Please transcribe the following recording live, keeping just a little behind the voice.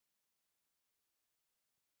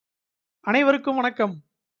அனைவருக்கும் வணக்கம்.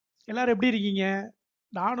 எல்லாரும் எப்படி இருக்கீங்க?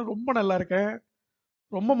 நானும் ரொம்ப நல்லா இருக்கேன்.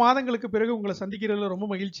 ரொம்ப மாதங்களுக்கு பிறகு உங்கள சந்திக்கிறதுல ரொம்ப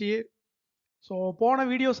மகிழ்ச்சி. ஸோ போன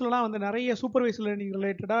வீடியோஸ்லலாம் வந்து நெறைய சூப்பர்வைஸ்ட் லேர்னிங்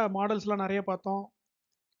ரிலேட்டடா மாடல்ஸ்லாம் நெறைய பார்த்தோம்.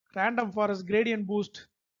 Random forest, gradient boost,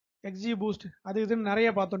 xG boost அது இதுன்னு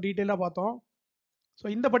நெறைய பார்த்தோம். டீட்டெயிலா பார்த்தோம். ஸோ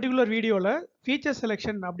இந்த பர்ட்டிகுலர் வீடியோல ஃபீச்சர்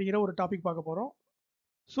செலக்ஷன் அப்படிங்கிற ஒரு டாபிக் பார்க்க போறோம்.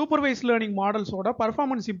 சூப்பர்வைஸ்ட் லேர்னிங் மாடல்ஸோட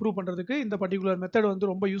பெர்ஃபார்மன்ஸ் இம்ப்ரூவ் பண்றதுக்கு இந்த பர்ட்டிகுலர் மெத்தட்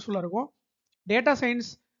வந்து ரொம்ப யூஸ்ஃபுல்லா இருக்கும். டேட்டா சயின்ஸ்,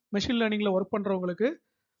 மெஷின் லேர்னிங்ல ஒர்க் பண்றவங்களுக்கு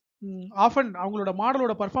ஆஃபன் அவங்களோட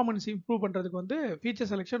மாடலோட பர்ஃபார்மன்ஸ் இம்ப்ரூவ் பண்ணுறதுக்கு வந்து ஃபீச்சர்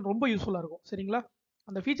செலெக்ஷன் ரொம்ப யூஸ்ஃபுல்லாக இருக்கும். சரிங்களா?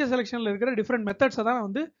 அந்த ஃபீச்சர் செலெக்ஷனில் இருக்கிற டிஃப்ரெண்ட் மெத்தட்ஸை தான்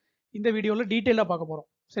வந்து இந்த வீடியோவில் டீட்டெயிலாக பார்க்க போகிறோம்.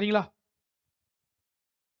 சரிங்களா?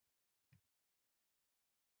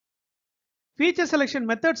 ஃபீச்சர் செலெக்ஷன்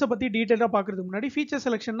மெத்தட்ஸை பற்றி டீட்டெயிலாக பார்க்கறதுக்கு முன்னாடி ஃபீச்சர்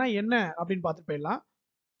செலெக்ஷன்னா என்ன அப்படின்னு பார்த்துட்டு போயிடலாம்.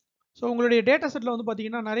 ஸோ உங்களுடைய டேட்டா செட்டில் வந்து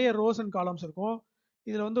பார்த்தீங்கன்னா நிறைய ரோஸ் அண்ட் காலம்ஸ் இருக்கும்.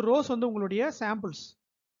 இதில் வந்து ரோஸ் வந்து உங்களுடைய சாம்பிள்ஸ்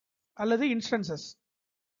அல்லது இன்ஸ்டன்சஸ்.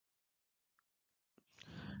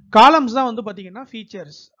 காலம்ஸ் தான் வந்து பார்த்தீங்கன்னா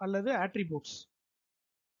ஃபீச்சர்ஸ் அல்லது ஆட்ரிபியூட்ஸ்.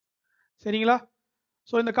 சரிங்களா?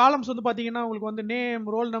 ஸோ இந்த காலம்ஸ் வந்து பார்த்தீங்கன்னா உங்களுக்கு வந்து name,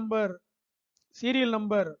 roll number, serial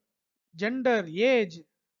number, gender, age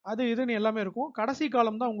அது இதுன்னு எல்லாமே இருக்கும். கடைசி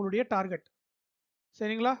காலம் தான் உங்களுடைய டார்கெட்.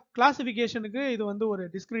 சரிங்களா? கிளாசிஃபிகேஷனுக்கு இது வந்து ஒரு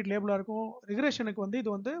டிஸ்கிரீட் லேபிளாக இருக்கும். ரிக்ரெஷனுக்கு வந்து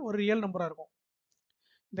இது வந்து ஒரு ரியல் நம்பராக இருக்கும்.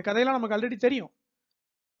 இந்த கதையெல்லாம் நமக்கு ஆல்ரெடி தெரியும்.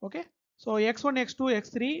 Okay. So x1, x2,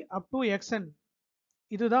 x3 up to xn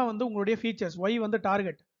இதுதான் வந்து உங்களுடைய ஃபீச்சர்ஸ். y வந்து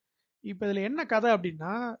டார்கெட். இப்போ இதில் என்ன கதை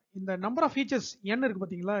அப்படின்னா, இந்த நம்பர் ஆஃப் ஃபீச்சர்ஸ் n இருக்கு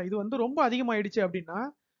பார்த்தீங்களா, இது வந்து ரொம்ப அதிகமாகிடுச்சு அப்படின்னா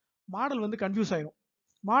மாடல் வந்து கன்ஃபியூஸ் ஆயிரும்.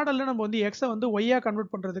 மாடலில் நம்ம வந்து எக்ஸை வந்து ஒய்யா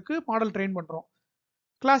கன்வெர்ட் பண்ணுறதுக்கு மாடல் ட்ரெயின் பண்ணுறோம்.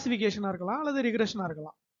 கிளாசிஃபிகேஷனாக இருக்கலாம் அல்லது ரிக்ரெஷனாக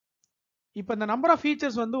இருக்கலாம். இப்போ இந்த நம்பர் ஆஃப்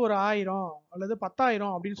ஃபீச்சர்ஸ் வந்து ஒரு 1000 அல்லது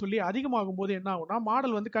 10,000 அப்படின்னு சொல்லி அதிகமாகும் போது என்ன ஆகும்னா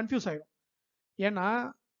மாடல் வந்து கன்ஃபியூஸ் ஆயிடும். ஏன்னா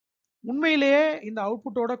உண்மையிலேயே இந்த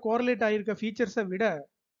அவுட்புட்டோட கோரிலேட் ஆகியிருக்க ஃபீச்சர்ஸை விட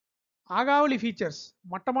ஆகாவளி ஃபீச்சர்ஸ்,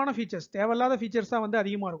 மட்டமான ஃபீச்சர்ஸ், தேவையில்லாத ஃபீச்சர்ஸ் தான் வந்து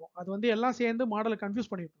அதிகமாக இருக்கும். அது வந்து எல்லாம் சேர்ந்து மாடலை கன்ஃபியூஸ்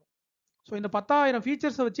பண்ணிவிட்டுரும். ஸோ இந்த 10,000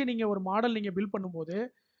 ஃபீச்சர்ஸை வச்சு நீங்கள் ஒரு மாடல் நீங்கள் பில்ட் பண்ணும்போது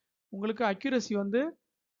உங்களுக்கு அக்யூரசி வந்து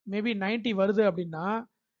மேபி 90 வருது அப்படின்னா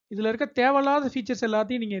இதில் இருக்க தேவையில்லாத ஃபீச்சர்ஸ்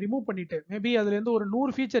எல்லாத்தையும் நீங்கள் ரிமூவ் பண்ணிட்டு மேபி அதுலேருந்து ஒரு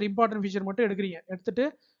 100 ஃபீச்சர் இம்பார்ட்டன்ட் ஃபீச்சர் மட்டும் எடுத்துட்டு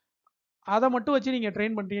அதை மட்டும் வச்சு நீங்கள்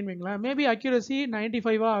ட்ரெயின் பண்ணுறீங்கன்னு வைங்களேன், மேபி அக்யூரசி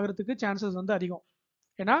 95 ஆகிறதுக்கு சான்சஸ் வந்து அதிகம்.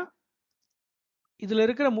 ஏன்னா இதில்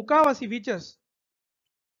இருக்கிற முக்காவாசி ஃபீச்சர்ஸ்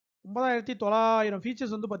 9,900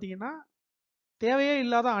 ஃபீச்சர்ஸ் வந்து பார்த்தீங்கன்னா தேவையே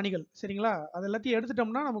இல்லாத ஆணிகள். சரிங்களா? அது எல்லாத்தையும்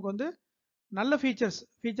எடுத்துட்டோம்னா நமக்கு வந்து நல்ல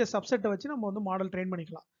ஃபீச்சர் சப்செட்டை வச்சு நம்ம வந்து மாடல் ட்ரெயின்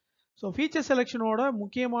பண்ணிக்கலாம். ஸோ ஃபீச்சர் செலெக்ஷனோட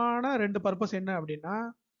முக்கியமான 2 பர்பஸ் என்ன அப்படின்னா,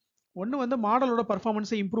 ஒன்று வந்து மாடலோட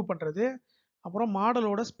பர்ஃபார்மன்ஸை இம்ப்ரூவ் பண்ணுறது, அப்புறம்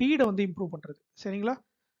மாடலோட ஸ்பீடை வந்து இம்ப்ரூவ் பண்ணுறது. சரிங்களா?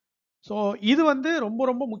 ஸோ இது வந்து ரொம்ப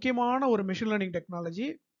ரொம்ப முக்கியமான ஒரு மெஷின் லேர்னிங் டெக்னாலஜி.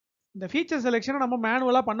 இந்த ஃபீச்சர் செலெக்ஷனை நம்ம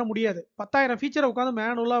மேனுவலாக பண்ண முடியாது. 10,000 ஃபீச்சரை உட்காந்து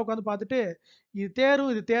மேனுவலாக உட்காந்து பார்த்துட்டு இது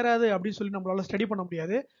தேரும் இது தேராது அப்படின்னு சொல்லி நம்மளால ஸ்டடி பண்ண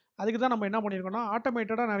முடியாது. அதுக்கு தான் நம்ம என்ன பண்ணியிருக்கோம்னா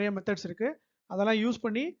ஆட்டோமேட்டடாக நிறைய மெத்தட்ஸ் இருக்குது. அதெல்லாம் யூஸ்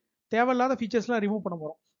பண்ணி தேவையில்லாத ஃபீச்சர்ஸ்லாம் ரிமூவ் பண்ண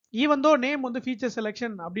போகிறோம். ஈவன் தோ நேம் வந்து ஃபீச்சர்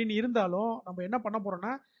செலெக்ஷன் அப்படின்னு இருந்தாலும் நம்ம என்ன பண்ண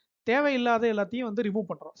போகிறோம்னா தேவையில்லாத எல்லாத்தையும் வந்து ரிமூவ்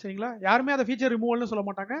பண்ணுறோம். சரிங்களா? யாருமே அதை ஃபீச்சர் ரிமூவல்னு சொல்ல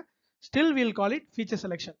மாட்டாங்க. Still will call it feature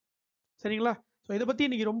selection. சரிங்களா? ஸோ இதை பற்றி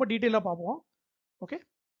இன்னைக்கு ரொம்ப டீட்டெயிலாக பார்ப்போம். ஓகே.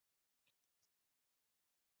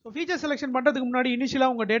 ஸோ ஃபீச்சர் செலெக்ஷன் பண்ணுறதுக்கு முன்னாடி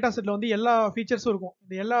இனிஷியலாக உங்கள் டேட்டா செட்டில் வந்து எல்லா ஃபீச்சர்ஸும் இருக்கும்.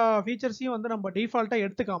 இந்த எல்லா ஃபீச்சர்ஸையும் வந்து நம்ம டிஃபால்ட்டாக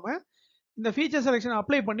எடுத்துக்காம இந்த ஃபீச்சர் செலெக்ஷன்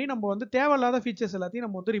அப்ளை பண்ணி நம்ம வந்து தேவையில்லாத ஃபீச்சர்ஸ் எல்லாத்தையும்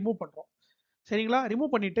நம்ம வந்து ரிமூவ் பண்ணுறோம். சரிங்களா?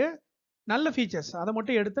 ரிமூவ் பண்ணிவிட்டு நல்ல ஃபீச்சர்ஸ் அதை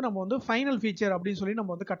மட்டும் எடுத்து நம்ம வந்து ஃபைனல் ஃபீச்சர் அப்படின்னு சொல்லி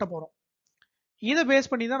நம்ம வந்து கட்ட போகிறோம். இதை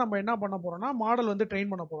பேஸ் பண்ணி தான் நம்ம என்ன பண்ண போறோம்னா மாடல் வந்து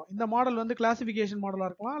ட்ரெயின் பண்ண போறோம். இந்த மாடல் வந்து கிளாசிஃபிகேஷன் மாடலாக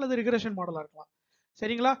இருக்கலாம் அல்லது ரிக்ரெஷன் மாடலாக இருக்கலாம்.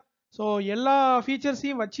 சரிங்களா? ஸோ எல்லா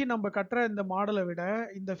ஃபீச்சர்ஸையும் வச்சு நம்ம கட்டுற இந்த மாடலை விட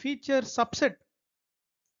இந்த ஃபீச்சர் சப்செட்,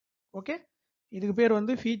 ஓகே, இதுக்கு பேர்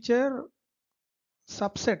வந்து ஃபீச்சர்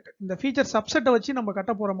சப்செட். இந்த ஃபீச்சர் சப்செட்டை வச்சு நம்ம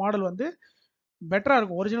கட்ட போகிற மாடல் வந்து பெட்டராக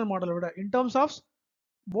இருக்கும் ஒரிஜினல் மாடலை விட in terms of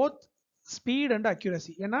both speed and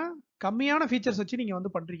accuracy. ஏன்னா கம்மியான ஃபீச்சர்ஸ் வச்சு நீங்கள்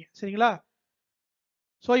வந்து பண்ணுறீங்க. சரிங்களா?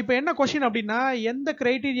 ஸோ இப்போ என்ன கொஸ்டின் அப்படின்னா எந்த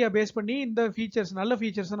கிரைட்டீரியா பேஸ் பண்ணி இந்த ஃபீச்சர்ஸ் நல்ல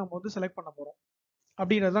ஃபீச்சர்ஸை நம்ம வந்து செலக்ட் பண்ண போகிறோம்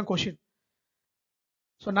அப்படின்றது தான் கொஸ்டின்.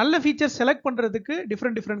 ஸோ நல்ல ஃபீச்சர்ஸ் செலக்ட் பண்ணுறதுக்கு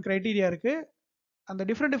டிஃப்ரெண்ட் கிரைட்டீரியா இருக்குது. அந்த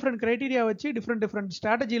டிஃப்ரெண்ட் கிரைட்டீரியா வச்சு டிஃப்ரெண்ட்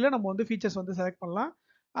ஸ்ட்ராட்டஜியில் நம்ம வந்து ஃபீச்சர்ஸ் வந்து செலக்ட் பண்ணலாம்.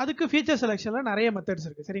 அதுக்கு ஃபீச்சர் செலெக்ஷனில் நிறைய மெத்தட்ஸ்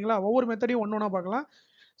இருக்குது. சரிங்களா? ஒவ்வொரு மெத்தடையும் ஒன்று ஒன்றா பார்க்கலாம்.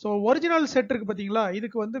 ஸோ ஒரிஜினல் செட் இருக்குது பார்த்தீங்களா,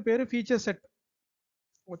 இதுக்கு வந்து பேர் feature set.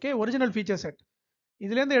 Okay, original feature set.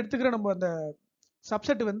 இதுலேருந்து எடுத்துக்கிற நம்ம அந்த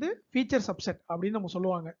சப்செட் வந்து ஃபீச்சர் சப்செட் அப்படின்னு நம்ம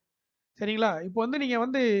சொல்லுவாங்க. சரிங்களா? இப்போ வந்து நீங்கள்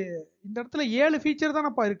வந்து இந்த இடத்துல 7 ஃபீச்சர்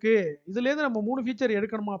தானப்பா இருக்குது, இதுலேருந்து நம்ம 3 ஃபீச்சர்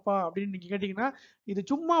எடுக்கணுமாப்பா அப்படின்னு நீங்கள் கேட்டிங்கன்னா இது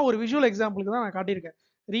சும்மா ஒரு விஷுவல் எக்ஸாம்பிளுக்கு தான் நான் காட்டியிருக்கேன்.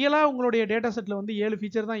 ரியலாக உங்களுடைய டேட்டா செட்டில் வந்து 7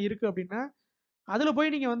 ஃபீச்சர் தான் இருக்குது அப்படின்னா அதில்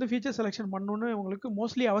போய் நீங்கள் வந்து ஃபீச்சர் செலெக்ஷன் பண்ணணுன்னு உங்களுக்கு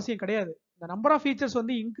மோஸ்ட்லி அவசியம் கிடையாது. இந்த நம்பர் ஆஃப் ஃபீச்சர்ஸ்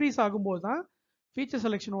வந்து இன்க்ரீஸ் ஆகும்போது தான் ஃபீச்சர்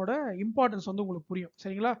செலெக்ஷனோட இம்பார்ட்டன்ஸ் வந்து உங்களுக்கு புரியும்.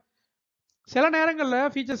 சரிங்களா? சில நேரங்கள்ல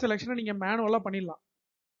ஃபீச்சர் செலெக்ஷனை நீங்க மேனுவலா பண்ணிடலாம்.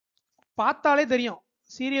 பார்த்தாலே தெரியும்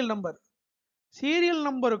சீரியல்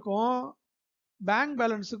நம்பருக்கும் பேங்க்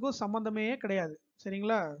பேலன்ஸுக்கும் சம்மந்தமே கிடையாது.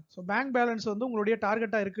 சரிங்களா? ஸோ பேங்க் பேலன்ஸ் வந்து உங்களுடைய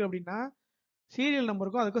டார்கெட்டா இருக்கு அப்படின்னா சீரியல்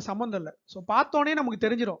நம்பருக்கும் அதுக்கும் சம்மந்தம் இல்லை. ஸோ பார்த்தோன்னே நமக்கு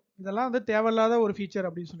தெரிஞ்சிடும் இதெல்லாம் வந்து தேவையில்லாத ஒரு ஃபீச்சர்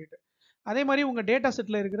அப்படின்னு சொல்லிட்டு. அதே மாதிரி உங்க டேட்டா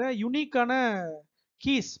செட்ல இருக்கிற யூனிக்கான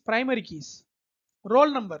keys, primary keys,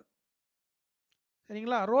 roll number.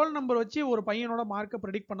 சரிங்களா? ரோல் நம்பர் வச்சு ஒரு பையனோட மார்க்கை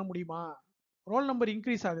ப்ரெடிக்ட் பண்ண முடியுமா? ரோல் நம்பர்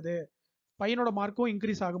இன்க்ரீஸ் ஆகுது, பையனோட மார்க்கும்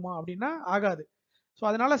இன்க்ரீஸ் ஆகுமா அப்படின்னா ஆகாது. ஸோ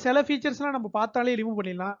அதனால சில ஃபீச்சர்ஸ்லாம் நம்ம பார்த்தாலே ரிமூவ்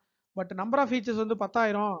பண்ணிடலாம். பட் நம்பர் ஆஃப் ஃபீச்சர்ஸ் வந்து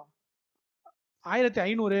 10,000,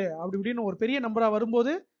 1500 அப்படி இப்படின்னு ஒரு பெரிய நம்பரா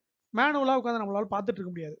வரும்போது மேனுவலா உட்காந்து நம்மளால பார்த்துட்டு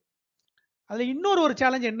இருக்க முடியாது. அதுல இன்னொரு ஒரு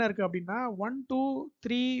சேலஞ்ச் என்ன இருக்கு அப்படின்னா 1 2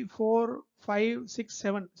 3 4 5 6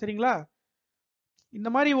 7. சரிங்களா? இந்த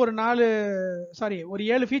மாதிரி ஒரு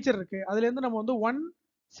 7 ஃபீச்சர் இருக்கு. அதுல இருந்து நம்ம வந்து 1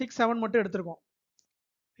 6 7 மட்டும் எடுத்திருக்கோம்.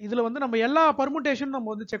 இதுல வந்து நம்ம எல்லா பர்முடேஷன் நம்ம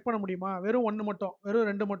வந்து செக் பண்ண முடியுமா? வெறும் 1 மட்டும், வெறும்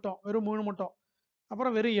 2 மட்டும், வெறும் 3 மட்டும்,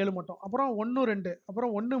 அப்புறம் வெறும் 7 மட்டும், அப்புறம் 1 2,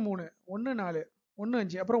 அப்புறம் 1 3, 1 4, 1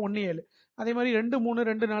 5, அப்புறம் 1 7. அதே மாதிரி 2 3,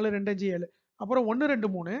 2 4, 2 5, 7, அப்புறம் 1 2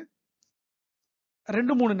 3,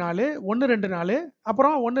 2 3 4, 1 2 4,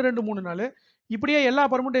 அப்புறம் 1 2 3 4. இப்படியே எல்லா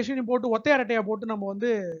பர்முடேஷனையும் போட்டு ஒத்தையா ரெட்டையா போட்டு நம்ம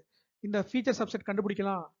வந்து இந்த ஃபீச்சர் சப்செட்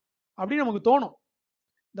கண்டுபிடிக்கலாம் அப்படின்னு நமக்கு தோணும்.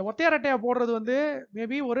 இந்த ஒத்தையா ரெட்டையா போடுறது வந்து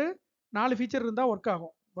மேபி ஒரு 4 ஃபீச்சர் இருந்தா ஒர்க்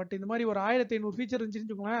ஆகும். பட் இந்த மாதிரி ஒரு 1500 ஃபீச்சர் இருந்துச்சுன்னு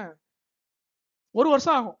வச்சுக்கோங்களேன், ஒரு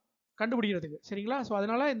வருஷம் ஆகும் கண்டுபிடிக்கிறதுக்கு. சரிங்களா? ஸோ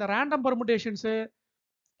அதனால இந்த ரேண்டம் பர்முடேஷன்ஸ்,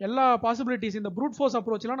 எல்லா பாசிபிலிட்டிஸ், இந்த ப்ரூட் ஃபோர்ஸ்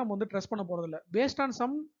அப்ரோச்லாம் நம்ம வந்து ட்ரெஸ் பண்ண போறது இல்லை. பேஸ்ட் ஆன்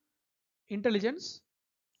சம் இன்டெலிஜென்ஸ்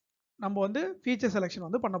நம்ம வந்து ஃபீச்சர் செலெக்ஷன்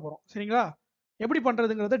வந்து பண்ண போறோம். சரிங்களா? எப்படி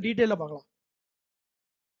பண்றதுங்கிறத டீட்டெயிலாக பார்க்கலாம்.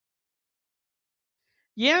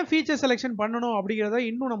 ஏன் ஃபீச்சர் செலெக்ஷன் பண்ணணும் அப்படிங்கிறத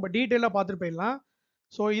இன்னும் நம்ம டீட்டெயிலாக பார்த்துட்டு போயிடலாம்.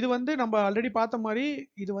 ஸோ இது வந்து நம்ம ஆல்ரெடி பார்த்த மாதிரி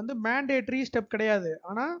இது வந்து மேண்டேட்ரி ஸ்டெப் கிடையாது.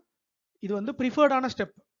 ஆனால் இது வந்து ப்ரிஃபர்டான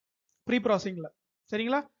ஸ்டெப் ப்ரீ ப்ராசஸிங்கில்.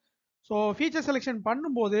 சரிங்களா? ஸோ ஃபீச்சர் செலெக்ஷன்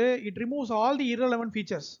பண்ணும்போது it removes all the irrelevant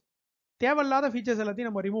features. தேவையில்லாத ஃபீச்சர்ஸ் எல்லாத்தையும்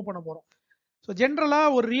நம்ம ரிமூவ் பண்ண போகிறோம். ஸோ ஜென்ரலாக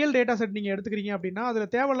ஒரு ரியல் டேட்டா செட் நீங்கள் எடுத்துக்கிறீங்க அப்படின்னா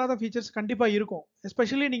அதில் தேவையில்லாத ஃபீச்சர்ஸ் கண்டிப்பாக இருக்கும்.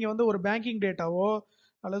 எஸ்பெஷலி நீங்கள் வந்து ஒரு பேங்கிங் டேட்டாவோ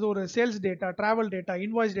அல்லது ஒரு sales data, travel data,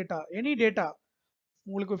 invoice data, any data,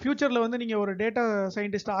 உங்களுக்கு ஃபியூச்சரில் வந்து நீங்கள் ஒரு டேட்டா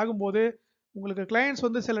சயின்டிஸ்ட் ஆகும்போது உங்களுக்கு கிளையண்ட்ஸ்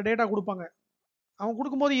வந்து சில டேட்டா கொடுப்பாங்க. அவங்க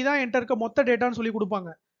கொடுக்கும்போது இதான் என்கிட்ட இருக்க மொத்த டேட்டான்னு சொல்லி கொடுப்பாங்க.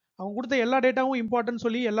 அவங்க கொடுத்த எல்லா டேட்டாவும் இம்பார்ட்டன்ட்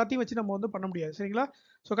சொல்லி எல்லாத்தையும் வச்சு நம்ம வந்து பண்ண முடியாது. சரிங்களா?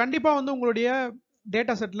 ஸோ கண்டிப்பாக வந்து உங்களுடைய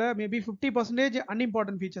data settle maybe 50%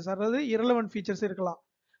 unimportant features, அதாவது இரலவென்ட் ஃபீச்சர்ஸ் இருக்கலாம்.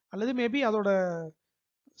 அல்லது மேபி அதோட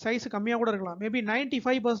சைஸ் கம்மியாக கூட இருக்கலாம். மேபி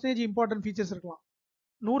 95% இம்பார்ட்டன்ட் ஃபீச்சர்ஸ் இருக்கலாம்.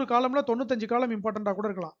 100 காலம்ல 95 காலம் இம்பார்ட்டண்ட்டாக கூட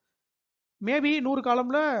இருக்கலாம். மேபி 100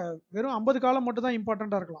 காலம்ல வெறும் 50 காலம் மட்டும் தான்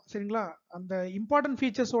இம்பார்ட்டண்ட்டாக இருக்கலாம். சரிங்களா? அந்த இம்பார்ட்டன்ட்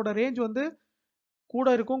ஃபீச்சர்ஸோட ரேஞ்ச் வந்து கூட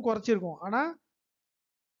இருக்கும், குறைச்சிருக்கும். ஆனால்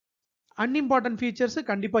அன்இம்பார்ட்டன்ட் ஃபீச்சர்ஸ்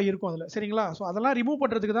கண்டிப்பாக இருக்கும் அதில். சரிங்களா? ஸோ அதெல்லாம் ரிமூவ்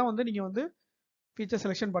பண்ணுறதுக்கு தான் வந்து நீங்கள் வந்து ஃபீச்சர்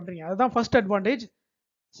செலெக்ஷன் பண்ணுறீங்க. அதுதான் ஃபர்ஸ்ட் அட்வான்டேஜ்.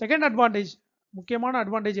 செகண்ட் அட்வான்டேஜ், முக்கியமான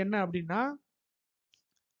அட்வான்டேஜ் என்ன அப்படின்னா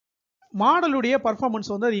மாடலுடைய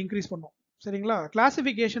பர்ஃபார்மன்ஸ் வந்து அது இன்க்ரீஸ் பண்ணும். சரிங்களா?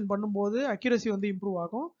 கிளாசிஃபிகேஷன் பண்ணும்போது அக்யூரசி வந்து இம்ப்ரூவ்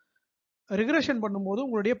ஆகும். ரிக்ரெஷன் பண்ணும்போது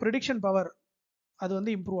உங்களுடைய ப்ரெடிக்ஷன் பவர் அது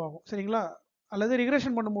வந்து இம்ப்ரூவ் ஆகும். சரிங்களா? அல்லது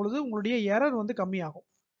ரிக்ரெஷன் பண்ணும்பொழுது உங்களுடைய எரர் வந்து கம்மியாகும்.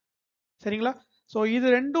 சரிங்களா? ஸோ இது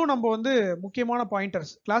ரெண்டும் நம்ம வந்து முக்கியமான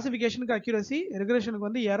பாயிண்டர்ஸ். கிளாசிஃபிகேஷனுக்கு அக்யூரசி, ரிக்ரெஷனுக்கு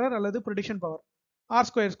வந்து எரர் அல்லது prediction power, R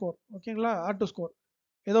square score. ஓகேங்களா? R2 ஸ்கோர்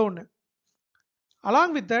ஏதோ ஒன்று.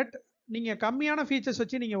 அலாங் வித் தட் நீங்கள் கம்மியான ஃபீச்சர்ஸ்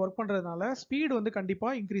வச்சு நீங்கள் ஒர்க் பண்ணுறதுனால ஸ்பீடு வந்து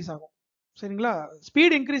கண்டிப்பாக இன்க்ரீஸ் ஆகும். சரிங்களா?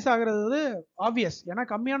 ஸ்பீடு இன்க்ரீஸ் ஆகிறது ஆப்வியஸ். ஏன்னா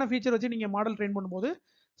கம்மியான ஃபீச்சர் வச்சு நீங்கள் மாடல் ட்ரெயின் பண்ணும்போது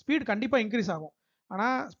ஸ்பீடு கண்டிப்பாக இன்க்ரீஸ் ஆகும்.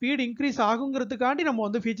 ஆனால் ஸ்பீடு இன்க்ரீஸ் ஆகுங்கிறதுக்காண்டி நம்ம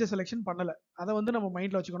வந்து ஃபீச்சர் செலெக்ஷன் பண்ணலை. அதை வந்து நம்ம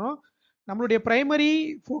மைண்டில் வச்சுக்கணும். நம்மளுடைய பிரைமரி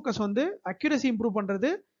ஃபோக்கஸ் வந்து அக்யூரசி இம்ப்ரூவ் பண்ணுறது,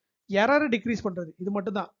 எரர் டிக்ரீஸ் பண்ணுறது, இது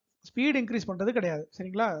மட்டும் தான். ஸ்பீடு இன்க்ரீஸ் பண்ணுறது கிடையாது.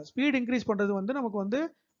 சரிங்களா? ஸ்பீடு இன்க்ரீஸ் பண்ணுறது வந்து நமக்கு வந்து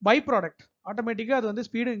பை ப்ராடக்ட், ஆட்டோமேட்டிக்காக அது வந்து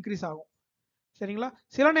ஸ்பீடு இன்க்ரீஸ் ஆகும். சரிங்களா?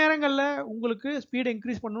 சில நேரங்களில் உங்களுக்கு ஸ்பீடு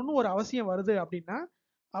இன்க்ரீஸ் பண்ணணும்னு ஒரு அவசியம் வருது அப்படின்னா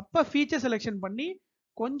அப்போ ஃபீச்சர் செலெக்ஷன் பண்ணி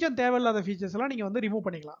கொஞ்சம் தேவையில்லாத ஃபீச்சர்ஸ் எல்லாம் நீங்கள் வந்து ரிமூவ்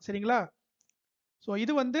பண்ணிக்கலாம். சரிங்களா? ஸோ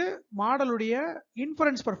இது வந்து மாடலுடைய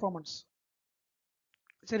இன்ஃபரன்ஸ் பர்ஃபார்மன்ஸ்.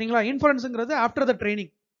 சரிங்களா? இன்ஃபரன்ஸுங்கிறது ஆஃப்டர் த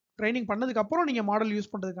ட்ரைனிங் பண்ணதுக்கு அப்புறம் நீங்கள் மாடல் யூஸ்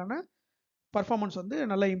பண்ணுறதுக்கான பர்ஃபார்மன்ஸ் வந்து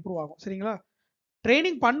நல்லா இம்ப்ரூவ் ஆகும். சரிங்களா?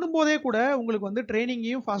 ட்ரைனிங் பண்ணும்போதே கூட உங்களுக்கு வந்து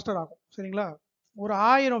ட்ரைனிங்கையும் ஃபாஸ்டர் ஆகும். சரிங்களா? ஒரு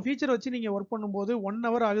 1000 ஃபீச்சர் வச்சு நீங்கள் ஒர்க் பண்ணும்போது 1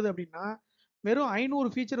 hour ஆகுது அப்படின்னா வெறும்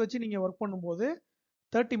 500 ஃபீச்சர் வச்சு நீங்கள் ஒர்க் பண்ணும்போது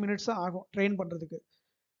 30 minutes தான் ஆகும் ட்ரெயின் பண்ணுறதுக்கு.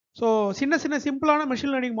 ஸோ சின்ன சிம்பிளான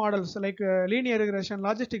machine learning models like linear regression,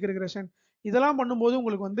 logistic regression இதெல்லாம் பண்ணும்போது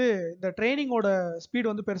உங்களுக்கு வந்து இந்த ட்ரைனிங்கோட ஸ்பீட்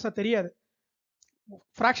வந்து பெருசாக தெரியாது.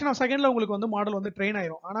 ஃப்ராக்ஷன் ஆஃப் செகண்டில் உங்களுக்கு வந்து மாடல் வந்து ட்ரெயின்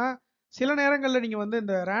ஆயிரும். ஆனால் சில நேரங்களில் நீங்கள் வந்து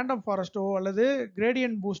இந்த ரேண்டம் ஃபாரஸ்ட்டோ அல்லது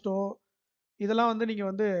கிரேடியன்ட் பூஸ்ட்டோ இதெல்லாம் வந்து நீங்கள்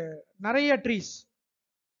வந்து நிறைய ட்ரீஸ்,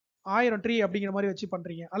 1000 ட்ரீ அப்படிங்கிற மாதிரி வச்சு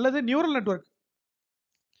பண்றீங்க, அல்லது நியூரல் நெட்வொர்க்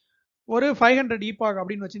ஒரு 500 ஈபாக்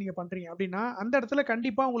அப்படின்னு வச்சு நீங்க பண்றீங்க அப்படின்னா, அந்த இடத்துல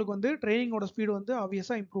கண்டிப்பா உங்களுக்கு வந்து ட்ரெயினிங்கோட ஸ்பீடு வந்து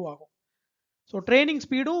ஆப்வியஸா இம்ப்ரூவ் ஆகும். ஸோ ட்ரெயினிங்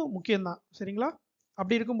ஸ்பீடும் முக்கியம் தான், சரிங்களா?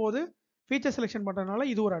 அப்படி இருக்கும்போது ஃபீச்சர் செலெக்ஷன் பண்றதுனால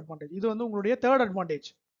இது ஒரு அட்வான்டேஜ். இது வந்து உங்களுடைய தேர்ட் அட்வான்டேஜ்.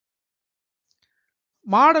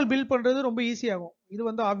 மாடல் பில்ட் பண்றது ரொம்ப ஈஸியாகும், இது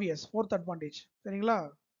வந்து ஆப்வியஸ் ஃபோர்த் அட்வான்டேஜ், சரிங்களா?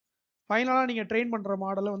 ஃபைனலாக நீங்கள் ட்ரெயின் பண்ணுற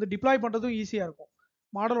மாடலை வந்து டிப்ளாய் பண்ணுறதும் ஈஸியாக இருக்கும்,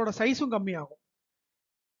 மாடலோட சைஸும் கம்மியாகும்.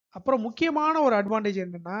 அப்புறம் முக்கியமான ஒரு அட்வான்டேஜ்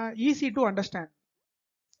என்னன்னா ஈஸி டு அண்டர்ஸ்டாண்ட்.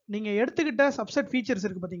 நீங்கள் எடுத்துக்கிட்ட சப்செட் ஃபீச்சர்ஸ்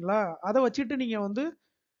இருக்குது பார்த்தீங்களா, அதை வச்சுட்டு நீங்கள் வந்து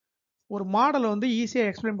ஒரு மாடலை வந்து ஈஸியாக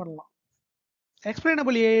எக்ஸ்பிளைன் பண்ணலாம்.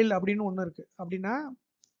 எக்ஸ்பிளைனபிள் ஏஎல் அப்படின்னு ஒன்று இருக்குது. அப்படின்னா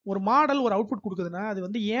ஒரு மாடல் ஒரு அவுட்புட் கொடுக்குதுன்னா அது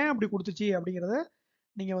வந்து ஏன் அப்படி கொடுத்துச்சு அப்படிங்கிறத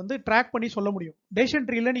நீங்கள் வந்து ட்ராக் பண்ணி சொல்ல முடியும். டெசிஷன்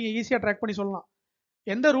ட்ரீல நீங்கள் ஈஸியாக ட்ராக் பண்ணி சொல்லலாம்,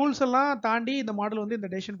 எந்த ரூல்ஸ் எல்லாம் தாண்டி இந்த மாடல் வந்து இந்த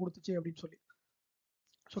டெசிஷன் கொடுத்துச்சு அப்படின்னு சொல்லி.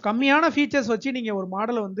 ஸோ கம்மியான ஃபீச்சர்ஸ் வச்சு நீங்கள் ஒரு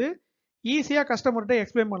மாடலை வந்து ஈஸியாக கஸ்டமர்கிட்ட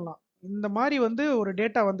எக்ஸ்பிளைன் பண்ணலாம். இந்த மாதிரி வந்து ஒரு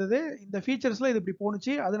டேட்டா வந்தது, இந்த ஃபீச்சர்ஸில் இது இப்படி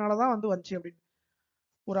போணுச்சு, அதனால தான் வந்து வந்துச்சு அப்படின்னு.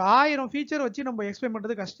 ஒரு 1000 ஃபீச்சர் வச்சு நம்ம எக்ஸ்பிளைன்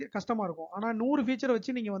பண்ணுறது கஷ்டமாக இருக்கும். ஆனால் 100 ஃபீச்சர்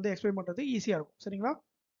வச்சு நீங்கள் வந்து எக்ஸ்பிளைன் பண்ணுறது ஈஸியாக இருக்கும், சரிங்களா?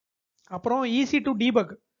 அப்புறம் ஈஸி டு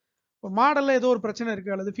டீபக். ஒரு மாடலில் ஏதோ ஒரு பிரச்சனை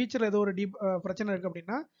இருக்குது அல்லது ஃபீச்சரில் ஏதோ ஒரு பிரச்சனை இருக்குது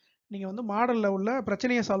அப்படின்னா நீங்கள் வந்து மாடலில் உள்ள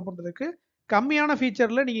பிரச்சனையை சால்வ் பண்ணுறதுக்கு கம்மியான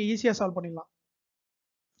ஃபீச்சரில் நீங்கள் ஈஸியாக சால்வ் பண்ணிடலாம்,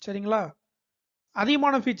 சரிங்களா?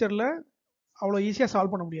 அதிகமான ஃபீச்சரில் அவ்வளோ ஈஸியாக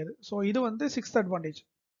சால்வ் பண்ண முடியாது. ஸோ இது வந்து சிக்ஸ்த் அட்வான்டேஜ்,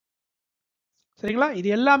 சரிங்களா? இது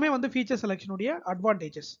எல்லாமே வந்து ஃபீச்சர் செலெக்ஷனுடைய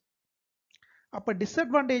அட்வான்டேஜஸ். அப்போ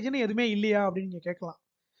டிஸ்அட்வான்டேஜ்னு எதுவுமே இல்லையா அப்படின்னு நீங்கள் கேட்கலாம்.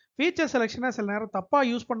 ஃபீச்சர் செலெக்ஷனை சில நேரம் தப்பாக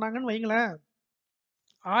யூஸ் பண்ணாங்கன்னு வைங்களேன்.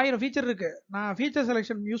 1000 ஃபீச்சர் இருக்கு, நான் ஃபீச்சர்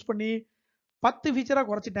செலெக்ஷன் யூஸ் பண்ணி 10 ஃபீச்சராக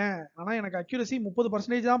குறைச்சிட்டேன், ஆனால் எனக்கு அக்யூரசி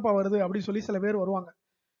 30% தான்ப்பா வருது அப்படின்னு சொல்லி சில பேர் வருவாங்க.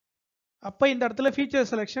 அப்போ இந்த இடத்துல feature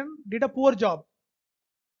selection did a poor job.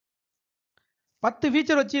 10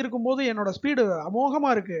 feature வச்சு இருக்கும்போது என்னோட ஸ்பீடு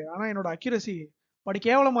அமோகமாக இருக்கு, ஆனால் என்னோட அக்யூரசி படி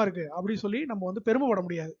கேவலமாக இருக்கு அப்படின்னு சொல்லி நம்ம வந்து பெருமைப்பட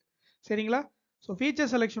முடியாது, சரிங்களா? ஸோ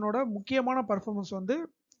ஃபீச்சர் செலெக்ஷனோட முக்கியமான பர்ஃபார்மன்ஸ் வந்து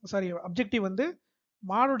அப்ஜெக்டிவ் வந்து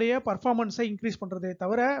மாடுடைய பர்ஃபார்மன்ஸை இன்க்ரீஸ் பண்ணுறதே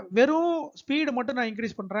தவிர வெறும் ஸ்பீடு மட்டும் நான்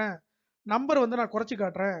இன்க்ரீஸ் பண்ணுறேன், நம்பர் வந்து நான் குறைச்சி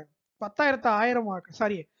காட்டுறேன், 10,000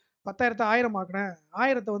 ஆக்குனேன்,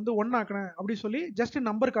 1000 வந்து 1 ஆக்குனேன் அப்படி சொல்லி ஜஸ்ட்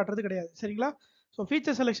நம்பர் காட்டுறது கிடையாது, சரிங்களா? ஸோ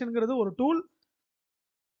ஃபீச்சர் செலெக்ஷனுங்கிறது ஒரு டூல்,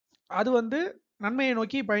 அது வந்து நன்மையை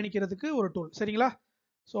நோக்கி பயணிக்கிறதுக்கு ஒரு டூல், சரிங்களா?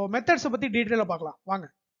 ஸோ மெத்தட்ஸை பற்றி டீட்டெயிலாக பார்க்கலாம் வாங்க.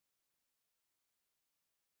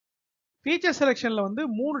 ஃபீச்சர் செலெக்ஷனில் வந்து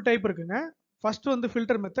 3 டைப் இருக்குங்க. ஃபர்ஸ்ட் வந்து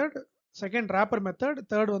filter method, second rapper method,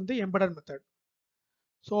 third வந்து எம்பெடட் மெத்தட்.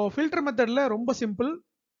 ஸோ ஃபில்டர் மெத்தடில் ரொம்ப சிம்பிள்,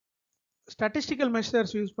 ஸ்டாட்டிஸ்டிக்கல்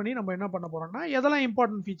மெஷர்ஸ் யூஸ் பண்ணி நம்ம என்ன பண்ண போறோம்னா எதெல்லாம்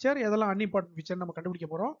இம்பார்ட்டன்ட் ஃபீச்சர் எதெல்லாம் அன்இம்பார்ட்டன்ட் ஃபீச்சர் நம்ம கண்டுபிடிக்க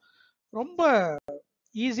போகிறோம். ரொம்ப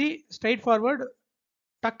ஈஸி, ஸ்ட்ரைட் ஃபார்வர்டு,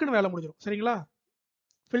 டக்குன்னு வேலை முடிஞ்சிடும், சரிங்களா?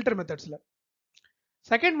 ஃபில்டர் மெத்தட்ஸில்.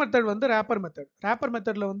 செகண்ட் மெத்தட் வந்து ரேப்பர் மெத்தட். ரேப்பர்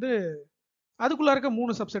மெத்தடில் வந்து அதுக்குள்ளே இருக்க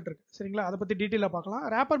 3 சப்செட் இருக்குது, சரிங்களா? அதை பற்றி டீட்டெயிலாக பார்க்கலாம்.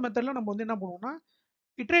 ரேப்பர் மெத்தடில் நம்ம வந்து என்ன பண்ணுவோம்னா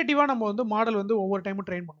இட்ரேட்டிவாக நம்ம வந்து மாடல் வந்து ஒவ்வொரு டைமும்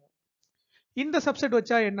ட்ரெயின் பண்ணுவோம். இந்த சப்செட்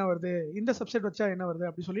வச்சா என்ன வருது, இந்த சப்செட் வச்சா என்ன வருது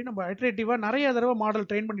அப்படி சொல்லி நம்ம இட்ரேட்டிவாக நிறைய தடவை மாடல்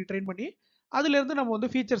ட்ரெயின் பண்ணி அதுலேருந்து நம்ம வந்து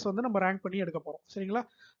ஃபீச்சர்ஸ் வந்து நம்ம ரேங்க் பண்ணி எடுக்க போகிறோம், சரிங்களா?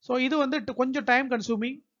 ஸோ இது வந்து கொஞ்சம் டைம்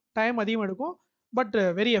கன்சூமிங், டைம் அதிகமாக எடுக்கும், பட்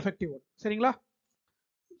வெரி எஃபெக்டிவ், சரிங்களா?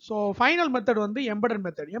 ஸோ ஃபைனல் மெத்தட் வந்து எம்பெடட்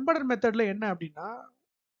மெத்தட். எம்பெடட் மெத்தடில் என்ன அப்படின்னா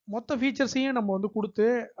மொத்த ஃபீச்சர்ஸையும் நம்ம வந்து கொடுத்து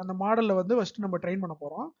அந்த மாடலில் வந்து ஃபஸ்ட்டு நம்ம ட்ரெயின் பண்ண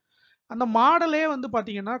போகிறோம். அந்த மாடலே வந்து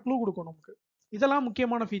பார்த்தீங்கன்னா க்ளூ கொடுக்கும் நமக்கு, இதெல்லாம்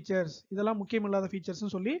முக்கியமான ஃபீச்சர்ஸ், இதெல்லாம் முக்கியம் இல்லாத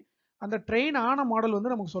ஃபீச்சர்ஸ்னு சொல்லி அந்த ட்ரெயின் ஆன மாடல்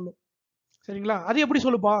வந்து நமக்கு சொல்லும், சரிங்களா? அது எப்படி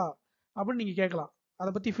சொல்லுப்பா அப்படின்னு நீங்கள் கேட்கலாம்,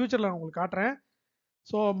 அதை பற்றி ஃபியூச்சரில் நான் உங்களுக்கு காட்டுறேன்.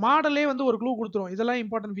 ஸோ மாடலே வந்து ஒரு க்ளூ கொடுத்துரும், இதெல்லாம்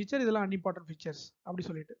இம்பார்ட்டன்ட் ஃபீச்சர், இதெல்லாம் அன்இம்பார்ட்டன்ட் ஃபீச்சர்ஸ் அப்படி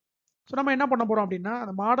சொல்லிட்டு. ஸோ நம்ம என்ன பண்ண போகிறோம் அப்படின்னா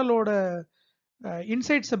அந்த மாடலோட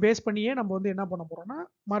இன்சைட்ஸை பேஸ் பண்ணியே நம்ம வந்து என்ன பண்ண போகிறோம்னா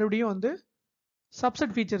மறுபடியும் வந்து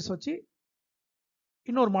சப்செட் ஃபீச்சர்ஸ் வச்சு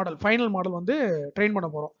இன்னொரு மாடல், ஃபைனல் மாடல் வந்து ட்ரெயின் பண்ண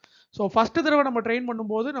போகிறோம். ஸோ ஃபஸ்ட்டு தடவை நம்ம ட்ரெயின்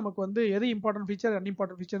பண்ணும்போது நமக்கு வந்து எது இம்பார்ட்டன்ட் ஃபீச்சர்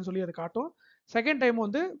அன்இம்பார்ட்டன்ட் ஃபீச்சர்னு சொல்லி அதை காட்டும். செகண்ட் டைம்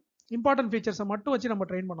வந்து இம்பார்ட்டன்ட் ஃபீச்சர்ஸை மட்டும் வச்சு நம்ம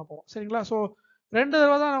ட்ரெயின் பண்ண போகிறோம், சரிங்களா? ஸோ 2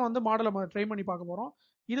 தடவை தான் நம்ம வந்து மாடலை ட்ரெயின் பண்ணி பார்க்க போகிறோம்.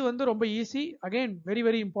 இது வந்து ரொம்ப easy, again very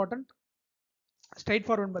very important, straight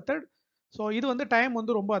forward method. So இது வந்து டைம்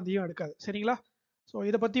வந்து ரொம்ப அதிகம் எடுக்காது, சரிங்களா? ஸோ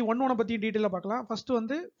இதை பற்றி ஒன்று பற்றி டீட்டெயிலாக பார்க்கலாம். ஃபஸ்ட்டு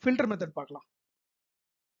வந்து ஃபில்டர் மெத்தட் பார்க்கலாம்.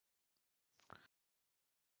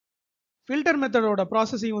 ஃபில்டர் மெத்தடோட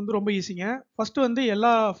ப்ராசஸிங் வந்து ரொம்ப ஈஸிங்க. ஃபஸ்ட்டு வந்து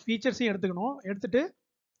எல்லா ஃபீச்சர்ஸையும் எடுத்துக்கணும், எடுத்துகிட்டு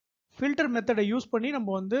ஃபில்டர் மெத்தடை யூஸ் பண்ணி நம்ம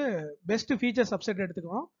வந்து பெஸ்ட் ஃபீச்சர் சப்செட்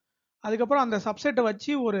எடுத்துக்கணும். அதுக்கப்புறம் அந்த சப்செட்டை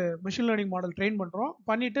வச்சு ஒரு மெஷின் லேர்னிங் மாடல் ட்ரெயின் பண்ணுறோம்,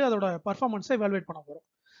 பண்ணிவிட்டு அதோட பர்ஃபார்மன்ஸை எவாலுவேட் பண்ண போகிறோம்,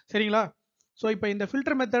 சரிங்களா? ஸோ இப்போ இந்த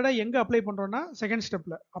ஃபில்டர் மெத்தடை எங்கே அப்ளை பண்ணுறோன்னா செகண்ட்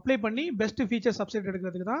ஸ்டெப்பில் அப்ளை பண்ணி பெஸ்ட் ஃபீச்சர் சப்செட்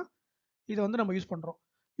எடுக்கிறதுக்கு தான் இதை வந்து நம்ம யூஸ் பண்ணுறோம்.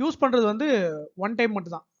 யூஸ் பண்ணுறது வந்து ஒன் டைம்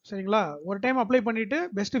மட்டும் தான், சரிங்களா? ஒரு டைம் அப்ளை பண்ணிவிட்டு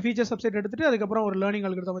பெஸ்ட் ஃபீச்சர் சப்செட் எடுத்துகிட்டு அதுக்கப்புறம் ஒரு லேர்னிங்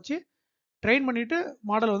அல்காரிதம் வச்சு ட்ரெயின் பண்ணிவிட்டு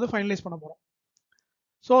மாடல் வந்து ஃபைனலைஸ் பண்ண போகிறோம்.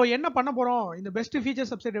 ஸோ என்ன பண்ண போகிறோம், இந்த பெஸ்ட் ஃபீச்சர்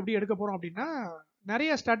சப்செட் எப்படி எடுக்க போகிறோம் அப்படின்னா,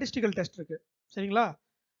 நிறைய ஸ்டாட்டிஸ்டிக்கல் டெஸ்ட் இருக்கு சரிங்களா.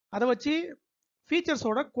 அதை வச்சு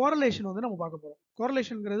ஃபீச்சர்ஸோட கோரலேஷன் வந்து நம்ம பார்க்க போகிறோம்.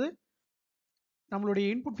 கோரலேஷனுங்கிறது நம்மளுடைய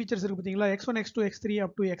இன்புட் ஃபீச்சர்ஸ் இருக்கு பார்த்தீங்களா, x1 x2 x3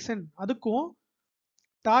 up to xn, அதுக்கும்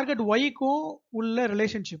டார்கெட் ஒய்க்கும் உள்ள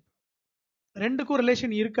ரிலேஷன்ஷிப், ரெண்டுக்கும்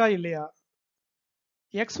ரிலேஷன் இருக்கா இல்லையா,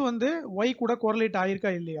 எக்ஸ் வந்து ஒய் கூட கோரலேட்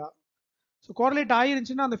ஆயிருக்கா இல்லையா. ஸோ கோரலேட்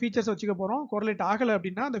ஆயிருந்துச்சுன்னா அந்த ஃபீச்சர்ஸ் வச்சுக்க போகிறோம், கோரலேட் ஆகலை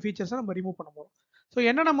அப்படின்னா அந்த ஃபீச்சர்ஸை நம்ம ரிமூவ் பண்ண போகிறோம். ஸோ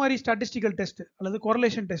என்னென்ன மாதிரி ஸ்டாட்டிஸ்டிக்கல் டெஸ்ட் அல்லது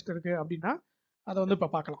கோரலேஷன் டெஸ்ட் இருக்கு அப்படின்னா அதை வந்து இப்போ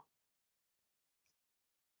பார்க்கலாம்.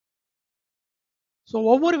 ஸோ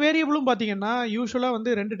ஒவ்வொரு வேரியபிளும் பார்த்தீங்கன்னா யூஸ்வலாக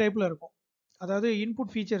வந்து ரெண்டு டைப்பில் இருக்கும். அதாவது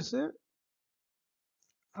input features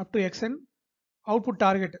up to xn, output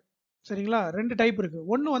target சரிங்களா. ரெண்டு டைப் இருக்குது.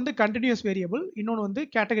 ஒன்று வந்து கண்டினியூஸ் வேரியபிள், இன்னொன்று வந்து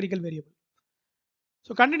கேட்டகரிக்கல் வேரியபிள்.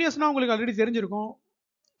 ஸோ கண்டினியூஸ்னால் உங்களுக்கு ஆல்ரெடி தெரிஞ்சிருக்கும்,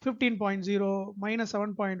 15.0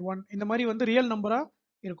 -7.1 இந்த மாதிரி வந்து ரியல் நம்பராக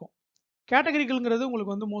இருக்கும். கேட்டகரிக்கல்ங்கிறது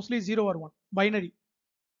உங்களுக்கு வந்து மோஸ்ட்லி 0 or 1 பைனரி.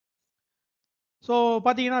 ஸோ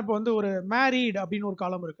பார்த்தீங்கன்னா இப்போ வந்து ஒரு மேரீட் அப்படின்னு ஒரு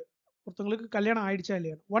காலம் இருக்குது, ஒருத்தவங்களுக்கு கல்யாணம் ஆயிடுச்சா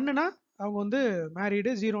இல்லையா. ஒன்றுனா அவங்க வந்து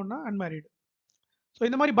மேரீடு, ஜீரோன்னா அன்மேரீடு. ஸோ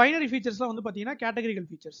இந்த மாதிரி பைனரி ஃபீச்சர்ஸ்லாம் வந்து பார்த்தீங்கன்னா கேட்டகரிக்கல்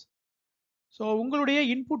ஃபீச்சர்ஸ். ஸோ உங்களுடைய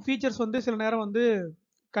இன்புட் ஃபீச்சர்ஸ் வந்து சில நேரம் வந்து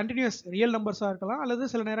கண்டினியூஸ் ரியல் நம்பர்ஸாக இருக்கலாம், அல்லது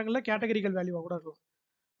சில நேரங்களில் கேட்டகரிக்கல் வேல்யூவாக கூட இருக்கலாம்.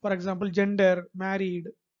 For example gender,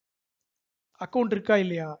 married, account இருக்கா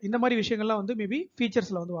இல்லையா, இந்த மாதிரி விஷயங்கள்லாம் வந்து மேபி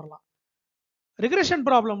ஃபீச்சர்ஸில் வந்து வரலாம். ரிக்ரெஷன்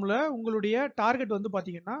ப்ராப்ளமில் உங்களுடைய டார்கெட் வந்து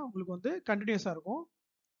பார்த்தீங்கன்னா உங்களுக்கு வந்து கண்டினியூஸாக இருக்கும்.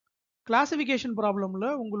 கிளாசிஃபிகேஷன் ப்ராப்ளமில்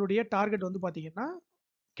உங்களுடைய டார்கெட் வந்து பார்த்தீங்கன்னா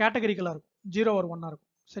கேட்டகரிக்கலாக இருக்கும், 0 or 1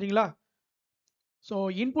 இருக்கும் சரிங்களா. ஸோ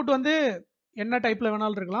இன்புட் வந்து என்ன டைப்பில்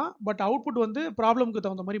வேணாலும் இருக்கலாம், பட் அவுட்புட் வந்து ப்ராப்ளம்க்கு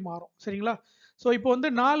தகுந்த மாதிரி மாறும் சரிங்களா. ஸோ இப்போ வந்து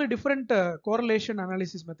 4 டிஃப்ரெண்ட் கோரலேஷன்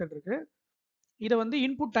அனாலிசிஸ் மெத்தட் இருக்குது. இதை வந்து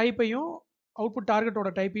இன்புட் டைப்பையும் அவுட்புட் டார்கெட்டோட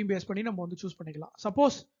டைப்பையும் பேஸ் பண்ணி நம்ம வந்து சூஸ் பண்ணிக்கலாம்.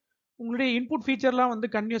 சப்போஸ் உங்களுடைய இன்புட் ஃபீச்சர்லாம் வந்து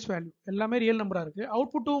கன்டினியூஸ் வேல்யூ எல்லாமே ரியல் நம்பராக இருக்குது,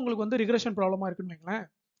 அவுட்புட்டும் உங்களுக்கு வந்து ரிக்ரெஷன் ப்ராப்ளமாக இருக்குன்னு வைங்களேன்,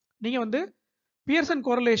 நீங்கள் வந்து பியர்சன்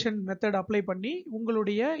கோரலேஷன் மெத்தட் அப்ளை பண்ணி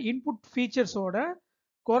உங்களுடைய இன்புட் ஃபீச்சர்ஸோட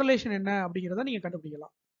கோரலேஷன் என்ன அப்படிங்கிறத நீங்கள்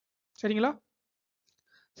கண்டுபிடிக்கலாம் சரிங்களா.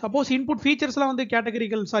 சப்போஸ் இன்புட் ஃபீச்சர்ஸ்லாம் வந்து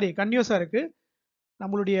கன்டினியூஸாக இருக்குது,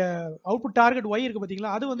 நம்மளுடைய அவுட்புட் டார்கெட் ஒய் இருக்குது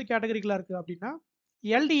பார்த்தீங்களா, அது வந்து கேட்டகரிக்கலாக இருக்குது அப்படின்னா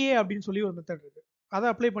எல்டிஏ அப்படின்னு சொல்லி ஒரு மெத்தட் இருக்குது, அதை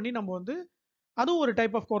அப்ளை பண்ணி நம்ம வந்து அதுவும் ஒரு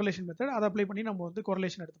டைப் ஆஃப் கோரலேஷன் மெத்தட், அதை அப்ளை பண்ணி நம்ம வந்து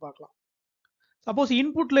கோரலேஷன் எடுத்து பார்க்கலாம். சப்போஸ்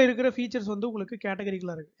இன்புட்டில் இருக்கிற ஃபீச்சர்ஸ் வந்து உங்களுக்கு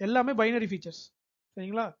கேட்டகரிக்கலாக இருக்குது, எல்லாமே பைனரி ஃபீச்சர்ஸ்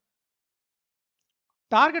சரிங்களா.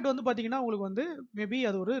 டார்கெட் வந்து பார்த்தீங்கன்னா உங்களுக்கு வந்து மேபி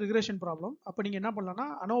அது ஒரு ரிக்ரெஷன் ப்ராப்ளம். அப்போ நீங்கள் என்ன பண்ணலாம்னா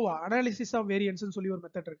அனோவா அனாலிசிஸ் ஆஃப் வேரியன்ஸ்னு சொல்லி ஒரு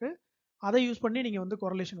மெத்தட் இருக்குது, அதை யூஸ் பண்ணி நீங்கள் வந்து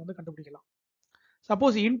கோரலேஷன் வந்து கண்டுபிடிக்கலாம்.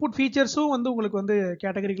 சப்போஸ் இன்புட் ஃபீச்சர்ஸும் வந்து உங்களுக்கு வந்து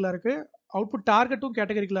கேட்டகரிக்கலாக இருக்குது, அவுட்புட் டார்கெட்டும்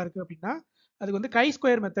கேட்டகரிக்கலாக இருக்குது அப்படின்னா அதுக்கு வந்து கை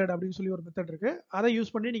ஸ்கொயர் மெத்தட் அப்படின்னு சொல்லி ஒரு மெத்தட் இருக்குது, அதை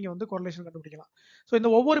யூஸ் பண்ணி நீங்கள் வந்து கோரலேஷன் கண்டுபிடிக்கலாம். ஸோ இந்த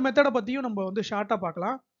ஒவ்வொரு மெத்தடை பற்றியும் நம்ம வந்து ஷார்ட்டாக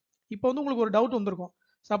பார்க்கலாம். இப்போ வந்து உங்களுக்கு ஒரு டவுட் வந்திருக்கும்,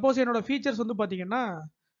 சப்போஸ் என்னோட ஃபீச்சர்ஸ் வந்து பார்த்தீங்கன்னா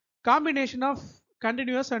combination of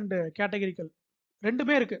continuous and categorical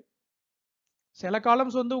ரெண்டுமே இருக்குது. சில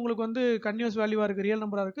காலம்ஸ் வந்து உங்களுக்கு வந்து கன்டினியூஸ் வேல்யூவாக இருக்குது, ரியல்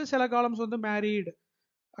நம்பராக இருக்குது, சில காலம்ஸ் வந்து மேரீடு,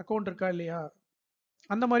 அக்கௌண்ட் இருக்கா இல்லையா,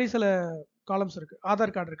 அந்த மாதிரி சில காலம்ஸ் இருக்குது,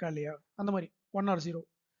 ஆதார் கார்டு இருக்கா இல்லையா, அந்த மாதிரி 1 or 0.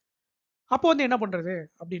 அப்போ வந்து என்ன பண்ணுறது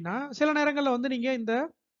அப்படின்னா, சில நேரங்களில் வந்து நீங்கள் இந்த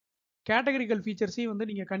கேட்டகரிக்கல் ஃபீச்சர்ஸையும் வந்து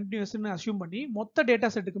நீங்கள் கண்டினியூஸ்னு அஸ்யூம் பண்ணி மொத்த டேட்டா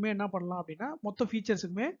செட்டுக்குமே என்ன பண்ணலாம் அப்படின்னா மொத்த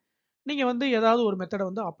ஃபீச்சர்ஸுக்குமே நீங்கள் வந்து ஏதாவது ஒரு மெத்தடை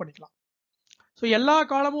வந்து ஆப் பண்ணிக்கலாம். ஸோ எல்லா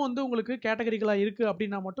காலமும் வந்து உங்களுக்கு கேட்டகரிக்கலாக இருக்குது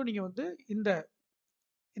அப்படின்னா மட்டும் நீங்கள் வந்து இந்த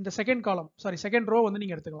இந்த செகண்ட் ரோ வந்து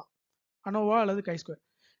நீங்கள் எடுத்துக்கலாம், அனோவா அல்லது கை ஸ்கொயர்.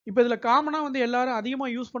 இப்போ இதில் காமனாக வந்து எல்லாரும்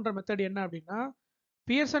அதிகமாக யூஸ் பண்ணுற மெத்தட் என்ன அப்படின்னா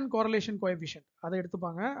பியர்சன் கோரலேஷன் கோஎஃபிஷியன்ட், அதை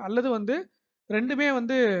எடுத்துப்பாங்க, அல்லது வந்து ரெண்டுமே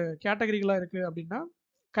வந்து கேட்டகரிக்கலாக இருக்குது அப்படின்னா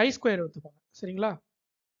கை ஸ்கொயர் எடுத்துப்பாங்க சரிங்களா.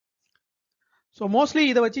 ஸோ மோஸ்ட்லி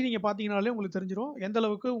இதை வச்சு நீங்கள் பார்த்தீங்கனாலே உங்களுக்கு தெரிஞ்சிடும் எந்த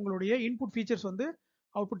அளவுக்கு உங்களுடைய இன்புட் ஃபீச்சர்ஸ் வந்து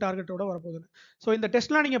அவுட்புட் டார்கெட்டோட வரப்போகுதுன்னு. ஸோ இந்த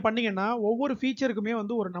டெஸ்ட்லாம் நீங்கள் பண்ணீங்கன்னா ஒவ்வொரு ஃபீச்சருக்குமே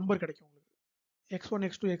வந்து ஒரு நம்பர் கிடைக்கும் உங்களுக்கு, x1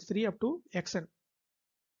 x2 x3 up to xn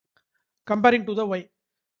comparing to the y.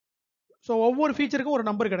 So ஒவ்வொரு ஃபீச்சருக்கும் ஒரு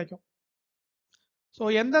நம்பர் கிடைக்கும். ஸோ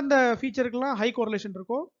எந்தெந்த ஃபீச்சருக்கெல்லாம் ஹை கோரலேஷன்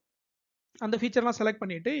இருக்கோ அந்த ஃபீச்சர்லாம் செலக்ட்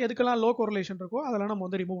பண்ணிட்டு எதுக்கெல்லாம் லோ கோரலேஷன் இருக்கோ அதெல்லாம் நம்ம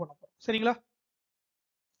வந்து ரிமூவ் பண்ண போகிறோம் சரிங்களா.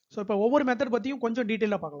 ஸோ இப்போ ஒவ்வொரு மெத்தட் பற்றியும் கொஞ்சம்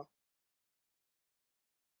டீட்டெயிலாக பார்க்கலாம்.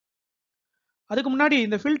 அதுக்கு முன்னாடி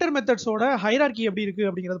இந்த ஃபில்டர் மெத்தட்ஸோட ஹைரார்கி எப்படி இருக்குது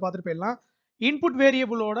அப்படிங்கிறத பார்த்துட்டு போயிடலாம். இன்புட்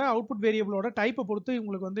வேரியபிளோட அவுட்புட் வேரியபிளோட டைப்பை பொறுத்து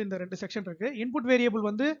உங்களுக்கு வந்து இந்த 2 செக்ஷன் இருக்குது. இன்புட் வேரியபிள்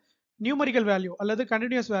வந்து நியூமரிக்கல் வேல்யூ அல்லது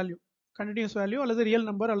கண்டினியூஸ் வேல்யூ அல்லது ரியல்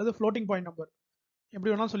நம்பர் அல்லது ஃப்ளோட்டிங் பாயிண்ட் நம்பர்,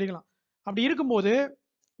 எப்படி வேணாலும் சொல்லிக்கலாம். அப்படி இருக்கும்போது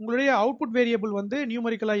உங்களுடைய அவுட்புட் வேரியபிள் வந்து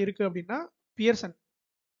நியூமரிக்கலாக இருக்குது அப்படின்னா பியர்சன்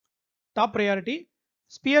டாப் ப்ரையாரிட்டி.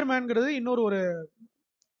 ஸ்பியர்மேன்ங்கிறது இன்னொரு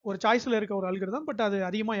ஒரு சாய்ஸில் இருக்க ஒரு அல்காரிதம், பட் அது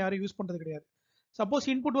அதிகமாக யாரும் யூஸ் பண்ணுறது கிடையாது. சப்போஸ்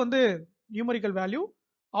இன்புட் வந்து நியூமரிக்கல் வேல்யூ,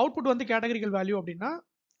 அவுட்புட் வந்து கேட்டகரிக்கல் வேல்யூ அப்படின்னா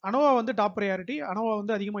அனோவா வந்து டாப் ப்ரையாரிட்டி, அனோவா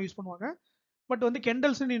வந்து அதிகமாக யூஸ் பண்ணுவாங்க. பட் வந்து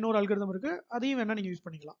கெண்டல்ஸ்னு இன்னொரு அல்காரிதம் இருக்கு, அதையும் வேணா நீங்க யூஸ்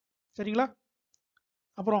பண்ணிக்கலாம். சரிங்களா?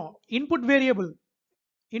 அப்புறம் இன்புட் வேரியபிள்,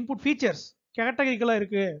 இன்புட் ஃபீச்சர்ஸ் கேட்டகரிக்கலா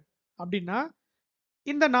இருக்கு அப்படின்னா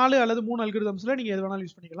இந்த 4 அல்லது 3 அல்காரிதம்ஸ்ல நீங்க எது வேணாலும்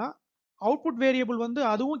யூஸ் பண்ணிக்கலாம். அவுட்புட் வேரியபிள் வந்து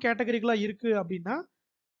அதுவும் கேட்டகரிக்கலா இருக்கு அப்படின்னா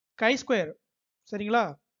கை ஸ்கொயர், சரிங்களா,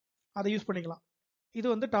 அதை யூஸ் பண்ணிக்கலாம். இது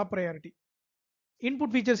வந்து டாப் ப்ரையாரிட்டி.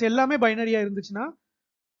 இன்புட் ஃபீச்சர்ஸ் எல்லாமே பைனரியா இருந்துச்சுன்னா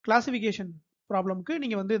கிளாசிஃபிகேஷன் ப்ராப்ளம்க்கு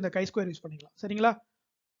நீங்க வந்து இந்த கை ஸ்கொயர் யூஸ் பண்ணிக்கலாம். சரிங்களா?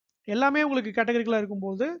 எல்லாமே உங்களுக்கு கேட்டகரிக்கலா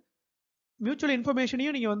இருக்கும்போது மியூச்சுவல்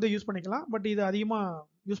இன்ஃபர்மேஷனையும் நீங்க வந்து யூஸ் பண்ணிக்கலாம். பட் இது அதிகமா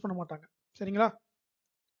யூஸ் பண்ண மாட்டாங்க. சரிங்களா?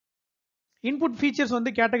 இன்புட் ஃபீச்சர்ஸ்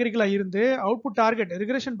வந்து கேட்டகரிக்கலா இருந்து அவுட்புட் டார்கெட்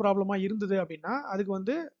ரிக்ரெஷன் ப்ராப்ளமா இருந்தது அப்படின்னா அதுக்கு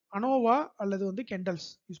வந்து அனோவா அல்லது வந்து கெண்டல்ஸ்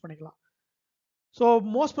யூஸ் பண்ணிக்கலாம். ஸோ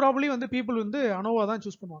மோஸ்ட் ப்ராபப்ளி வந்து பீப்புள் வந்து அனோவா தான்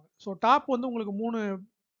சூஸ் பண்ணுவாங்க. ஸோ டாப் வந்து உங்களுக்கு 3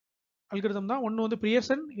 அல்காரிதம் தான். ஒன்று வந்து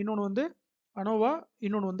பியர்சன், இன்னொன்று வந்து அனோவா,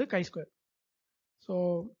 இன்னொன்று வந்து கை square. So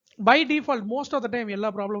by default most of the time எல்லா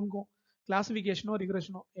ப்ராப்ளமுக்கும் கிளாசிஃபிகேஷனோ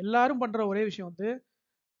ரிக்ரெஷனோ எல்லாரும் பண்ற ஒரே விஷயம் வந்து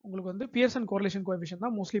உங்களுக்கு வந்து பியர்சன் கோரிலேஷன் கோஎஃபிஷியன்ட்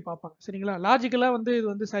தான் மோஸ்ட்லி பார்ப்பாங்க. சரிங்களா? லாஜிக்கலா வந்து இது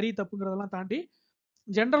வந்து சரி தப்புங்கிறதெல்லாம் தாண்டி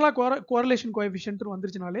ஜென்ரலா correlation coefficient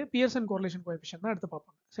வந்துருச்சுனாலே Pearson correlation coefficient தான் எடுத்து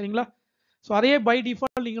பார்ப்பாங்க. சரிங்களா? ஸோ அதையே பை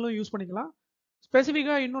டிஃபால்ட் நீங்களும் யூஸ் பண்ணிக்கலாம்.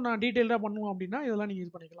 ஸ்பெசிஃபிக்கா இன்னும் நான் டீடைல்டா பண்ணுவோம் அப்படின்னா இதெல்லாம் நீங்க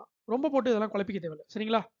யூஸ் பண்ணிக்கலாம். ரொம்ப போட்டு இதெல்லாம் குழப்பிக்க தேவையில்லை.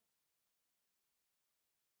 சரிங்களா?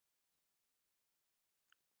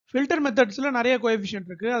 ஃபில்டர் மெத்தட்ஸ்ல நிறைய கோஎஃபிஷியன்ட்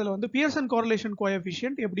இருக்கு. அதுல வந்து பியர்சன் கோரிலேஷன்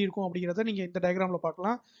கோஎஃபிஷியன்ட் எப்படி இருக்கும் அப்படிங்கிறத நீங்க இந்த டயக்ராம்ல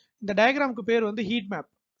பார்க்கலாம். இந்த டயக்ராமுக்கு பேர் வந்து ஹீட் மேப்.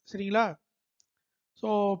 சரிங்களா? ஸோ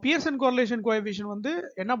பியர்சன் கோரிலேஷன் கோஎஃபிஷியன்ட் வந்து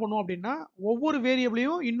என்ன பண்ணுவோம் அப்படின்னா ஒவ்வொரு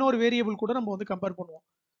வேரியபிளையும் இன்னொரு வேரியபிள் கூட நம்ம வந்து கம்பேர் பண்ணுவோம்.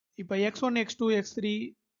 இப்போ x1 x2 x3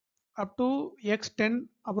 up to x10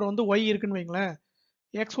 அப்புறம் வந்து y இருக்குன்னு வைங்களேன்.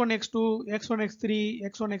 x1 x2 x1 x3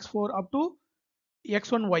 x1 x4 up to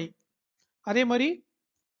x1y. அதே மாதிரி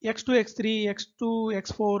x2 x3 x2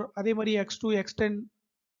 x4 அதே மாதிரி x2 x10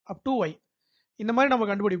 up to y. இந்த மாதிரி நம்ம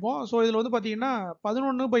கண்டுபிடிப்போம். ஸோ இதில் வந்து பார்த்தீங்கன்னா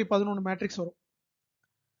 11/11 மேட்ரிக்ஸ் வரும்.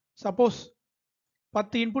 சப்போஸ்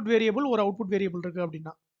 10 இன்புட் வேரியபிள் ஒரு அவுட்புட் வேரியபிள் இருக்கு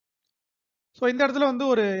அப்படின்னா. ஸோ இந்த இடத்துல வந்து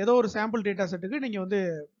ஏதோ ஒரு சாம்பிள் டேட்டா செட்டுக்கு நீங்கள் வந்து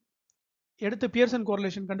எடுத்து பியர்சன்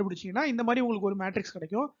கோரிலேஷன் கண்டுபிடிச்சிங்கன்னா இந்த மாதிரி உங்களுக்கு ஒரு மேட்ரிக்ஸ்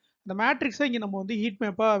கிடைக்கும். அந்த மேட்ரிக்ஸை இங்கே நம்ம வந்து ஹீட்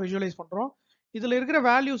மேப்பாக விஷுவலைஸ் பண்ணுறோம். இதில் இருக்கிற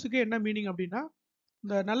வேல்யூஸுக்கு என்ன மீனிங் அப்படின்னா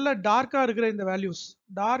இந்த நல்ல டார்க்காக இருக்கிற இந்த வேல்யூஸ்,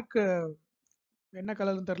 டார்க் என்ன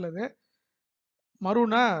கலர்னு தெரில, இது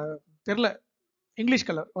மரூனா தெரில, இங்கிலீஷ்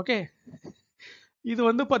கலர். ஓகே, இது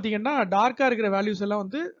வந்து பார்த்தீங்கன்னா டார்க்காக இருக்கிற வேல்யூஸ் எல்லாம்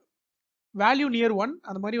வந்து வேல்யூ நியர் 1.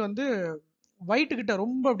 அந்த மாதிரி வந்து ஒயிட் கிட்ட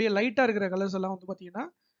ரொம்ப அப்படியே லைட்டாக இருக்கிற கலர்ஸ் எல்லாம் வந்து பார்த்தீங்கன்னா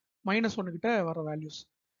 -1 கிட்ட வர வேல்யூஸ்.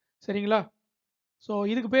 சரிங்களா? ஸோ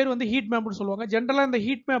இதுக்கு பேர் வந்து ஹீட் மேப்னு சொல்லுவாங்க. ஜென்ரலாக இந்த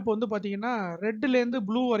ஹீட் மேப் வந்து பார்த்தீங்கன்னா ரெட்லேருந்து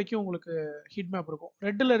ப்ளூ வரைக்கும் உங்களுக்கு ஹீட் மேப் இருக்கும்.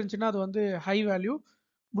 ரெட்டில் இருந்துச்சுன்னா அது வந்து ஹை வேல்யூ,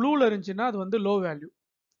 ப்ளூவில் இருந்துச்சுன்னா அது வந்து லோ வேல்யூ.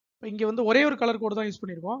 இப்போ இங்கே வந்து ஒரே ஒரு கலர் கோடு தான் யூஸ்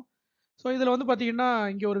பண்ணியிருக்கோம். ஸோ இதில் வந்து பார்த்தீங்கன்னா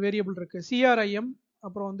இங்கே ஒரு வேரியபிள் இருக்குது CRIM,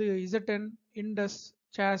 அப்புறம் வந்து ZN, இண்டஸ்,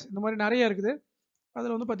 சாஸ், இந்த மாதிரி நிறைய இருக்குது.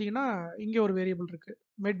 அதில் வந்து பார்த்தீங்கன்னா இங்கே ஒரு வேரியபிள் இருக்குது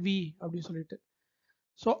MEDV அப்படின்னு சொல்லிட்டு.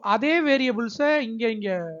 ஸோ அதே வேரியபிள்ஸை இங்கே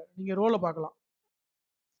நீங்கள் ரோவில் பார்க்கலாம்.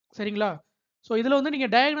 சரிங்களா? ஸோ இதில் வந்து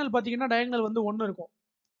நீங்கள் டயகனல் பார்த்தீங்கன்னா டயகனல் வந்து 1 இருக்கும்.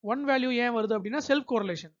 1 வேல்யூ ஏன் வருது அப்படின்னா செல்ஃப்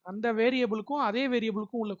கோரிலேஷன். அந்த வேரியபிளுக்கும் அதே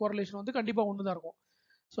வேரியபிளுக்கும் உள்ள கோரிலேஷன் வந்து கண்டிப்பாக 1 தான் இருக்கும்.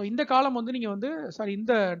 ஸோ இந்த காலம் வந்து நீங்கள் வந்து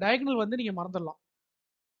இந்த டயகனல் வந்து நீங்கள் மறந்துடலாம்.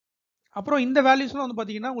 அப்புறம் இந்த வேல்யூஸ்லாம் வந்து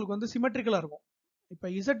பார்த்தீங்கன்னா உங்களுக்கு வந்து சிமெட்ரிக்கலாக இருக்கும். இப்போ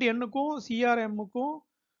ZNக்கும் CRMக்கும்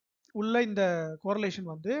உள்ள இந்த கோரிலேஷன்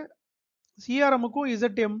வந்து CRMக்கும்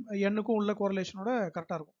ZNக்கும் உள்ள கோரிலேஷனோட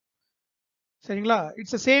கரெக்டாக இருக்கும். சரிங்களா?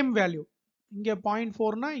 It's a same value. இங்கே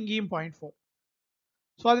 0.4னா இங்கேயும் 0.4.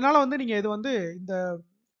 ஸோ அதனால வந்து நீங்கள் இது வந்து இந்த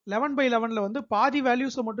 11/11ல் வந்து பாதி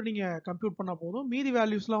வேல்யூஸை மட்டும் நீங்கள் கம்ப்யூட் பண்ணால் போதும். மீதி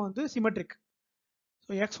வேல்யூஸ்லாம் வந்து சிமெட்ரிக்.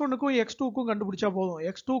 ஸோ x1க்கும் x2க்கும் கண்டுபிடிச்சா போதும்.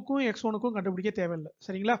 x2க்கும் x1க்கும் கண்டுபிடிக்க தேவையில்லை.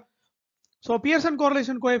 சரிங்களா? ஸோ பியர்சன்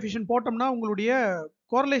கோரிலேஷன் கோஎஃபிஷியன்ட் போட்டோம்னா உங்களுடைய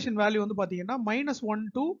கோரிலேஷன் வேல்யூ வந்து பார்த்தீங்கன்னா -1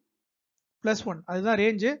 to +1 அதுதான்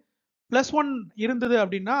ரேஞ்சு. +1 இருந்தது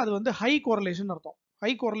அப்படின்னா அது வந்து ஹை கோரிலேஷன் அர்த்தம்.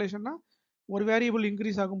 ஹை கோரிலேஷன்னா ஒரு வேரியபிள்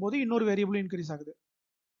இன்க்ரீஸ் ஆகும்போது இன்னொரு வேரியபிள் இன்க்ரீஸ் ஆகுது.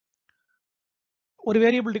 ஒரு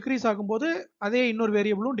வேரியபிள் டிக்ரீஸ் ஆகும்போது அதே இன்னொரு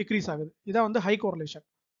வேரியபிளும் டிக்ரீஸ் ஆகுது. இதான் வந்து ஹை கோரிலேஷன்.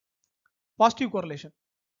 Positive correlation.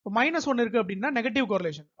 இப்போ -1 இருக்கு அப்படின்னா நெகட்டிவ்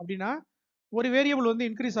கோரிலேஷன். அப்படின்னா ஒரு வேரியபிள் வந்து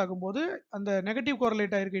இன்க்ரீஸ் ஆகும்போது அந்த நெகட்டிவ்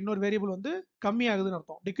கோரிலேட் ஆகிருக்க இன்னொரு வேரியபிள் வந்து கம்மி ஆகுதுன்னு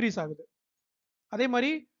அர்த்தம், டிக்ரீஸ் ஆகுது. அதே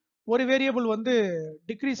மாதிரி ஒரு வேரியபிள் வந்து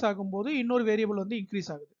டிக்ரீஸ் ஆகும்போது இன்னொரு வேரியபிள் வந்து இன்க்ரீஸ்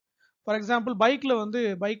ஆகுது. ஃபார் எக்ஸாம்பிள் பைக்கில் வந்து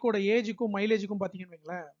பைக்கோட ஏஜுக்கும் மைலேஜுக்கும் பார்த்தீங்கன்னு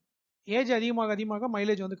வைங்களேன், ஏஜ் அதிகமாக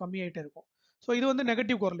மைலேஜ் வந்து கம்மியாயிட்டே இருக்கும். ஸோ இது வந்து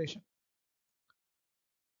நெகட்டிவ் கோரிலேஷன்.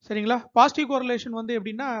 சரிங்களா? பாசிட்டிவ் கோரிலேஷன் வந்து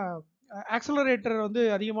எப்படின்னா ஆக்சலரேட்டர் வந்து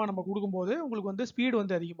அதிகமாக நம்ம கொடுக்கும்போது உங்களுக்கு வந்து ஸ்பீடு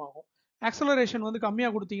வந்து அதிகமாகும். ஆக்சலரேஷன் வந்து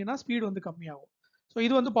கம்மியாக கொடுத்தீங்கன்னா ஸ்பீடு வந்து கம்மியாகும். ஸோ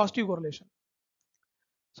இது வந்து பாசிட்டிவ் கோரிலேஷன்.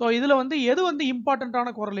 ஸோ இதில் வந்து எது வந்து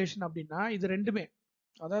இம்பார்ட்டண்ட்டான கோரிலேஷன் அப்படின்னா இது ரெண்டுமே.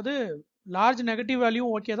 அதாவது லார்ஜ் நெகட்டிவ்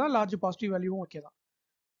வேல்யூவும் ஓகே தான், லார்ஜ் பாசிட்டிவ் வேல்யூவும் ஓகே தான்.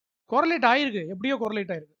 கோரலேட் ஆயிருக்கு, எப்படியோ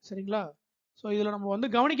கோரலேட் ஆயிருக்கு. சரிங்களா? ஸோ இதில் நம்ம வந்து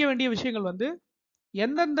கவனிக்க வேண்டிய விஷயங்கள் வந்து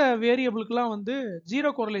எந்தெந்த வேரியபிளுக்குலாம் வந்து ஜீரோ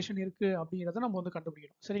கோரிலேஷன் இருக்கு அப்படிங்கிறத நம்ம வந்து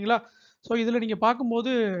கண்டுபிடிக்கணும். சரிங்களா? ஸோ இதில் நீங்கள்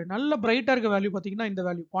பார்க்கும்போது நல்ல பிரைட்டாக இருக்க வேல்யூ பார்த்தீங்கன்னா இந்த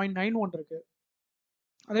வேல்யூ 0.91 இருக்கு.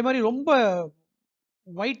 அதே மாதிரி ரொம்ப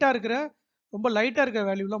ஒயிட்டாக இருக்கிற ரொம்ப லைட்டாக இருக்கிற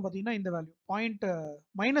வேல்யூலாம் பார்த்தீங்கன்னா இந்த வேல்யூ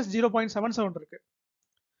 -0.77 இருக்கு.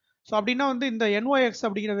 ஸோ அப்படின்னா வந்து இந்த NYX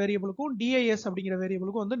அப்படிங்கிற வேரியபிளுக்கும் DIS அப்படிங்கிற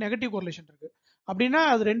வேரியபிளுக்கும் வந்து நெகட்டிவ் கோரிலேஷன் இருக்கு. அப்படின்னா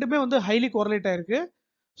அது ரெண்டுமே வந்து ஹைலி கோரிலேட் ஆயிருக்கு.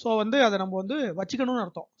 ஸோ வந்து அதை நம்ம வந்து வச்சுக்கணும்னு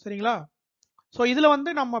அர்த்தம். சரிங்களா? ஸோ இதில் வந்து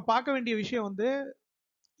நம்ம பார்க்க வேண்டிய விஷயம் வந்து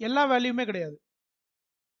எல்லா வேல்யூமே கிடையாது.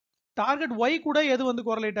 டார்கெட் ஒய் கூட எது வந்து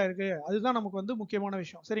கோரலேட் ஆயிருக்கு அதுதான் நமக்கு வந்து முக்கியமான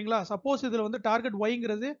விஷயம். சரிங்களா? சப்போஸ் இதில் வந்து டார்கெட்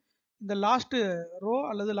ஒய்ங்கிறது இந்த லாஸ்ட் ரோ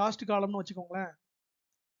அல்லது லாஸ்ட் காலம்னு வச்சுக்கோங்களேன்.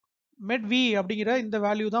 மெட் வி அப்படிங்கிற இந்த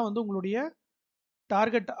வேல்யூ தான் வந்து உங்களுடைய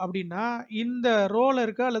டார்கெட் அப்படின்னா இந்த ரோல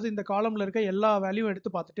இருக்க அல்லது இந்த காலம்ல இருக்க எல்லா வேல்யூ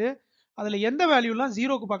எடுத்து பார்த்துட்டு அதில் எந்த வேல்யூலாம்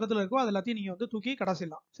ஜீரோக்கு பக்கத்தில் இருக்கோ அது எல்லாத்தையும் நீங்கள் வந்து தூக்கி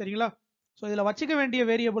கடைசிடலாம். சரிங்களா? ஸோ இதில் வச்சுக்க வேண்டிய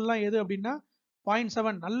வேரியபிள்லாம் எது அப்படின்னா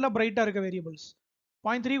 0.7 நல்ல பிரைட்டாக இருக்க வேரியபிள்ஸ்,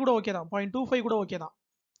 0.3 கூட ஓகே தான், 0.25 கூட ஓகே தான்,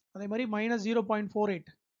 அதே மாதிரி -0.48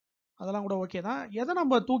 அதெல்லாம் கூட ஓகே தான். எதை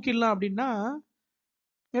நம்ம தூக்கிடலாம் அப்படின்னா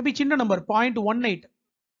மேபி சின்ன நம்பர் 0.18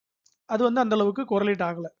 அது வந்து அந்த அளவுக்கு கோரலேட்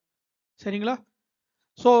ஆகலை. சரிங்களா?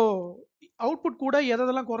 ஸோ அவுட்புட் கூட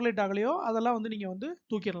எதெல்லாம் கோரலேட் ஆகலையோ அதெல்லாம் வந்து நீங்கள் வந்து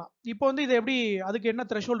தூக்கிடலாம். இப்போ வந்து இதை எப்படி அதுக்கு என்ன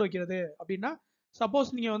த்ரெஷோல்டு வைக்கிறது அப்படின்னா சப்போஸ்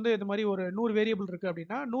நீங்கள் வந்து இந்த மாதிரி ஒரு 100 வேரியபிள் இருக்குது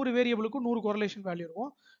அப்படின்னா 100 வேரியபிளுக்கும் 100 கோரலேஷன் வேல்யூ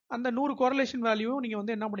இருக்கும். அந்த 100 கோரலேஷன் வேல்யூ நீங்கள்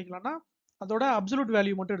வந்து என்ன பண்ணிக்கலாம்னா அதோட அப்சல்யூட்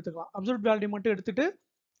வேல்யூ மட்டும் எடுத்துக்கலாம். அப்சல்யூட் வேல்யூ மட்டும் எடுத்துட்டு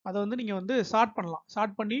அதை வந்து நீங்கள் வந்து சார்ட் பண்ணலாம்.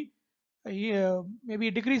 சார்ட் பண்ணி மேபி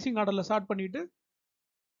டிக்ரீசிங் ஆர்டரில் சார்ட் பண்ணிட்டு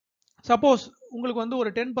சப்போஸ் உங்களுக்கு வந்து ஒரு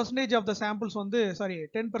 10% ஆஃப் த சாம்பிள்ஸ் வந்து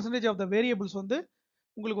 10% ஆஃப் த வேரியபிள்ஸ் வந்து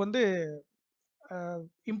உங்களுக்கு வந்து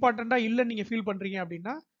இம்பார்ட்டண்ட்டாக இல்லைன்னு நீங்கள் ஃபீல் பண்ணுறீங்க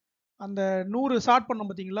அப்படின்னா அந்த 100 சார்ட் பண்ணோம்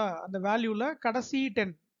பார்த்தீங்களா அந்த வேல்யூவில் கடைசி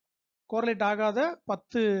 10 கோரலேட் ஆகாத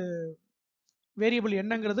 10 வேரியபிள்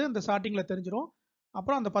என்னங்கிறது அந்த ஸ்டார்டிங்கில் தெரிஞ்சிடும்.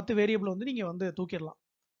 அப்புறம் அந்த 10 வேரியபிள் வந்து நீங்கள் வந்து தூக்கிடலாம்.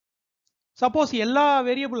 சப்போஸ் எல்லா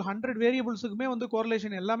வேரியபிள் 100 வேரியபிள்ஸுக்குமே வந்து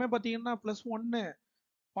கோரலேஷன் எல்லாமே பார்த்தீங்கன்னா +1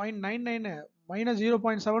 0.99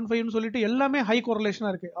 -0.75 சொல்லிட்டு எல்லாமே ஹை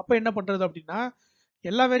கோரலேஷனாக இருக்குது. அப்போ என்ன பண்ணுறது அப்படின்னா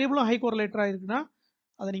எல்லா வேரியபிளும் ஹை கோரலேட்டராக இருக்குன்னா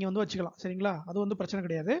அதை நீங்கள் வந்து வச்சுக்கலாம். சரிங்களா? அது வந்து பிரச்சனை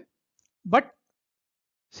கிடையாது. பட்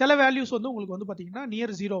சில வேல்யூஸ் வந்து உங்களுக்கு வந்து பார்த்தீங்கன்னா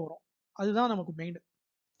நியர் 0 வரும். அதுதான் நமக்கு மெயின்.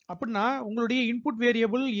 அப்படின்னா உங்களுடைய இன்புட்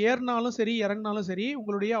வேரியபிள் ஏறினாலும் சரி இறங்கினாலும் சரி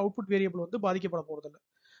உங்களுடைய அவுட்புட் வேரியபிள் வந்து பாதிக்கப்பட போகிறதில்ல.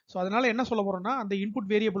 ஸோ அதனால என்ன சொல்ல போறோம்னா அந்த இன்புட்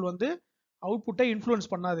வேரியபிள் வந்து அவுட்புட்டை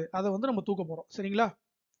இன்ஃப்ளூயன்ஸ் பண்ணாது. அதை வந்து நம்ம தூக்க போகிறோம். சரிங்களா?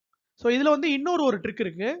 ஸோ இதில் வந்து இன்னொரு ஒரு ட்ரிக்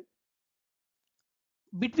இருக்கு.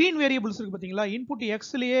 பிட்வீன் வேரியபிள்ஸ் இருக்கு பார்த்தீங்களா? இன்புட்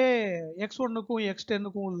எக்ஸ்லயே x1க்கும்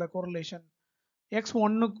x10க்கும் உள்ள கோரிலேஷன்,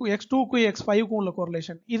 x1க்கும் x2க்கும் x5க்கும் உள்ள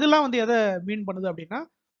கோரிலேஷன் இதெல்லாம் வந்து எதை மீன் பண்ணுது அப்படின்னா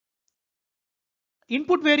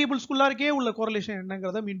இன்புட் வேரியபிள்ஸ்குள்ளாருக்கே உள்ள கோரிலேஷன்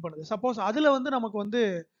என்னங்கிறத மீன் பண்ணுது. சப்போஸ் அதில் வந்து நமக்கு வந்து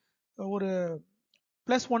ஒரு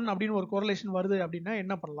 +1 அப்படின்னு ஒரு கோரிலேஷன் வருது அப்படின்னா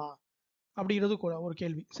என்ன பண்ணலாம் அப்படிங்கிறது ஒரு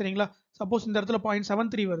கேள்வி. சரிங்களா? சப்போஸ் இந்த இடத்துல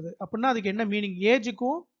 0.73 வருது அப்படின்னா அதுக்கு என்ன மீனிங்?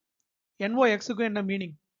 ஏஜுக்கும் NOXக்கும் என்ன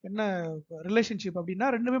மீனிங், என்ன ரிலேஷன்ஷிப் அப்படின்னா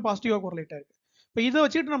ரெண்டுமே பாசிட்டிவாக கோரிலேட் ஆயிருக்கு. இப்போ இதை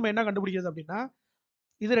வச்சுட்டு நம்ம என்ன கண்டுபிடிக்கிறது அப்படின்னா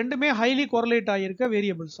இது ரெண்டுமே ஹைலி கோரிலேட் ஆகியிருக்க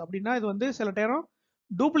வேரியபிள்ஸ் அப்படின்னா இது வந்து சில நேரம்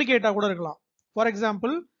டூப்ளிகேட்டாக கூட இருக்கலாம். ஃபார்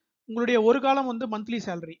எக்ஸாம்பிள் உங்களுடைய ஒரு காலம் வந்து மந்த்லி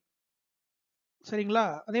சேலரி, சரிங்களா?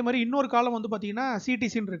 அதே மாதிரி இன்னொரு காலம் வந்து பார்த்தீங்கன்னா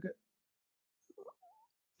சிடிசின்னு இருக்கு,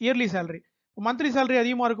 இயர்லி சேலரி. மந்த்லி சேலரி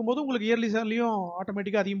அதிகமாக இருக்கும்போது உங்களுக்கு இயர்லி சேலரியும்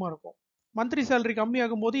ஆட்டோமேட்டிக்காக அதிகமாக இருக்கும். மந்த்லி சேலரி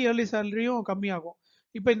கம்மியாகும் போது இயர்லி சேலரியும் கம்மியாகும்.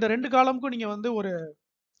 இப்போ இந்த ரெண்டு காலமுக்கும் நீங்கள் வந்து ஒரு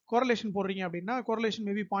கோரலேஷன் போடுறீங்க அப்படின்னா கோரலேஷன்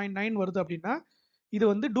மேபி 0.9 வருது அப்படின்னா இது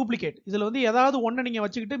வந்து டூப்ளிகேட். இதில் வந்து ஏதாவது ஒன்றை நீங்கள்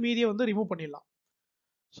வச்சுக்கிட்டு மீதியை வந்து ரிமூவ் பண்ணிடலாம்.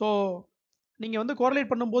 ஸோ நீங்கள் வந்து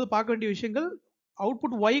கோரலேட் பண்ணும்போது பார்க்க வேண்டிய விஷயங்கள்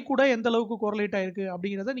அவுட்புட் ஒய் கூட எந்த அளவுக்கு கோரலேட் ஆயிருக்கு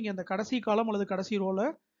அப்படிங்கிறத நீங்கள் அந்த கடைசி காலம் அல்லது கடைசி ரோல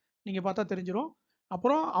நீங்கள் பார்த்தா தெரிஞ்சிடும்.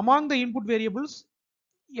 அப்புறம் அமாங் த இன்புட் வேரியபிள்ஸ்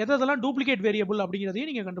எதெல்லாம் டூப்ளிகேட் வேரியபிள் அப்படிங்கிறதையும்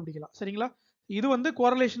நீங்கள் கண்டுபிடிக்கலாம். சரிங்களா? இது வந்து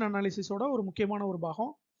கோரலேஷன் அனாலிசிஸோட ஒரு முக்கியமான ஒரு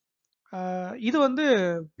பாகம். இது வந்து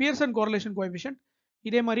பியர்சன் கோரலேஷன் கோஎஃபிஷியன்ட்.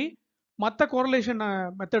 இதே மாதிரி மற்ற கோரலேஷன்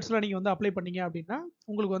மெத்தட்ஸ்லாம் நீங்கள் வந்து அப்ளை பண்ணீங்க அப்படின்னா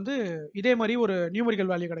உங்களுக்கு வந்து இதே மாதிரி ஒரு நியூமரிக்கல்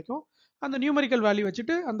வேல்யூ கிடைக்கும். அந்த நியூமரிக்கல் வேல்யூ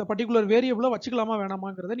வச்சுட்டு அந்த பர்டிகுலர் வேரியபிளை வச்சுக்கலாமா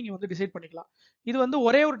வேணாமாங்கிறத நீங்கள் வந்து டிசைட் பண்ணிக்கலாம். இது வந்து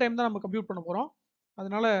ஒரே ஒரு டைம் தான் நம்ம கம்ப்யூட் பண்ண போகிறோம்.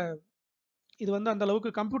 அதனால இது வந்து அந்த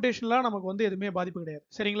அளவுக்கு கம்ப்யூட்டேஷனலாக நமக்கு வந்து எதுவுமே பாதிப்பு கிடையாது.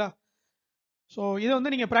 சரிங்களா? ஸோ இதை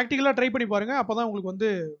வந்து நீங்கள் ப்ராக்டிக்கலாக ட்ரை பண்ணி பாருங்கள். அப்போ தான் உங்களுக்கு வந்து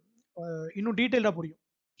இன்னும் டீட்டெயிலாக புரியும்.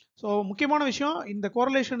 ஸோ முக்கியமான விஷயம் இந்த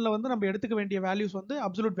கோரலேஷனில் வந்து நம்ம எடுத்துக்க வேண்டிய வேல்யூஸ் வந்து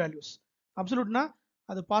அப்சல்யூட் வேல்யூஸ். அப்சல்யூட்னா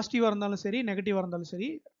அது பாசிட்டிவாக இருந்தாலும் சரி நெகட்டிவாக இருந்தாலும் சரி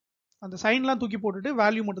அந்த சைன்லாம் தூக்கி போட்டுட்டு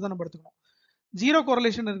வேல்யூ மட்டும் தான் நம்ம எடுத்துக்கணும். ஜீரோ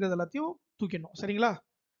கோரலேஷன் இருக்கிறது எல்லாத்தையும் தூக்கிடணும். சரிங்களா?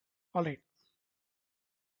 ஆல்ரைட்.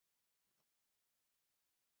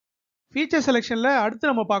 ஃபீச்சர் செலெக்ஷனில்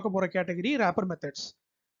அடுத்து நம்ம பார்க்க போகிற கேட்டகரி ரேப்பர் மெத்தட்ஸ்.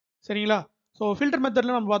 சரிங்களா? ஸோ ஃபில்டர்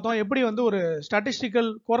மெத்தடில் நம்ம பார்த்தோம் எப்படி வந்து ஒரு ஸ்டாட்டிஸ்டிக்கல்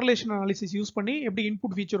கோரலேஷன் அனாலிசிஸ் யூஸ் பண்ணி எப்படி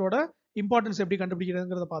இன்புட் ஃபீச்சரோட இம்பார்ட்டன்ஸ் எப்படி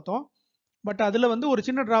கண்டுபிடிக்கிறதுங்கிறத பார்த்தோம். பட் அதில் வந்து ஒரு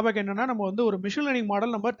சின்ன ட்ராபேக் என்னன்னா, நம்ம வந்து ஒரு மிஷின் லேர்னிங்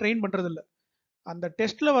மாடல் நம்ம ட்ரெயின் பண்ணுறதில்ல. அந்த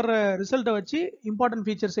டெஸ்ட்டில் வர்ற ரிசல்ட்டை வச்சு இம்பார்ட்டன்ட்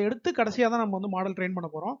ஃபீச்சர்ஸை எடுத்து கடைசியாக தான் நம்ம வந்து மாடல் ட்ரெயின் பண்ண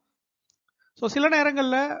போகிறோம். ஸோ சில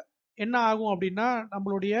நேரங்களில் என்ன ஆகும் அப்படின்னா,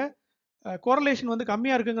 நம்மளுடைய கோரலேஷன் வந்து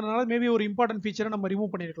கம்மியாக இருக்குங்கிறதுனால மேபி ஒரு இம்பார்ட்டன்ட் ஃபீச்சரை நம்ம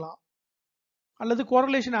ரிமூவ் பண்ணியிருக்கலாம். அல்லது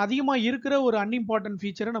கோரலேஷன் அதிகமாக இருக்கிற ஒரு அன்இம்பார்ட்டன்ட்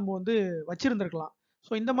ஃபீச்சரை நம்ம வந்து வச்சிருந்திருக்கலாம்.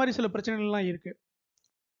 ஸோ இந்த மாதிரி சில பிரச்சனைகள்லாம் இருக்குது.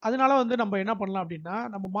 அதனால வந்து நம்ம என்ன பண்ணலாம் அப்படின்னா,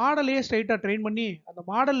 நம்ம மாடலையே ஸ்ட்ரைட்டாக ட்ரெயின் பண்ணி அந்த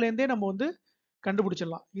மாடல்லேருந்தே நம்ம வந்து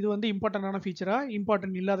கண்டுபிடிச்சிடலாம். இது வந்து இம்பார்ட்டன்டான ஃபீச்சரா,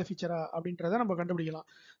 இம்பார்ட்டன்ட் இல்லாத ஃபீச்சரா அப்படின்றத நம்ம கண்டுபிடிக்கலாம்.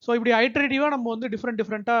 ஸோ இப்படி ஐட்ரேட்டிவாக நம்ம வந்து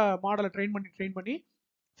டிஃப்ரெண்ட்டாக மாடலை ட்ரெயின் பண்ணி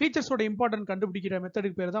ஃபீச்சர்ஸோட இம்பார்ட்டன்ட் கண்டுபிடிக்கிற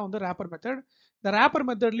மெத்தடுக்கு பேர் தான் வந்து ரேப்பர் மெத்தட். இந்த ரேப்பர்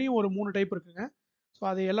மெத்தட்லையும் ஒரு 3 டைப் இருக்குங்க. ஸோ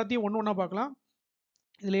அது எல்லாத்தையும் ஒன்று ஒன்றா பார்க்கலாம்.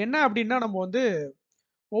 இதில் என்ன அப்படின்னா, நம்ம வந்து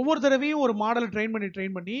ஒவ்வொரு தடவையும் ஒரு மாடலை ட்ரெயின்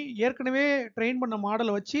பண்ணி ஏற்கனவே ட்ரெயின் பண்ண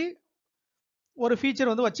மாடலை வச்சு ஒரு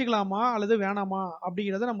ஃபீச்சர் வந்து வச்சுக்கலாமா அல்லது வேணாமா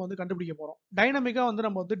அப்படிங்கிறத நம்ம வந்து கண்டுபிடிக்க போகிறோம். டைனமிக்காக வந்து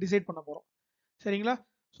நம்ம வந்து டிசைட் பண்ண போகிறோம். சரிங்களா?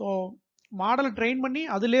 ஸோ மாடலை ட்ரெயின் பண்ணி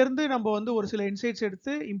அதுலேருந்து நம்ம வந்து ஒரு சில இன்சைட்ஸ்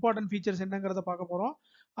எடுத்து இம்பார்ட்டன்ட் ஃபீச்சர்ஸ் என்னங்கிறத பார்க்க போகிறோம்.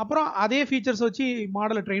 அப்புறம் அதே ஃபீச்சர்ஸ் வச்சு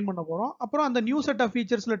மாடலை ட்ரெயின் பண்ண போகிறோம். அப்புறம் அந்த நியூ செட் ஆஃப்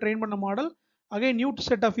ஃபீச்சர்ஸில் ட்ரெயின் பண்ண model again new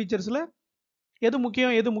set of ஃபீச்சர்ஸில் எது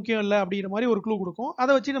முக்கியம் இல்லை அப்படிங்கிற மாதிரி ஒரு க்ளூ கொடுக்கும்.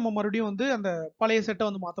 அதை வச்சு நம்ம மறுபடியும் வந்து அந்த பழைய செட்டை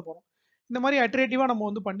வந்து மாற்ற போகிறோம். இந்த மாதிரி அட்ரேட்டிவாக நம்ம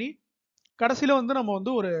வந்து பண்ணி கடைசியில் வந்து நம்ம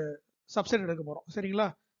வந்து ஒரு சப்செட் எடுக்க போகிறோம். சரிங்களா?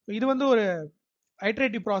 இது வந்து ஒரு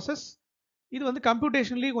ஐட்ரேட்டிவ் ப்ராசஸ். இது வந்து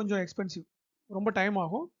கம்ப்யூட்டேஷன்லி கொஞ்சம் எக்ஸ்பென்சிவ், ரொம்ப டைம்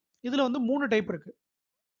ஆகும். இதில் வந்து 3 டைப் இருக்குது.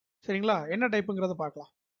 சரிங்களா? என்ன டைப்புங்கிறத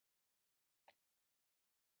பார்க்கலாம்.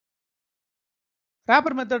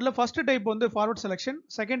 ரேப்பர் மெத்தடில் ஃபர்ஸ்ட் டைப் வந்து forward selection,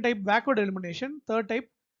 second type backward elimination, third type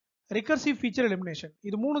recursive feature elimination.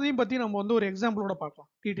 இது மூணுதையும் பற்றி நம்ம வந்து ஒரு எக்ஸாம்பிளோட பார்க்கலாம்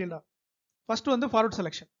டீட்டெயிலாக. ஃபர்ஸ்ட் வந்து ஃபார்வர்ட்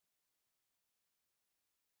செலெக்ஷன்.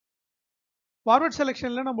 ஃபார்வர்ட்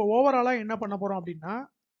செலெக்ஷனில் நம்ம ஓவராலாக என்ன பண்ண போகிறோம் அப்படின்னா,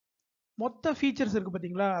 மொத்த ஃபீச்சர்ஸ் இருக்குது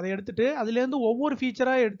பார்த்தீங்களா, அதை எடுத்துட்டு அதுலேருந்து ஒவ்வொரு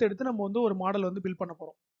ஃபீச்சராக எடுத்து நம்ம வந்து ஒரு மாடல் வந்து பில்ட் பண்ண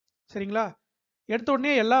போகிறோம். சரிங்களா? எடுத்த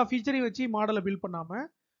உடனே எல்லா ஃபீச்சரையும் வச்சு மாடலை பில்ட் பண்ணாமல்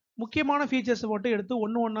முக்கியமான ஃபீச்சர்ஸ் மட்டும் எடுத்து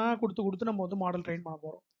ஒன்றா கொடுத்து நம்ம வந்து மாடல் ட்ரெயின் பண்ண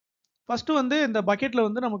போகிறோம். ஃபர்ஸ்ட் வந்து இந்த பக்கெட்டில்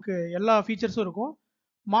வந்து நமக்கு எல்லா ஃபீச்சர்ஸும் இருக்கும்.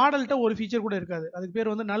 மாடல்கிட்ட ஒரு ஃபீச்சர் கூட இருக்காது. அதுக்கு பேர்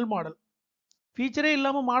வந்து நல் மாடல். ஃபீச்சரே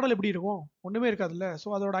இல்லாமல் மாடல் எப்படி இருக்கும்? ஒன்றுமே இருக்காதுல்ல. ஸோ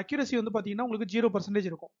அதோட அக்யூரசி வந்து பார்த்தீங்கன்னா உங்களுக்கு 0%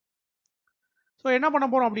 இருக்கும். ஸோ என்ன பண்ண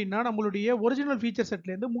போகிறோம் அப்படின்னா, நம்மளுடைய ஒரிஜினல் ஃபீச்சர்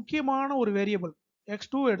செட்லேருந்து முக்கியமான ஒரு வேரியபிள்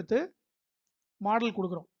x2 எடுத்து மாடல்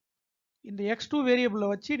கொடுக்குறோம். இந்த x2 வேரியபிளை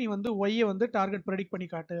வச்சு நீ வந்து ஒய்யை வந்து டார்கெட் ப்ரெடிக்ட் பண்ணி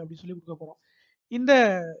காட்டு அப்படின்னு சொல்லி கொடுக்க போகிறோம். இந்த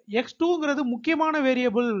x2ங்கிறது முக்கியமான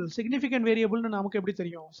வேரியபிள், சிக்னிஃபிகன்ட் வேரியபிள்னு நமக்கு எப்படி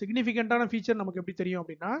தெரியும்? சிக்னிஃபிகண்டான ஃபீச்சர் நமக்கு எப்படி தெரியும்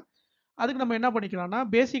அப்படின்னா, அதுக்கு நம்ம என்ன பண்ணிக்கலாம்னா,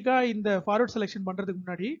 பேசிக்காக இந்த ஃபார்வர்ட் செலெக்ஷன் பண்ணுறதுக்கு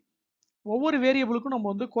முன்னாடி ஒவ்வொரு வேரியபிளுக்கும் நம்ம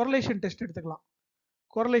வந்து கோரலேஷன் டெஸ்ட் எடுத்துக்கலாம்.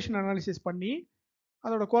 கோரலேஷன் அனாலிசிஸ் பண்ணி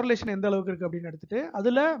அதோட கோரலேஷன் எந்த அளவுக்கு இருக்குது அப்படின்னு எடுத்துட்டு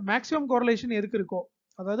அதில் மேக்ஸிமம் கோரலேஷன் எதுக்கு இருக்கோ,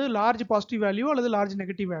 அதாவது லார்ஜ் பாசிட்டிவ் வேல்யூ அல்லது லார்ஜ்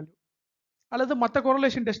நெகட்டிவ் வேல்யூ அல்லது மற்ற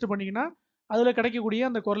கோரலேஷன் டெஸ்ட் பண்ணிங்கன்னா அதில் கிடைக்கக்கூடிய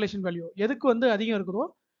அந்த கோரலேஷன் வேல்யூ எதுக்கு வந்து அதிகம் இருக்குதோ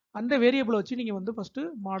அந்த வேரியபிளை வச்சு நீங்கள் வந்து ஃபஸ்ட்டு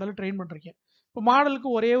மாடலை ட்ரெயின் பண்ணுறீங்க. இப்போ மாடலுக்கு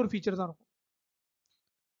ஒரே ஒரு ஃபீச்சர் தான் இருக்கும்.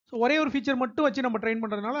 ஸோ ஒரே ஒரு ஃபீச்சர் மட்டும் வச்சு நம்ம ட்ரெயின்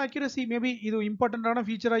பண்ணுறதுனால அக்யூரசி மேபி இது இம்பார்ட்டண்ட்டான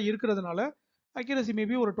ஃபீச்சராக இருக்கிறதுனால அக்யூரசி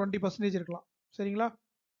மேபி ஒரு 20% இருக்கலாம். சரிங்களா?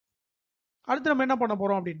 அடுத்து நம்ம என்ன பண்ண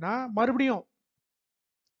போகிறோம் அப்படின்னா, மறுபடியும்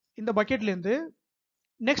இந்த பக்கெட்லேருந்து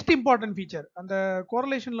நெக்ஸ்ட் இம்பார்ட்டன்ட் ஃபீச்சர், அந்த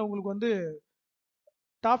கோரலேஷனில் உங்களுக்கு வந்து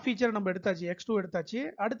டாப் ஃபீச்சர் நம்ம எடுத்தாச்சு, x2 எடுத்தாச்சு.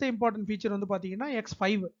 அடுத்த இம்பார்ட்டன்ட் ஃபீச்சர் வந்து பார்த்தீங்கன்னா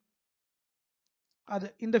x5, அது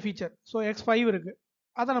இந்த ஃபீச்சர். ஸோ x5 இருக்குது,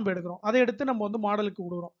 அதை நம்ம எடுக்கிறோம். அதை எடுத்து நம்ம வந்து மாடலுக்கு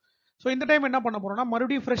கொடுக்குறோம். ஸோ இந்த டைம் என்ன பண்ண போகிறோம்னா,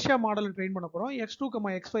 மறுபடியும் ஃப்ரெஷ்ஷாக மாடலை ட்ரெயின் பண்ண போகிறோம். x2,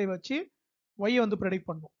 x5 வச்சு ஒய்யை வந்து ப்ரெடிக்ட்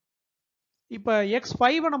பண்ணணும். இப்போ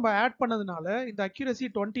x5 நம்ம ஆட் பண்ணதுனால இந்த அக்யூரசி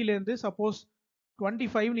 20லேருந்து சப்போஸ்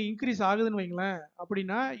 25 இன்க்ரீஸ் ஆகுதுன்னு வைங்களேன்.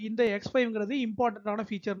 அப்படின்னா இந்த x5ங்கிறது இம்பார்ட்டண்ட்டான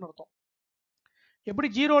ஃபீச்சர்னு அர்த்தம். எப்படி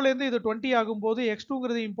 0லேருந்து இது 20 ஆகும்போது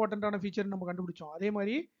x2ங்கிறது இம்பார்ட்டண்ட்டான ஃபீச்சர் நம்ம கண்டுபிடிச்சோம், அதே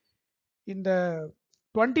மாதிரி இந்த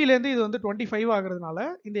 20லேருந்து இது வந்து 25 ஆகுறதுனால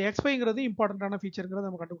இந்த x5ங்கிறது இம்பார்ட்டண்ட்டான ஃபீச்சருங்கிறத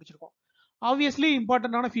நம்ம கண்டுபிடிச்சிருக்கோம். ஆப்வியஸ்லி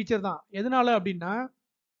இம்பார்ட்டண்ட்டான ஃபீச்சர் தான். எதனால அப்படின்னா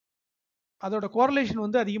அதோட கோரலேஷன்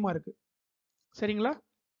வந்து அதிகமாக இருக்குது. சரிங்களா?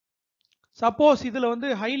 சப்போஸ் இதில் வந்து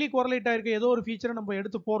ஹைலி கோரலேட் ஆகிருக்க ஏதோ ஒரு ஃபீச்சரை நம்ம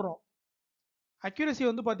எடுத்து போடுறோம், அக்யூரசி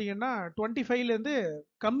வந்து பார்த்தீங்கன்னா 25லேருந்து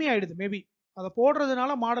கம்மி ஆகிடுது. மேபி அதை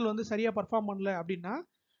போடுறதுனால மாடல் வந்து சரியாக பர்ஃபார்ம் பண்ணல அப்படின்னா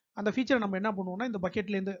அந்த ஃபீச்சரை நம்ம என்ன பண்ணுவோம்னா இந்த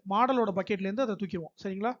பக்கெட்லேருந்து மாடலோட பக்கெட்லேருந்து அதை தூக்கிடுவோம்.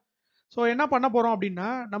 சரிங்களா? ஸோ என்ன பண்ண போகிறோம் அப்படின்னா,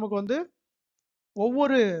 நமக்கு வந்து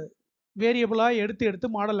ஒவ்வொரு வேரியபிளாக எடுத்து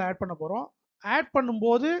மாடல் ஆட் பண்ண போகிறோம். ஆட்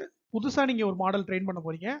பண்ணும்போது புதுசாக நீங்கள் ஒரு மாடல் ட்ரெயின் பண்ண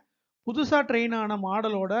போகிறீங்க. புதுசாக ட்ரெயின் ஆன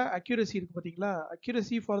மாடலோட அக்யூரசி இருக்குது பார்த்தீங்களா,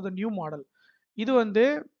 accuracy for the new model, இது வந்து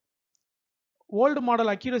ஓல்டு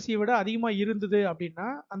மாடல் அக்யூரசியை விட அதிகமாக இருந்தது அப்படின்னா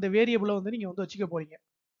அந்த வேரியபிளை வந்து நீங்கள் வந்து வச்சுக்க போறீங்க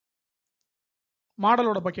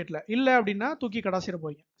மாடலோட பக்கெட்டில். இல்லை அப்படின்னா தூக்கி கடாசிட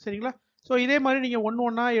போறீங்க. சரிங்களா? ஸோ இதே மாதிரி நீங்கள்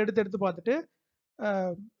ஒன்று எடுத்து எடுத்து பார்த்துட்டு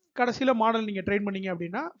கடைசியில் மாடல் நீங்கள் ட்ரெயின் பண்ணீங்க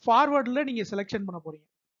அப்படின்னா ஃபார்வர்டில் நீங்கள் செலெக்ஷன் பண்ண போறீங்க.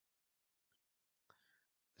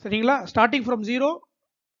 சரிங்களா? Starting from 0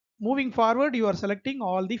 moving forward you are selecting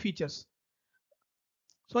all the features.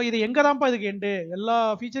 So இது எங்கே தான்ப்பா இதுக்கு எண்டு, எல்லா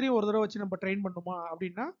ஃபீச்சரையும் ஒரு தடவை வச்சு நம்ம ட்ரெயின் பண்ணுமா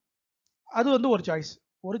அப்படின்னா அது வந்து ஒரு சாய்ஸ்.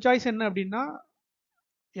 ஒரு சாய்ஸ் என்ன அப்படின்னா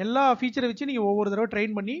எல்லா ஃபீச்சரை வச்சு நீங்கள் ஒவ்வொரு தடவை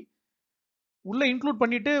ட்ரெயின் பண்ணி உள்ள இன்க்ளூட்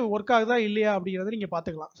பண்ணிட்டு ஒர்க் ஆகுதா இல்லையா அப்படிங்கிறத நீங்கள்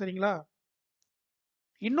பார்த்துக்கலாம். சரிங்களா?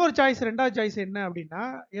 இன்னொரு சாய்ஸ், ரெண்டாவது சாய்ஸ் என்ன அப்படின்னா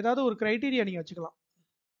ஏதாவது ஒரு கிரைட்டீரியா நீங்கள் வச்சுக்கலாம்.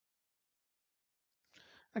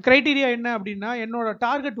 கிரைட்டீரியா என்ன அப்படின்னா என்னோட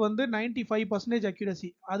டார்கெட் வந்து 95% அக்யூரசி,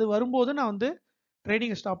 அது வரும்போது நான் வந்து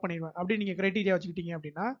ட்ரைனிங்கை ஸ்டாப் பண்ணிடுவேன் அப்படின்னு நீங்கள் கிரைட்டீரியா வச்சுக்கிட்டீங்க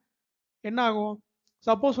அப்படின்னா என்ன ஆகும்?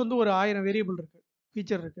 சப்போஸ் வந்து ஒரு 1000 வேரியபிள் இருக்கு,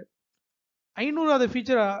 ஃபீச்சர் இருக்கு, 500வது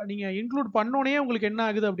ஃபீச்சரை நீங்கள் இன்க்ளூட் பண்ணோனே உங்களுக்கு என்ன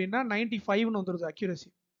ஆகுது அப்படின்னா 95ன்னு வந்துடுது அக்யூரசி.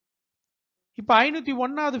 இப்போ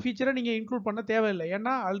 501வது ஃபீச்சரை நீங்கள் இன்க்ளூட் பண்ண தேவையில்லை,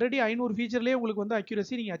 ஏன்னா ஆல்ரெடி 500 ஃபீச்சர்லேயே உங்களுக்கு வந்து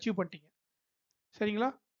அக்யூரசி நீங்கள் அச்சீவ் பண்ணிட்டீங்க. சரிங்களா?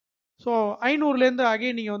 ஸோ 500லேருந்து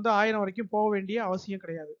அகைன் நீங்கள் வந்து 1000 வரைக்கும் போக வேண்டிய அவசியம்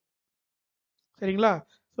கிடையாது. சரிங்களா?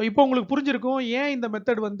 ஸோ இப்போ உங்களுக்கு புரிஞ்சிருக்கும் ஏன் இந்த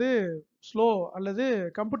மெத்தட் வந்து ஸ்லோ அல்லது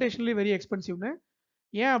கம்ப்யூட்டேஷனலி வெரி எக்ஸ்பென்சிவ்னு.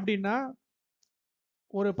 ஏன் அப்படின்னா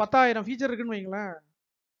ஒரு 10,000 ஃபீச்சர் இருக்குன்னு வைங்களேன்,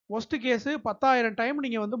 ஒஸ்ட் கேஸு 10,000 டைம்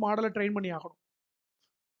நீங்கள் வந்து மாடலை ட்ரெயின் பண்ணி ஆகணும்.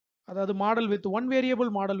 அதாவது model with 1 variable,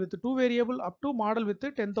 model with 2 variable, up to model with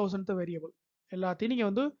 10,000th variable எல்லாத்தையும் நீங்கள்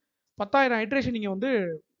வந்து 10,000 ஐட்ரேஷன் நீங்கள் வந்து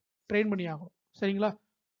ட்ரெயின் பண்ணி ஆகணும். சரிங்களா?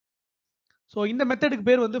 ஸோ இந்த மெத்தடுக்கு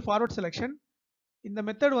பேர் வந்து ஃபார்வர்ட் செலெக்ஷன். இந்த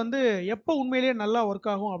மெத்தட் வந்து எப்போ உண்மையிலேயே நல்லா ஒர்க்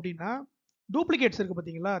ஆகும் அப்படின்னா டூப்ளிகேட்ஸ் இருக்குது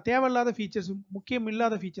பார்த்தீங்களா, தேவையில்லாத ஃபீச்சர்ஸ், முக்கியம்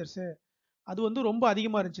இல்லாத ஃபீச்சர்ஸு, அது வந்து ரொம்ப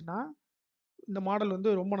அதிகமாக இருந்துச்சுன்னா இந்த மாடல்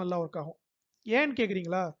வந்து ரொம்ப நல்லா ஒர்க் ஆகும். ஏன்னு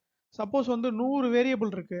கேட்குறீங்களா? சப்போஸ் வந்து 100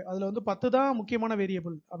 வேரியபிள் இருக்குது, அதில் வந்து 10 தான் முக்கியமான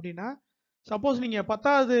வேரியபிள் அப்படின்னா சப்போஸ் நீங்கள்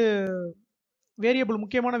 10வது வேரியபிள்,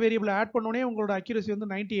 முக்கியமான வேரியபிள் ஆட் பண்ணோடனே உங்களோட அக்யூரசி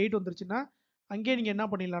வந்து 98 வந்துருச்சுன்னா அங்கேயே நீங்கள் என்ன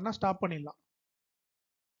பண்ணிடலாம்னா ஸ்டாப் பண்ணிடலாம்.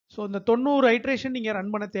 ஸோ இந்த 90 ஐட்ரேஷன் நீங்கள்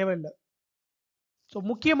ரன் பண்ண தேவையில்லை. ஸோ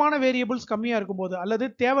முக்கியமான வேரியபிள்ஸ் கம்மியாக இருக்கும்போது அல்லது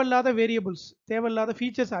தேவையில்லாத வேரியபிள்ஸ், தேவையில்லாத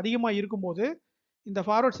ஃபீச்சர்ஸ் அதிகமாக இருக்கும்போது இந்த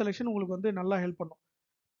ஃபார்வர்ட் செலெக்ஷன் உங்களுக்கு வந்து நல்லா ஹெல்ப் பண்ணும்.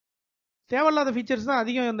 தேவையில்லாத ஃபீச்சர்ஸ் தான்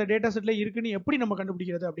அதிகம் இந்த டேட்டா செட்டில் இருக்குன்னு எப்படி நம்ம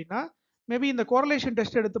கண்டுபிடிக்கிறது அப்படின்னா மேபி இந்த கோரலேஷன்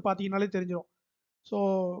டெஸ்ட் எடுத்து பார்த்தீங்கனாலே தெரிஞ்சிடும். ஸோ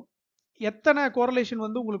எத்தனை கோரலேஷன்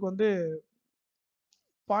வந்து உங்களுக்கு வந்து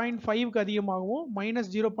 0.5க்கு அதிகமாகவும்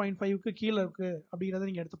 -0.5க்கு கீழே இருக்குது அப்படிங்கிறத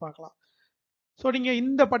நீங்கள் எடுத்து பார்க்கலாம். ஸோ நீங்கள்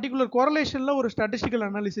இந்த பர்டிகுலர் கோரலேஷனில் ஒரு ஸ்டாட்டிஸ்டிக்கல்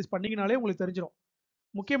அனாலிசிஸ் பண்ணிங்கனாலே உங்களுக்கு தெரிஞ்சிடும்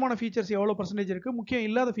முக்கியமான ஃபீச்சர்ஸ் எவ்வளோ பர்சன்டேஜ் இருக்குது, முக்கியம்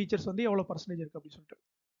இல்லாத ஃபீச்சர்ஸ் வந்து எவ்வளோ பர்சன்டேஜ் இருக்குது அப்படின்னு சொல்லிட்டு.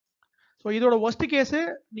 ஸோ இதோட ஒஸ்ட் கேஸு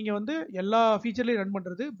நீங்கள் வந்து எல்லா ஃபீச்சர்லையும் ரன்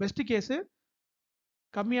பண்ணுறது, பெஸ்ட் கேஸு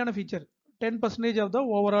கம்மியான ஃபீச்சர் 10% ஆஃப் த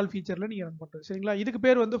ஓவரால் ஃபீச்சரில் நீங்கள் ரன் பண்ணுறது. சரிங்களா? இதுக்கு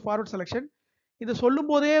பேர் வந்து ஃபார்வர்ட் செலெக்ஷன். இதை சொல்லும்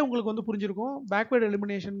போதே உங்களுக்கு வந்து புரிஞ்சிருக்கும் பேக்வேர்டு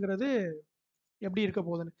எலிமினேஷனுங்கிறது எப்படி இருக்க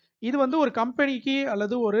போகுதுன்னு. இது வந்து ஒரு கம்பெனிக்கு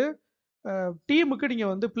அல்லது ஒரு டீமுக்கு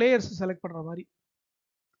நீங்கள் வந்து பிளேயர்ஸ் செலக்ட் பண்ணுற மாதிரி.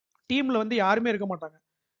 டீமில் வந்து யாருமே இருக்க மாட்டாங்க,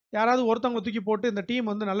 யாராவது ஒருத்தவங்களை தூக்கி போட்டு இந்த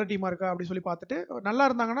டீம் வந்து நல்ல டீமாக இருக்கா அப்படின்னு சொல்லி பார்த்துட்டு நல்லா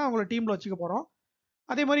இருந்தாங்கன்னா அவங்கள டீமில் வச்சுக்க போகிறோம்.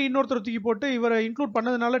 அதே மாதிரி இன்னொருத்தர் தூக்கி போட்டு இவரை இன்க்ளூட்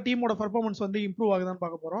பண்ணதுனால டீமோட பர்ஃபார்மன்ஸ் வந்து இம்ப்ரூவ் ஆகுதான்னு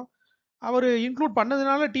பார்க்க போகிறோம். அவர் இன்க்ளூட்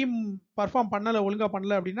பண்ணதுனால டீம் பர்ஃபார்ம் பண்ணலை, ஒழுங்காக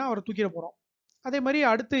பண்ணலை அப்படின்னா அவரை தூக்கிட போகிறோம். அதே மாதிரி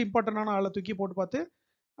அடுத்து இம்பார்ட்டண்டான ஆளை தூக்கி போட்டு பார்த்து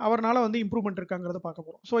அவரால் வந்து இம்ப்ரூவ்மெண்ட் இருக்காங்கிறத பார்க்க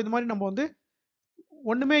போகிறோம். ஸோ இது மாதிரி நம்ம வந்து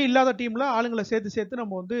ஒன்றுமே இல்லாத டீமில் ஆளுங்களை சேர்த்து சேர்த்து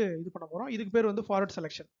நம்ம வந்து இது பண்ண போகிறோம். இதுக்கு பேர் வந்து ஃபார்வர்ட்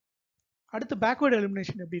செலெக்ஷன். அடுத்து பேக்வேர்டு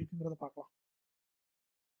எலிமினேஷன் எப்படி இருக்குங்கிறத பார்க்கலாம்.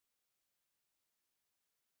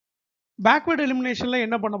 பேக்வேர்டு எலிமினேஷனில்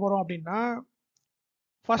என்ன பண்ண போகிறோம் அப்படின்னா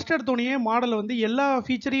ஃபர்ஸ்ட் எடுத்தோடனே மாடலை வந்து எல்லா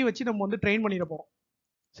ஃபீச்சரையும் வச்சு நம்ம வந்து ட்ரெயின் பண்ணிட போகிறோம்.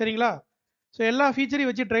 சரிங்களா? ஸோ எல்லா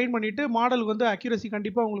ஃபீச்சரையும் வச்சு ட்ரெயின் பண்ணிவிட்டு மாடலுக்கு வந்து அக்யூரசி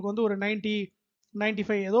கண்டிப்பாக உங்களுக்கு வந்து ஒரு 90,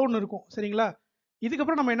 95 ஏதோ ஒன்று இருக்கும். சரிங்களா?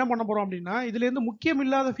 இதுக்கப்புறம் நம்ம என்ன பண்ண போகிறோம் அப்படின்னா இதுலேருந்து முக்கியம்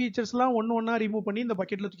இல்லாத ஃபீச்சர்ஸ்லாம் ஒன்று ஒன்றா ரிமூவ் பண்ணி இந்த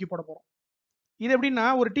பக்கெட்டில் தூக்கி போட போகிறோம். இது எப்படின்னா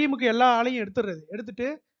ஒரு டீமுக்கு எல்லா ஆளையும் எடுத்துட்டு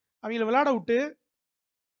அவங்கள விளையாட விட்டு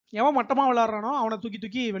எவன் மட்டமாக விளையாடுறானோ அவனை தூக்கி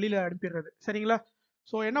தூக்கி வெளியில் அனுப்பிடுறது. சரிங்களா?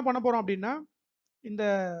 ஸோ என்ன பண்ண போகிறோம் அப்படின்னா இந்த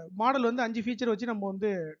மாடல் வந்து 5 ஃபீச்சர் வச்சு நம்ம வந்து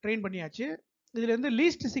ட்ரெயின் பண்ணியாச்சு. இதுலேருந்து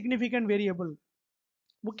லீஸ்ட் சிக்னிஃபிகண்ட் வேரியபிள்,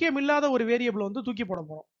 முக்கியம் இல்லாத ஒரு வேரியபிளை வந்து தூக்கி போட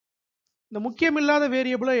போகிறோம். இந்த முக்கியம் இல்லாத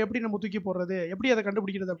வேரியபிளை எப்படி நம்ம தூக்கி போடுறது, எப்படி அதை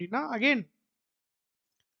கண்டுபிடிக்கிறது அப்படின்னா அகைன்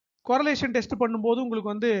கோரலேஷன் டெஸ்ட் பண்ணும்போது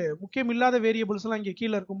உங்களுக்கு வந்து முக்கியம் இல்லாத வேரியபிள்ஸ்லாம் இங்கே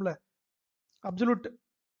கீழே இருக்கும்ல, அப்சல்யூட்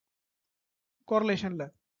கோரலேஷனில்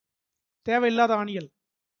தேவையில்லாத ஆணிகள்,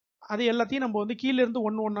 அது எல்லாத்தையும் நம்ம வந்து கீழே இருந்து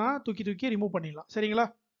ஒன்றா தூக்கி தூக்கி ரிமூவ் பண்ணிடலாம். சரிங்களா?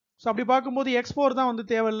 ஸோ அப்படி பார்க்கும்போது X4 தான் வந்து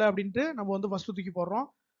தேவையில்லை அப்படின்ட்டு நம்ம வந்து ஃபஸ்ட்டு தூக்கி போடுறோம்.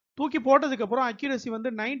 தூக்கி போட்டதுக்கப்புறம் அக்யூரசி வந்து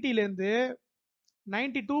 90லேருந்து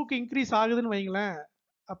 92க்கு இன்க்ரீஸ் ஆகுதுன்னு வைங்களேன்.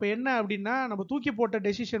 அப்போ என்ன அப்படின்னா நம்ம தூக்கி போட்ட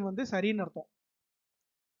டெசிஷன் வந்து சரின்னு அர்த்தம்.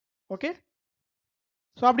 ஓகே.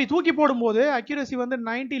 ஸோ அப்படி தூக்கி போடும்போது அக்யூரசி வந்து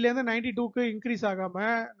 90லேருந்து 92க்கு இன்க்ரீஸ் ஆகாம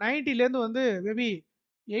 90லேருந்து வந்து மேபி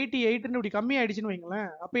 88ன்னு இப்படி கம்மி ஆயிடுச்சுன்னு வைங்களேன்.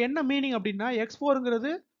 அப்போ என்ன மீனிங் அப்படின்னா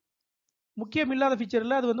X4ங்கிறது முக்கியம் இல்லாத ஃபீச்சர்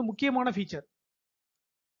இல்லை, அது வந்து முக்கியமான ஃபீச்சர்.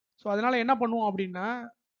 ஸோ அதனால என்ன பண்ணுவோம் அப்படின்னா,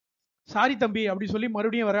 சாரி தம்பி அப்படி சொல்லி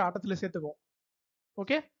மறுபடியும் வர ஆட்டத்தில் சேர்த்துக்குவோம்.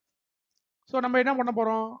 ஓகே. ஸோ நம்ம என்ன பண்ண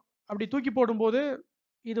போகிறோம், அப்படி தூக்கி போடும்போது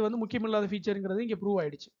இது வந்து முக்கியமில்லாத ஃபீச்சருங்கிறது இங்கே ப்ரூவ்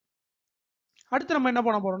ஆயிடுச்சு. அடுத்து நம்ம என்ன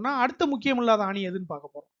பண்ண போறோம்னா, அடுத்த முக்கியமில்லாத அணி எதுன்னு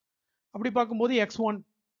பார்க்க போறோம். அப்படி பார்க்கும்போது X1.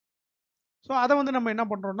 ஸோ அதை வந்து நம்ம என்ன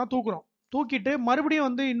பண்றோம்னா தூக்குறோம். தூக்கிட்டு மறுபடியும்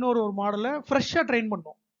வந்து இன்னொரு மாடலை ஃப்ரெஷ்ஷாக ட்ரெயின்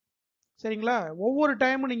பண்ணோம். சரிங்களா? ஒவ்வொரு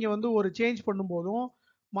டைமும் நீங்கள் வந்து ஒரு சேஞ்ச் பண்ணும்போதும்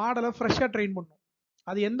மாடலை ஃப்ரெஷ்ஷாக ட்ரெயின் பண்ணணும்.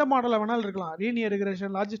 அது எந்த மாடலாக வேணாலும் இருக்கலாம். Linear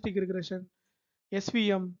regression, logistic regression,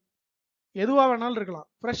 SVM, எதுவாக வேணாலும் இருக்கலாம்.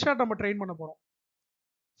 ஃப்ரெஷ்ஷாக நம்ம ட்ரெயின் பண்ண போகிறோம்.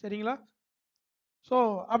 சரிங்களா? ஸோ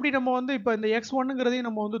அப்படி நம்ம வந்து இப்போ இந்த X1ங்கிறதையும்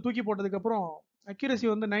நம்ம வந்து தூக்கி போட்டதுக்கப்புறம் அக்யூரசி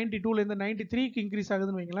வந்து 92லேருந்து 93க்கு இன்க்ரீஸ்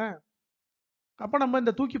ஆகுதுன்னு வைங்களேன். அப்போ நம்ம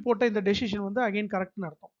இந்த தூக்கி போட்ட இந்த டெசிஷன் வந்து அகைன் கரெக்ட்னு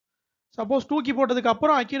அர்த்தம். சப்போஸ் தூக்கி போட்டதுக்கு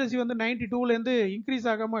அப்புறம் அக்யூரசி வந்து 92லேருந்து இன்க்ரீஸ்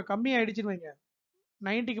ஆகாமல் கம்மி ஆயிடுச்சுன்னு வைங்க,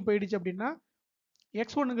 90க்கு போயிடுச்சு அப்படின்னா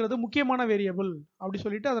X1ங்கிறது முக்கியமான வேரியபிள் அப்படி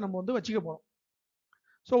சொல்லிட்டு அதை நம்ம வந்து வச்சுக்க போகிறோம்.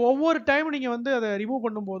 ஸோ ஒவ்வொரு டைம் நீங்கள் வந்து அதை ரிமூவ்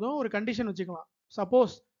பண்ணும்போதும் ஒரு கண்டிஷன் வச்சுக்கலாம்.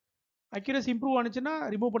 சப்போஸ் அக்யூரசி இம்ப்ரூவ் ஆனிச்சுன்னா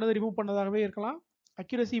ரிமூவ் பண்ணதாகவே இருக்கலாம்.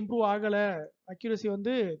 அக்யூரசி இம்ப்ரூவ் ஆகலை, அக்யூரசி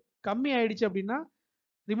வந்து கம்மி ஆயிடுச்சு அப்படின்னா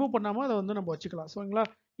ரிமூவ் பண்ணாமல் அதை வந்து நம்ம வச்சுக்கலாம். சரிங்களா?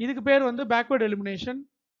 இதுக்கு பேர் வந்து பேக்வேர்ட் எலிமினேஷன்.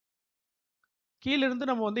 கீழிருந்து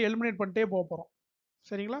நம்ம வந்து எலிமினேட் பண்ணிட்டே போக போகிறோம்.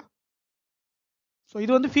 சரிங்களா? ஸோ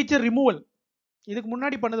இது வந்து ஃபீச்சர் ரிமூவல். இதுக்கு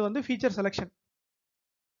முன்னாடி பண்ணது வந்து ஃபீச்சர் செலெக்ஷன்.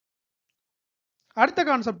 அடுத்த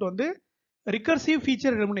கான்செப்ட் வந்து ரிகர்சிவ்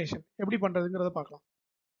ஃபீச்சர் எலிமினேஷன் எப்படி பண்றதுங்கிறத பார்க்கலாம்.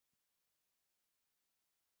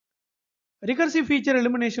 ரிகர்சிவ் ஃபீச்சர்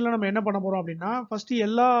எலிமினேஷன்ல நம்ம என்ன பண்ண போறோம் அப்படின்னா, ஃபர்ஸ்ட்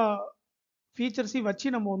எல்லா ஃபீச்சர்ஸையும் வச்சு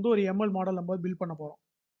நம்ம வந்து ஒரு எம்எல் மாடல் நம்ம பில்ட் பண்ண போறோம்.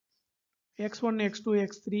 X1, X2,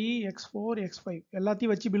 X3, X4, X5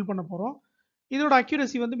 எல்லாத்தையும் வச்சு பில்ட் பண்ண போறோம். இதோட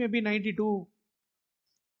அக்யூரசி வந்து மேபி 92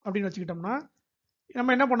 அப்படின்னு வச்சுக்கிட்டோம்னா,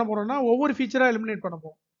 நம்ம என்ன பண்ண போறோம்னா ஒவ்வொரு ஃபீச்சரா எலிமினேட் பண்ண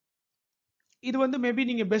போறோம். இது வந்து மேபி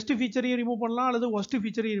நீங்க பெஸ்ட் ஃபீச்சரையும் ரிமூவ் பண்ணலாம் அல்லது ஒஸ்ட்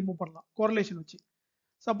ஃபீச்சரையும் ரிமூவ் பண்ணலாம் கோரிலேஷன் வச்சு.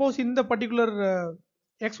 சப்போஸ் இந்த பர்டிகுலர்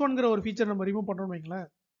X1ங்கிற ஒரு ஃபீச்சர் நம்ம ரிமூவ் பண்றோம்னு வைங்களேன்,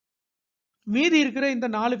 மீதி இருக்கிற இந்த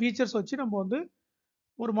 4 ஃபீச்சர்ஸ் வச்சு நம்ம வந்து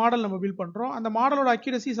ஒரு மாடல் நம்ம பில்ட் பண்றோம். அந்த மாடலோட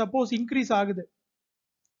அக்யூரசி சப்போஸ் இன்க்ரீஸ் ஆகுது,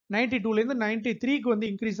 92லேருந்து 93க்கு வந்து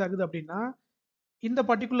இன்க்ரீஸ் ஆகுது அப்படின்னா இந்த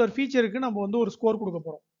பர்டிகுலர் ஃபீச்சருக்கு நம்ம வந்து ஒரு ஸ்கோர் கொடுக்க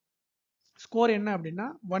போறோம். ஸ்கோர் என்ன அப்படின்னா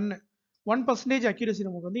 1% அக்யூரசி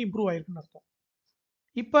நமக்கு வந்து இம்ப்ரூவ் ஆயிருக்குன்னு அர்த்தம்.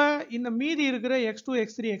 இப்போ இந்த மீதி இருக்கிற X2,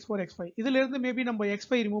 X3, X4, X5 இதுல இருந்து மேபி நம்ம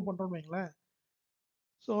X5 ரிமூவ் பண்றோம்னு வைங்களேன்.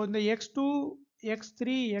 ஸோ இந்த X2,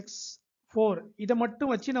 X3, X4 இதை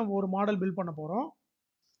மட்டும் வச்சு நம்ம ஒரு மாடல் பில்ட் பண்ண போறோம்.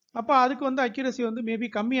 அப்போ அதுக்கு வந்து அக்யூரசி வந்து மேபி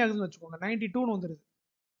கம்மி ஆகுதுன்னு வச்சுக்கோங்க, 92ன்னு வந்துருது.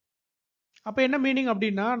 அப்போ என்ன மீனிங்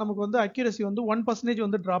அப்படின்னா நமக்கு வந்து அக்யூரசி வந்து 1%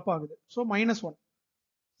 வந்து டிராப் ஆகுது. ஸோ -1.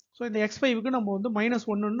 ஸோ இந்த X5க்கு நம்ம வந்து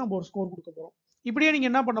 -1ன்னு நம்ம ஒரு ஸ்கோர் கொடுக்க போறோம். இப்படியே நீங்க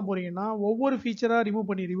என்ன பண்ண போறீங்கன்னா ஒவ்வொரு ஃபீச்சரா ரிமூவ்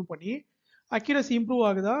பண்ணி அக்யூரசி இம்ப்ரூவ்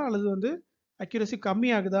ஆகுதா அல்லது வந்து அக்யூரசி கம்மி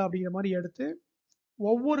ஆகுதா அப்படிங்கிற மாதிரி எடுத்து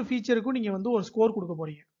ஒவ்வொரு ஃபீச்சருக்கும் நீங்க வந்து ஒரு ஸ்கோர் கொடுக்க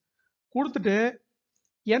போறீங்க. கொடுத்துட்டு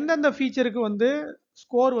எந்தெந்த ஃபீச்சருக்கு வந்து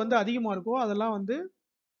ஸ்கோர் வந்து அதிகமாக இருக்கோ அதெல்லாம் வந்து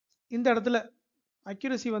இந்த இடத்துல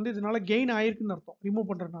அக்யூரசி வந்து இதனால கெயின் ஆயிருக்குன்னு அர்த்தம் ரிமூவ்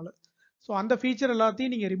பண்றதுனால. ஸோ அந்த ஃபீச்சர்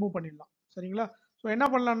எல்லாத்தையும் நீங்க ரிமூவ் பண்ணிடலாம். சரிங்களா? ஸோ என்ன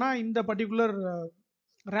பண்ணலாம்னா இந்த பர்டிகுலர்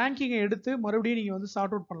ரேங்கிங்கை எடுத்து மறுபடியும் நீங்க வந்து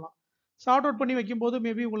சார்ட் அவுட் பண்ணலாம். சார்ட் அவுட் பண்ணி வைக்கும்போது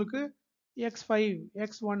மேபி உங்களுக்கு X5,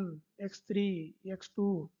 X1, X3, X2,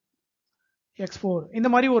 X4 இந்த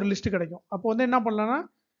மாதிரி ஒரு லிஸ்ட் கிடைக்கும். அப்போ வந்து என்ன பண்ணலாம்னா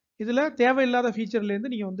இதுல தேவையில்லாத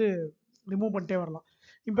ஃபீச்சர்லேருந்து நீங்க வந்து ரிமூவ் பண்ணிட்டே வரலாம்.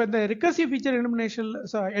 இப்போ இந்த ரிகர்சிவ் ஃபீச்சர்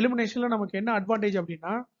எலிமினேஷன்ல நமக்கு என்ன அட்வான்டேஜ்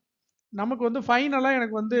அப்படின்னா, நமக்கு வந்து ஃபைனலாக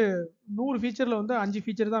எனக்கு வந்து 100 ஃபீச்சரில் வந்து 5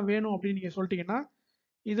 ஃபீச்சர் தான் வேணும் அப்படின்னு நீங்கள் சொல்லிட்டீங்கன்னா,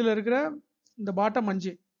 இதில் இருக்கிற இந்த பாட்டம்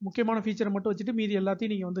 5 முக்கியமான ஃபீச்சரை மட்டும் வச்சுட்டு மீதி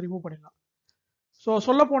எல்லாத்தையும் நீங்கள் வந்து ரிமூவ் பண்ணிடலாம். ஸோ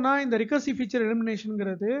சொல்லப்போனால் இந்த ரிகர்சிவ் ஃபீச்சர்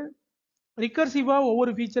எலிமினேஷனுங்கிறது ரிகர்சிவாக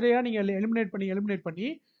ஒவ்வொரு ஃபீச்சரையாக நீங்கள் எலிமினேட் பண்ணி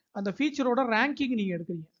அந்த ஃபீச்சரோட ரேங்கிங் நீங்கள்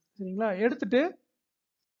எடுக்கிறீங்க. சரிங்களா? எடுத்துட்டு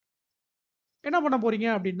என்ன பண்ண போறீங்க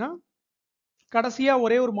அப்படின்னா கடைசியாக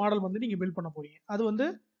ஒரே ஒரு மாடல் வந்து நீங்கள் பில்ட் பண்ண போறீங்க. அது வந்து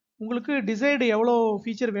உங்களுக்கு டிசைடு எவ்வளோ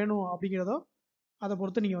ஃபீச்சர் வேணும் அப்படிங்கிறதோ அதை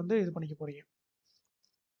பொறுத்து நீங்கள் வந்து இது பண்ணிக்க போறீங்க.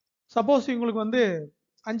 சப்போஸ் உங்களுக்கு வந்து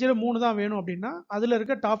 5ல் 3 தான் வேணும் அப்படின்னா அதில்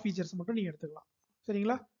இருக்க டாப் ஃபீச்சர்ஸ் மட்டும் நீங்கள் எடுத்துக்கலாம்.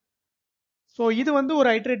 சரிங்களா? ஸோ இது வந்து ஒரு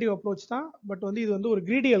ஐட்ரேட்டிவ் அப்ரோச் தான். பட் வந்து இது வந்து ஒரு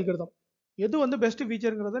கிரீடி அல்காரிதம். எது வந்து பெஸ்ட்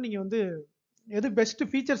ஃபீச்சருங்கிறத நீங்கள் வந்து எது பெஸ்ட்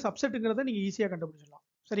ஃபீச்சர் சப்செட்டுங்கிறத நீங்கள் ஈஸியாக கண்டுபிடிச்சிடலாம்.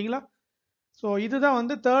 சரிங்களா? ஸோ இதுதான்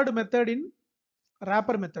வந்து தேர்ட் மெத்தட் இன்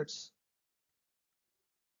ரேப்பர் மெத்தட்ஸ்.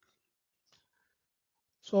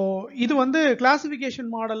 ஸோ இது வந்து கிளாசிஃபிகேஷன்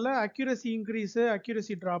மாடலில் அக்யூரசி இன்க்ரீஸு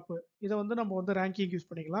அக்யூரசி ட்ராப்பு இதை வந்து நம்ம வந்து ரேங்கிங் யூஸ்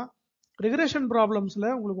பண்ணிக்கலாம். ரிக்ரெஷன்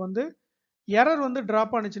ப்ராப்ளம்ஸில் உங்களுக்கு வந்து எரர் வந்து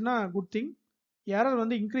ட்ராப் ஆனிச்சுன்னா குட் திங், எரர்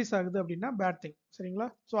வந்து இன்க்ரீஸ் ஆகுது அப்படின்னா பேட் திங். சரிங்களா?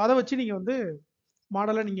 ஸோ அதை வச்சு நீங்கள் வந்து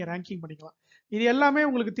மாடலை நீங்கள் ரேங்கிங் பண்ணிக்கலாம். இது எல்லாமே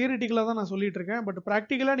உங்களுக்கு தியரிட்டிக்கலாக தான் நான் சொல்லிட்டு இருக்கேன். பட்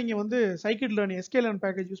ப்ராக்டிக்கலாக நீங்கள் வந்து சைக்கிட் learn SK learn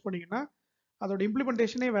package use பண்ணீங்கன்னா அதோட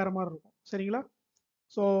இம்ப்ளிமெண்டேஷனே வேற மாதிரி இருக்கும். சரிங்களா?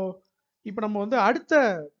 ஸோ இப்போ நம்ம வந்து அடுத்த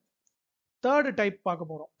தேர்ட் டைப்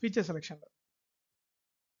பார்க்க போகிறோம் feature செலெக்ஷனில்.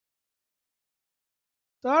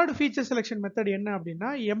 Third feature selection method என்ன அப்படின்னா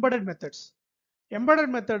எம்பெடட் மெத்தட்ஸ்.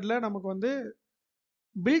 எம்பெடட் மெத்தடில் நமக்கு வந்து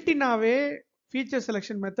பில்டினாவே ஃபீச்சர்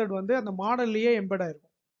செலெக்ஷன் மெத்தட் வந்து அந்த மாடல்லையே எம்பெட்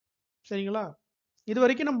ஆயிருக்கும். சரிங்களா? இது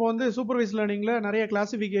வரைக்கும் நம்ம வந்து சூப்பர்வைஸ் லேர்னிங்ல நிறைய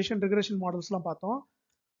கிளாசிஃபிகேஷன் ரிக்ரெஷன் மாடல்ஸ்லாம் பார்த்தோம்.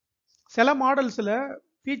 சில மாடல்ஸில்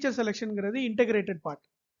ஃபீச்சர் செலெக்ஷனுங்கிறது இன்டெகிரேட்டட் பார்ட்.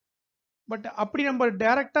 பட் அப்படி நம்ம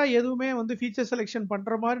டைரக்டா எதுவுமே வந்து ஃபீச்சர் செலெக்ஷன்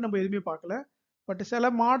பண்ற மாதிரி நம்ம எதுவுமே பார்க்கல. பட் சில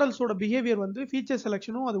மாடல்ஸோட பிஹேவியர் வந்து ஃபீச்சர்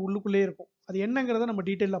செலெக்ஷனும் அது உள்ளுக்குள்ளே இருக்கும். அது என்னங்கிறத நம்ம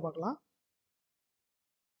டீட்டெயிலாக பார்க்கலாம்.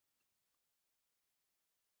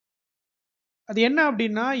 அது என்ன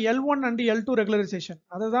அப்படின்னா L1 அண்ட் L2 ரெகுலரைசேஷன்.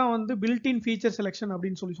 அதுதான் வந்து பில்ட்-இன் ஃபீச்சர் செலெக்ஷன்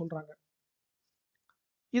அப்படின்னு சொல்றாங்க.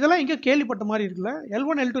 இதெல்லாம் இங்கே கேள்விப்பட்ட மாதிரி இருக்குல்ல.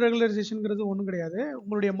 L1 L2 ரெகுலரைசேஷன்ங்கிறது ஒன்றும் கிடையாது.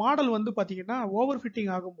 உங்களுடைய மாடல் வந்து பார்த்தீங்கன்னா ஓவர்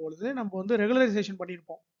ஃபிட்டிங் ஆகும்பொழுது நம்ம வந்து ரெகுலரைசேஷன்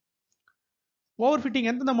பண்ணியிருப்போம். ஓவர் ஃபிட்டிங்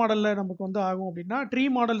எந்தெந்த மாடலில் நமக்கு வந்து ஆகும் அப்படின்னா ட்ரீ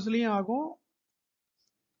மாடல்ஸ்லையும் ஆகும்,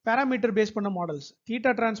 பேராமீட்டர் பேஸ் பண்ண மாடல்ஸ்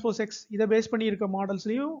தீட்டா டிரான்ஸ்போஸ் எக்ஸ் இதை பேஸ் பண்ணி இருக்க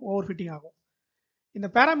மாடல்ஸ்லையும் ஓவர் ஃபிட்டிங் ஆகும். இந்த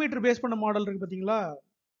பேராமீட்டர் பேஸ் பண்ண மாடல் இருக்கு பார்த்தீங்களா,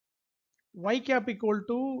 y cap equal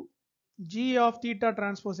to g of theta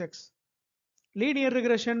transpose x, linear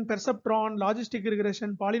regression, perceptron, logistic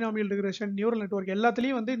regression, polynomial regression, neural network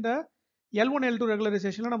எல்லாத்துலேயும் வந்து இந்த L1 L2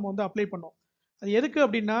 ரெகுலரைசேஷனில் நம்ம வந்து அப்ளை பண்ணோம். அது எதுக்கு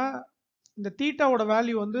அப்படின்னா இந்த தீட்டாவோட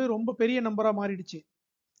வேல்யூ வந்து ரொம்ப பெரிய நம்பராக மாறிடுச்சு.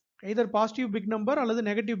 எதர் பாசிட்டிவ் பிக் நம்பர் அல்லது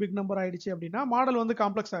நெகட்டிவ் பிக் நம்பர் ஆயிடுச்சு அப்படின்னா மாடல் வந்து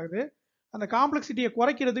காம்ப்ளெக்ஸ் ஆகுது. அந்த காம்ப்ளெக்சிட்டியை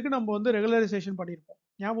குறைக்கிறதுக்கு நம்ம வந்து ரெகுலரைசேஷன் பண்ணியிருப்போம்.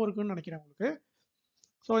 ஞாபகம் இருக்குன்னு நினைக்கிறேன் உங்களுக்கு.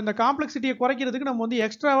 ஸோ இந்த காம்ப்ளெக்சிட்டியை குறைக்கிறதுக்கு நம்ம வந்து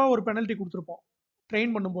எக்ஸ்ட்ராவாக ஒரு பெனல்ட்டி கொடுத்துருப்போம்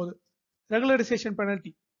ட்ரெயின் பண்ணும்போது, ரெகுலரைசேஷன்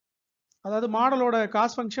பெனல்ட்டி. அதாவது மாடலோட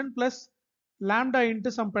cos function plus lambda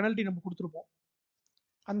into some penalty நம்ம கொடுத்துருப்போம்.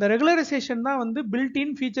 அந்த ரெகுலரைசேஷன் தான் வந்து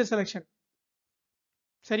பில்ட்-இன் ஃபீச்சர் செலெக்ஷன்.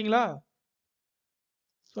 சரிங்களா?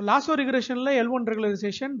 So lasso ரிக்ரெஷனில் L1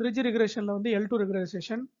 regularisation, ridge ரிக்ரெஷனில் வந்து L2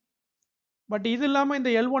 ரெகுலரைசேஷன். பட் இது இல்லாமல்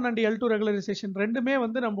இந்த L1 அண்ட் L2 ரெகுலரைசேஷன் ரெண்டுமே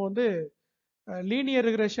வந்து நம்ம வந்து linear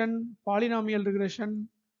regression, polynomial regression,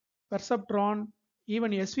 perceptron,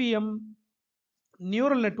 even SVM,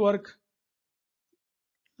 neural network,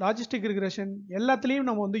 logistic regression எல்லாத்துலேயும்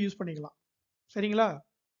நம்ம வந்து யூஸ் பண்ணிக்கலாம். சரிங்களா?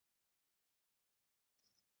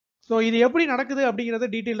 ஸோ இது எப்படி நடக்குது அப்படிங்கிறத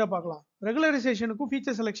டீட்டெயிலாக பார்க்கலாம். ரெகுலரைசேஷனுக்கும்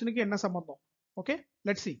ஃபீச்சர் செலெக்ஷனுக்கும் என்ன சம்பந்தம்? Okay,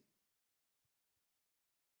 let's see.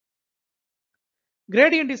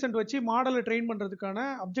 Gradient dissent வச்சு மாடலை ட்ரெயின் பண்ணுறதுக்கான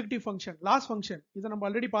அப்ஜெக்டிவ் ஃபங்க்ஷன், லாஸ் ஃபங்க்ஷன், இதை நம்ம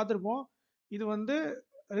ஆல்ரெடி பார்த்துருப்போம். இது வந்து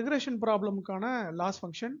ரெகுலேஷன் ப்ராப்ளமுக்கான லாஸ்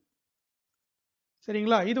ஃபங்க்ஷன்.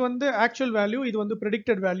 சரிங்களா? இது வந்து ஆக்சுவல் வேல்யூ, இது வந்து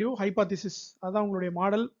ப்ரெடிக்டட் வேல்யூ, ஹைபாதிசிஸ், அதான் உங்களுடைய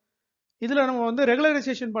மாடல். இதில் நம்ம வந்து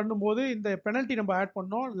ரெகுலரைசேஷன் பண்ணும்போது இந்த பெனல்ட்டி நம்ம ஆட்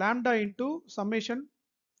பண்ணோம், லாம்டா இன்டூ சம்மேஷன்,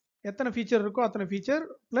 எத்தனை ஃபீச்சர் இருக்கோ அத்தனை ஃபீச்சர்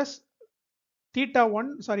பிளஸ்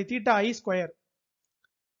தீட்டா ஐ ஸ்கொயர்.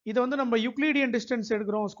 இது வந்து நம்ம யூக்ளிடியன் டிஸ்டன்ஸ்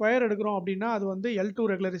எடுக்கிறோம், ஸ்கொயர் எடுக்கிறோம் அப்படின்னா அது வந்து L2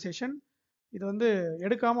 ரெகுலரைசேஷன். இது வந்து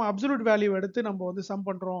எடுக்காம அப்சல்யூட் வேல்யூ எடுத்து நம்ம வந்து சம்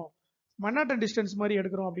பண்றோம், மன்ஹாட்டன் டிஸ்டன்ஸ் மாதிரி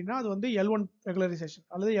எடுக்கிறோம் அப்படின்னா அது வந்து L1 ரெகுலரைசேஷன்,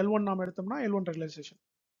 அல்லது L1 நாம எடுத்தோம்னா L1 ரெகுலரைசேஷன்.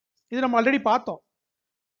 இது நம்ம ஆல்ரெடி பார்த்தோம்.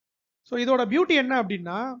 ஸோ இதோட பியூட்டி என்ன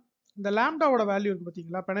அப்படின்னா இந்த லாம்டாவோட வேல்யூ இருக்கு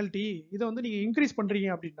பார்த்தீங்களா, பெனல்ட்டி, இதை வந்து நீங்க இன்க்ரீஸ்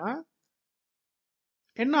பண்றீங்க அப்படின்னா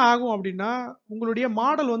என்ன ஆகும் அப்படின்னா உங்களுடைய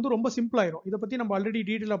மாடல் வந்து ரொம்ப சிம்பிள் ஆயிரும். இதை பத்தி நம்ம ஆல்ரெடி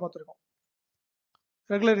டீட்டெயிலாக பார்த்துருக்கோம்.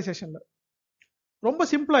 ரெகுலரைசேஷன்ல ரொம்ப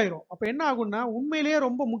சிம்பிள் ஆயிரும். அப்போ என்ன ஆகும்னா உண்மையிலேயே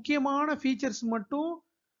ரொம்ப முக்கியமான ஃபீச்சர்ஸ் மட்டும்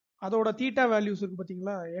அதோட தீட்டா வேல்யூஸ் இருக்கு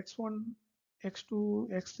பார்த்தீங்களா, x1, x2,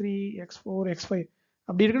 x3, x4, x5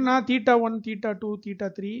 அப்படி இருக்குன்னா θ1, θ2,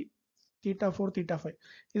 θ3, θ4, θ5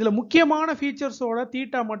 இதில் முக்கியமான ஃபீச்சர்ஸோட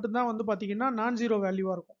தீட்டா மட்டும்தான் வந்து பார்த்தீங்கன்னா நான் ஜீரோ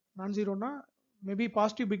வேல்யூவாக இருக்கும். நான் ஜீரோனா மேபி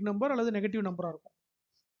பாசிட்டிவ் பிக் நம்பர் அல்லது நெகட்டிவ் நம்பராக இருக்கும்.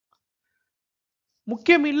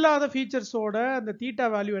 முக்கியம் இல்லாத ஃபீச்சர்ஸோட அந்த தீட்டா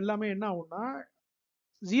வேல்யூ எல்லாமே என்ன ஆகும்னா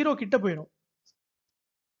ஜீரோ கிட்ட போயிடும்.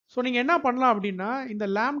 ஸோ நீங்கள் என்ன பண்ணலாம் அப்படின்னா இந்த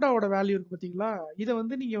லாம்டாவோட வேல்யூ இருக்கு பார்த்தீங்களா, இதை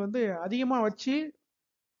வந்து நீங்கள் வந்து அதிகமாக வச்சு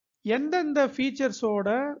எந்தெந்த ஃபீச்சர்ஸோட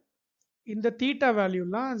இந்த தீட்டா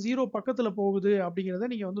வேல்யூலாம் ஜீரோ பக்கத்தில் போகுது அப்படிங்கிறத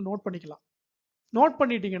நீங்கள் வந்து நோட் பண்ணிக்கலாம். நோட்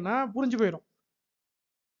பண்ணிட்டீங்கன்னா புரிஞ்சு போயிடும்.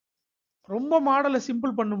 ரொம்ப மாடலை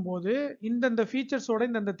சிம்பிள் பண்ணும்போது இந்தந்த ஃபீச்சர்ஸோட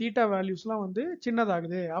இந்த தீட்டா வேல்யூஸ்லாம் வந்து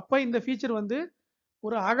சின்னதாகுது, அப்போ இந்த ஃபீச்சர் வந்து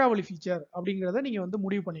ஒரு ஆகாவளி ஃபீச்சர் அப்படிங்கிறத நீங்கள் வந்து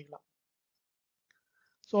முடிவு பண்ணிக்கலாம்.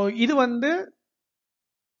 ஸோ இது வந்து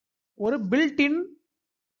ஒரு பில்ட்-இன்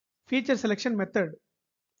ஃபீச்சர் செலெக்ஷன் மெத்தட்.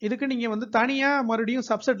 இதுக்கு நீங்கள் வந்து தனியாக மறுபடியும்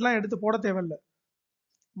சப்செட்லாம் எடுத்து போட தேவையில்லை.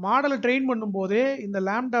 மாடலை ட்ரெயின் பண்ணும்போதே இந்த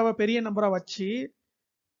லாம்டாவை பெரிய நம்பரா வச்சு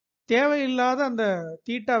தேவையில்லாத அந்த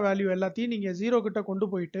தீட்டா வேல்யூ எல்லாத்தையும் நீங்க 0 கிட்ட கொண்டு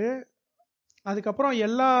போயிட்டு அதுக்கப்புறம்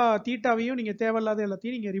எல்லா தீட்டாவையும் நீங்க தேவையில்லாத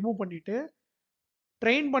எல்லாத்தையும் நீங்க ரிமூவ் பண்ணிட்டு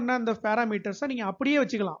ட்ரெயின் பண்ண அந்த பேராமீட்டர்ஸை நீங்க அப்படியே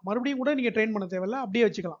வச்சுக்கலாம். மறுபடியும் கூட நீங்க ட்ரெயின் பண்ண தேவையில்ல, அப்படியே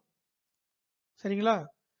வச்சுக்கலாம். சரிங்களா?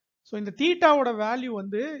 ஸோ இந்த தீட்டாவோட வேல்யூ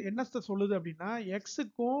வந்து என்ன சொல்லுது அப்படின்னா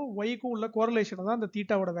எக்ஸுக்கும் ஒய்க்கும் உள்ள கோரிலேஷனை தான் இந்த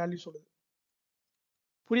தீட்டாவோட வேல்யூ சொல்லுது.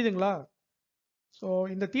 புரியுதுங்களா? ஸோ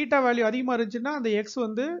இந்த தீட்டா வேல்யூ அதிகமாக இருந்துச்சுன்னா அந்த எக்ஸ்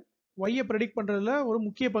வந்து ஒய்யை ப்ரெடிக்ட் பண்றதுல ஒரு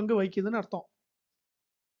முக்கிய பங்கு வகிக்குதுன்னு அர்த்தம்.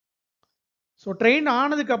 ஸோ ட்ரெயின்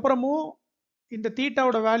ஆனதுக்கு அப்புறமும் இந்த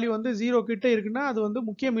தீட்டாவோட வேல்யூ வந்து 0 கிட்ட இருக்குன்னா அது வந்து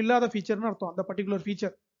முக்கியம் இல்லாத ஃபீச்சர்னு அர்த்தம், அந்த பர்டிகுலர்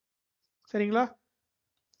ஃபீச்சர். சரிங்களா?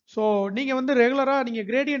 ஸோ நீங்க வந்து ரெகுலரா நீங்க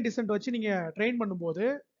கிரேடியன்ட் டிசென்ட் வச்சு நீங்க ட்ரெயின் பண்ணும்போது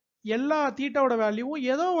எல்லா தீட்டாவோட வேல்யூவும்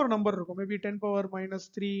ஏதோ ஒரு நம்பர் இருக்கும். மேபி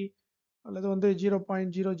 10⁻³ அல்லது வந்து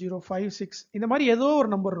 0.0056 இந்த மாதிரி ஏதோ ஒரு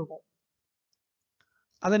நம்பர் இருக்கும்.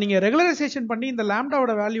 அதை நீங்க ரெகுலரைசேஷன் பண்ணி இந்த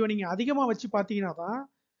லாம்டாவோட வேல்யூவை நீங்க அதிகமா வச்சு பார்த்தீங்கன்னா தான்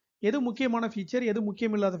எது முக்கியமான ஃபீச்சர் எது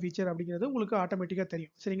முக்கியம் இல்லாத ஃபீச்சர் அப்படிங்கிறது உங்களுக்கு ஆட்டோமேட்டிக்கா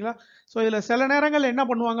தெரியும். சரிங்களா? ஸோ இதுல சில நேரங்கள் என்ன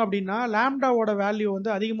பண்ணுவாங்க அப்படின்னா லாம்டாவோட வேல்யூ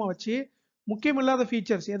வந்து அதிகமா வச்சு முக்கியம் இல்லாத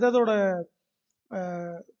ஃபீச்சர்ஸ் எதோட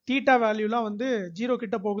தீட்டா வேல்யூலாம் வந்து 0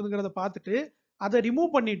 கிட்ட போகுதுங்கிறத பார்த்துட்டு அதை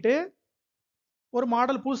ரிமூவ் பண்ணிட்டு ஒரு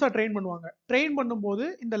மாடல் புதுசா ட்ரெயின் பண்ணுவாங்க. ட்ரெயின் பண்ணும்போது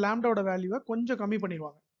இந்த லாம்டாவோட வேல்யூவை கொஞ்சம் கம்மி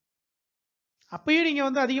பண்ணிடுவாங்க. அப்பயும் நீங்க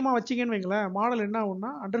வந்து அதிகமா வச்சீங்கன்னு வைங்களேன், மாடல் என்ன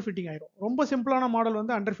ஆகும்னா அண்டர் ஃபிட்டிங் ஆயிரும். ரொம்ப சிம்பிளான மாடல்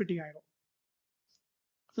வந்து அண்டர் ஃபிட்டிங் ஆயிரும்.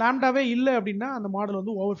 லாம்டாவே இல்லை அப்படின்னா அந்த மாடல்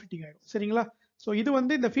வந்து ஓவர் ஃபிட்டிங் ஆயிடும். சரிங்களா? ஸோ இது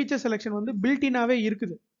வந்து இந்த ஃபீச்சர் செலெக்ஷன் வந்து பில்டினாவே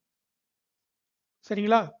இருக்குது.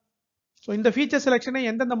 சரிங்களா? ஸோ இந்த ஃபீச்சர் செலெக்ஷனை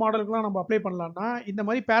எந்தெந்த மாடலுக்குலாம் நம்ம அப்ளை பண்ணலாம்னா இந்த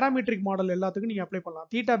மாதிரி பேராமெட்ரிக் மாடல் எல்லாத்துக்கும் நீங்க அப்ளை பண்ணலாம்.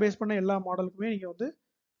 தீட்டா பேஸ் பண்ண எல்லா மாடலுக்குமே நீங்க வந்து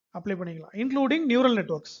அப்ளை பண்ணிக்கலாம், இன்க்ளூடிங் நியூரல்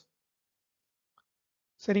நெட்வொர்க்ஸ்.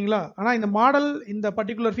 சரிங்களா? ஆனா இந்த மாடல் இந்த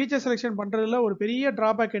பர்டிகுலர் ஃபீச்சர் செலெக்ஷன் பண்றதுல ஒரு பெரிய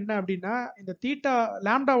டிராபேக் என்ன அப்படின்னா இந்த தீட்டா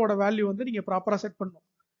லாம்டாவோட வேல்யூ வந்து நீங்க ப்ராப்பரா செட் பண்ணணும்.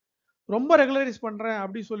 ரொம்ப ரெகுலரைஸ் பண்றேன்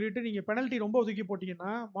அப்படி சொல்லிட்டு நீங்க பெனல்ட்டி ரொம்ப ஒதுக்கி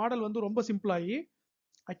போட்டீங்கன்னா மாடல் வந்து ரொம்ப சிம்பிள் ஆகி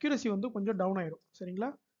அக்யூரசி வந்து கொஞ்சம் டவுன் ஆயிடும். சரிங்களா?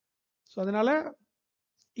 ஸோ அதனால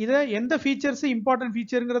இதை எந்த ஃபீச்சர்ஸ் இம்பார்ட்டன்ட்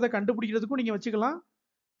ஃபீச்சருங்கிறத கண்டுபிடிக்கிறதுக்கும் நீங்க வச்சுக்கலாம்.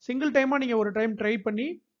 சிங்கிள் டைமா நீங்க ஒரு டைம் ட்ரை பண்ணி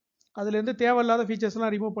அதுல இருந்து தேவையில்லாத ஃபீச்சர்ஸ்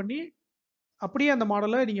எல்லாம் ரிமூவ் பண்ணி அப்படியே அந்த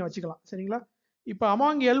மாடலை நீங்க வச்சுக்கலாம். சரிங்களா? இப்போ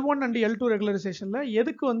அமாங் L1 அண்ட் L2 ரெகுலரைசேஷன்ல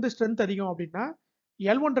எதுக்கு வந்து ஸ்ட்ரென்த் அதிகம் அப்படின்னா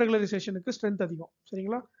L1 ரெகுலரைசேஷனுக்கு ஸ்ட்ரென்த் அதிகம்.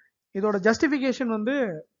 சரிங்களா? இதோட ஜஸ்டிஃபிகேஷன் வந்து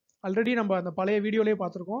ஆல்ரெடி நம்ம அந்த பழைய வீடியோலயே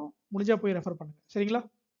பார்த்துருக்கோம், முடிஞ்சா போய் ரெஃபர் பண்ணுங்க. சரிங்களா?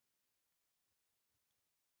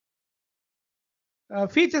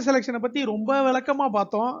 ஃபீச்சர் செலெக்ஷனை பத்தி ரொம்ப விளக்கமா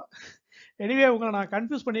பார்த்தோம். எனிவே உங்களை நான்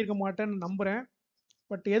கன்ஃபியூஸ் பண்ணியிருக்க மாட்டேன்னு நம்புறேன்.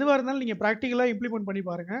 பட் எதுவாக இருந்தாலும் நீங்க ப்ராக்டிக்கலா இம்ப்ளிமெண்ட் பண்ணி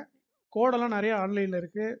பாருங்க. கோடெல்லாம் நிறைய ஆன்லைன்ல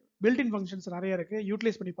இருக்கு, பில்டின் ஃபங்க்ஷன்ஸ் நிறைய இருக்கு,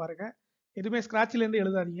 யூட்டிலைஸ் பண்ணி பாருங்க. எதுவுமே ஸ்கிராட்ச்ல இருந்து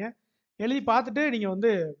எழுதாதீங்க. எழுதி பார்த்துட்டு நீங்க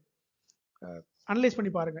வந்து அனலைஸ்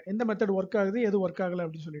பண்ணி பாருங்க எந்த மெத்தட் ஒர்க் ஆகுது எது ஒர்க் ஆகலை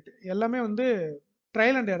அப்படின்னு சொல்லிட்டு. எல்லாமே வந்து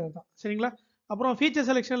ட்ரையல் அண்ட் எரர் தான். சரிங்களா? அப்புறம் ஃபீச்சர்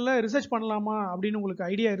செலெக்ஷன்ல ரிசர்ச் பண்ணலாமா அப்படின்னு உங்களுக்கு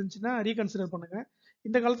ஐடியா இருந்துச்சுன்னா ரீகன்சிடர் பண்ணுங்க.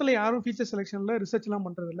 இந்த காலத்துல யாரும் ஃபீச்சர் செலெக்ஷன்ல ரிசர்ச்லாம்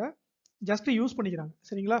பண்றது இல்ல, ஜஸ்ட் யூஸ் பண்ணிக்கிறாங்க.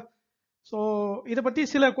 சரிங்களா? ஸோ இதை பத்தி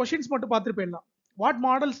சில கொஸ்டின்ஸ் மட்டும் பார்த்துட்டு போயிடலாம். What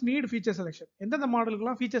models NEET feature selection? எந்தெந்த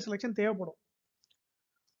மாடலுக்குலாம் ஃபீச்சர் செலெக்ஷன் தேவைப்படும்?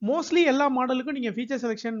 மோஸ்ட்லி எல்லா மாடலுக்கும் நீங்க ஃபீச்சர்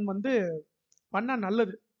செலெக்ஷன் வந்து பண்ணா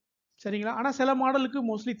நல்லது. சரிங்களா? ஆனா சில மாடலுக்கு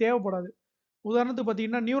மோஸ்ட்லி தேவைப்படாது. உதாரணத்துக்கு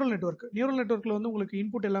பார்த்தீங்கன்னா நியூரல் நெட்வொர்க்ல வந்து உங்களுக்கு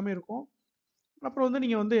இன்புட் எல்லாமே இருக்கும், அப்புறம் வந்து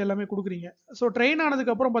நீங்க வந்து எல்லாமே கொடுக்குறீங்க. ஸோ ட்ரெயின்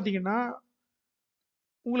ஆனதுக்கு அப்புறம் பார்த்தீங்கன்னா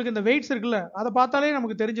உங்களுக்கு இந்த வெயிட்ஸ் இருக்குல்ல, அதை பார்த்தாலே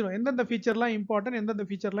நமக்கு தெரிஞ்சிடும் எந்தெந்த ஃபீச்சர்லாம் இம்பார்ட்டன்ட் எந்தெந்த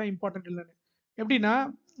ஃபீச்சர்லாம் இம்பார்ட்டன்ட் இல்லைன்னு. எப்படின்னா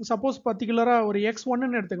சப்போஸ் பர்டிகுலரா ஒரு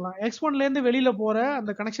X1ன்னு எடுத்துக்கலாம். X1லேருந்து வெளியில போற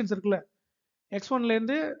அந்த கனெக்ஷன்ஸ் இருக்குல்ல,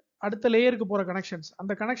 X1லேருந்து அடுத்த லேயருக்கு போற கனெக்ஷன்ஸ்,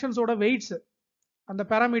 அந்த கனெக்ஷன்ஸோட வெயிட்ஸ் அந்த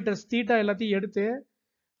பேராமீட்டர்ஸ் தீட்டா எல்லாத்தையும் எடுத்து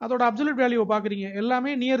அதோட அப்சல்யூட் வேல்யூவை பார்க்குறீங்க,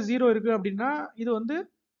 எல்லாமே நியர் 0 இருக்கு அப்படின்னா இது வந்து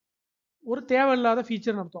ஒரு தேவையில்லாத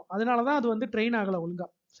ஃபீச்சர்னு அர்த்தம். அதனால தான் அது வந்து ட்ரெயின் ஆகலை ஒழுங்கா.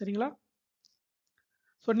 சரிங்களா?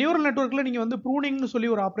 ஸோ நியூரல் நெட்வொர்க்கில் நீங்கள் வந்து ப்ரூனிங்னு சொல்லி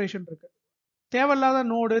ஒரு ஆப்ரேஷன் இருக்கு, தேவையில்லாத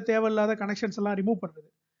நோடு தேவையில்லாத கனெக்ஷன்ஸ் எல்லாம் ரிமூவ் பண்ணுறது.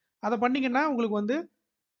 அதை பண்ணீங்கன்னா உங்களுக்கு வந்து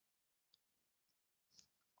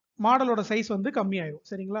மாடலோட சைஸ் வந்து கம்மியாயிடும்.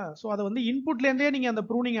 சரிங்களா? ஸோ அதை வந்து இன்புட்லேருந்தே நீங்கள் அந்த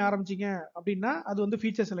ப்ரூனிங் ஆரம்பிச்சிங்க அப்படின்னா அது வந்து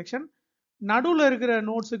ஃபீச்சர் செலெக்ஷன். நடுவில் இருக்கிற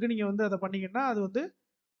நோட்ஸுக்கு நீங்கள் வந்து அதை பண்ணீங்கன்னா அது வந்து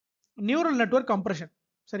நியூரல் நெட்வொர்க் கம்ப்ரெஷன்.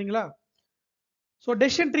 சரிங்களா? ஸோ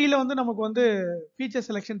டெசிஷன் ட்ரீல வந்து நமக்கு வந்து ஃபீச்சர்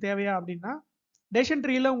செலெக்ஷன் தேவையா அப்படின்னா டெசிஷன்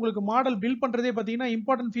ட்ரீல உங்களுக்கு மாடல் பில்ட் பண்ணுறதே பார்த்தீங்கன்னா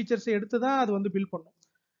இம்பார்ட்டன்ட் ஃபீச்சர்ஸ் எடுத்து தான் அது வந்து பில்ட் பண்ணும்.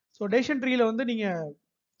 ஸோ டெசிஷன் ட்ரீல வந்து நீங்கள்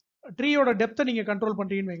ட்ரீயோட டெப்த்தை நீங்கள் கண்ட்ரோல்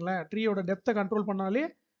பண்ணுறீங்கன்னு வைங்களேன், ட்ரீயோட டெப்த்தை கண்ட்ரோல் பண்ணாலே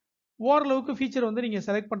ஓரளவுக்கு ஃபீச்சர் வந்து நீங்கள்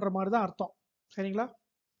செலக்ட் பண்ணுற மாதிரி தான் அர்த்தம். சரிங்களா?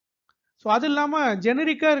 ஸோ அது இல்லாமல்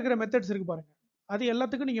ஜெனரிக்காக இருக்கிற மெத்தட்ஸ் இருக்கு பாருங்க, அது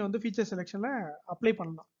எல்லாத்துக்கும் நீங்கள் வந்து ஃபீச்சர் செலெக்ஷனில் அப்ளை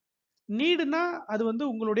பண்ணலாம். நீடுனா அது வந்து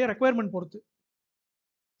உங்களுடைய ரெக்குயர்மெண்ட் பொறுத்து.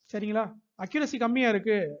 சரிங்களா? அக்யூரசி கம்மியாக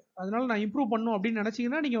இருக்குது, அதனால நான் இம்ப்ரூவ் பண்ணும் அப்படின்னு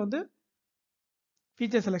நினச்சிங்கன்னா நீங்கள் வந்து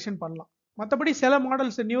ஃபீச்சர் செலெக்ஷன் பண்ணலாம். மற்றபடி சில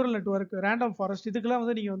models neural network, random forest இதுக்கெல்லாம்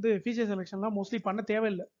வந்து நீங்கள் வந்து ஃபீச்சர் செலெக்ஷன்லாம் மோஸ்ட்லி பண்ண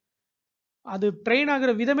தேவையில்லை. அது ட்ரெயின்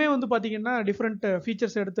ஆகிற விதமே வந்து பார்த்தீங்கன்னா டிஃப்ரெண்ட்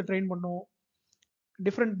ஃபீச்சர்ஸ் எடுத்து ட்ரெயின் பண்ணும்,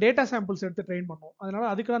 டிஃப்ரெண்ட் டேட்டா சாம்பிள்ஸ் எடுத்து ட்ரெயின் பண்ணும். அதனால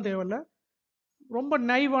அதுக்கெல்லாம் தேவையில்லை. ரொம்ப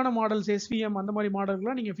நைவான மாடல்ஸ் எஸ்விஎம் அந்த மாதிரி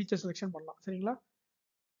மாடல்கள்லாம் நீங்கள் ஃபீச்சர் செலெக்ஷன் பண்ணலாம். சரிங்களா?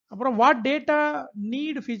 அப்புறம் what data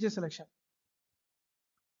NEET feature selection,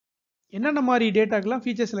 என்னென்ன மாதிரி டேட்டாக்கெல்லாம்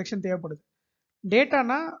ஃபீச்சர் செலெக்ஷன் தேவைப்படுது.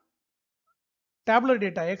 டேட்டானா டேப்லெட்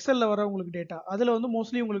டேட்டா, எக்ஸல்ல வர உங்களுக்கு டேட்டா, அதில் வந்து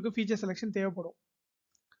மோஸ்ட்லி உங்களுக்கு ஃபீச்சர் செலெக்ஷன் தேவைப்படும்.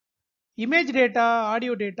 Image data,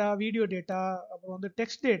 audio data, video data, அப்புறம் வந்து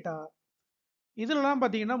டெக்ஸ்ட் டேட்டா, இதுலலாம்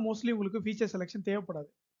பார்த்தீங்கன்னா மோஸ்ட்லி உங்களுக்கு ஃபீச்சர் செலெக்ஷன்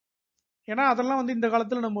தேவைப்படாது. ஏன்னா அதெல்லாம் வந்து இந்த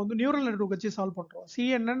காலத்தில் நம்ம வந்து நியூரல் நெட்வொர்க் வச்சு சால்வ் பண்ணுறோம்,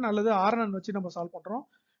 சிஎன்என் அல்லது ஆர்என்என் வச்சு நம்ம சால்வ் பண்ணுறோம்.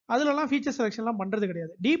 அதுலலாம் ஃபீச்சர் செலெக்ஷன்லாம் பண்ணுறது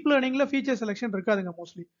கிடையாது. டீப் லேர்னிங்கில் ஃபீச்சர் செலெக்ஷன் இருக்காதுங்க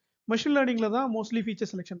மோஸ்ட்லி. மெஷின் லேர்னிங்கில் தான் மோஸ்ட்லி ஃபீச்சர்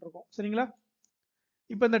செலெக்ஷன் இருக்கும். சரிங்களா?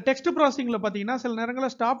 இப்போ இந்த டெக்ஸ்ட் ப்ராசஸிங்கில் பார்த்தீங்கன்னா சில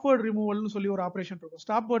நேரங்களில் ஸ்டாப் வேர்ட் ரிமூவல்னு சொல்லி ஒரு ஆப்ரேஷன் இருக்கும்.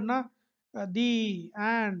 ஸ்டாப் வேர்ட்னா தி,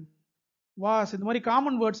 அண்ட், வாஸ், இந்த மாதிரி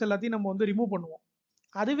காமன் வேர்ட்ஸ் எல்லாத்தையும் நம்ம வந்து ரிமூவ் பண்ணுவோம்.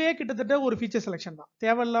 அதுவே கிட்டத்தட்ட ஒரு ஃபீச்சர் செலெக்ஷன் தான்.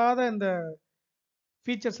 தேவையில்லாத இந்த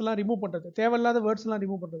ஃபீச்சர்ஸ் எல்லாம் ரிமூவ் பண்ணுறது, தேவையில்லாத வேர்ட்ஸ் எல்லாம்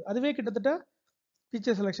ரிமூவ் பண்ணுறது, அதுவே கிட்டத்தட்ட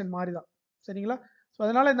ஃபீச்சர் செலெக்ஷன் மாதிரி தான். சரிங்களா? ஸோ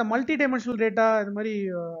அதனால இந்த மல்டி டைமென்ஷனல் டேட்டா, இது மாதிரி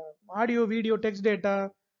audio, video, text data,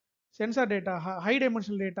 sensor data, high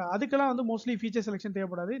dimensional data, அதுக்கெல்லாம் வந்து மோஸ்ட்லி ஃபீச்சர் செலெக்ஷன்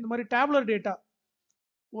தேவைப்படாது. இந்த மாதிரி டேப்லர் டேட்டா,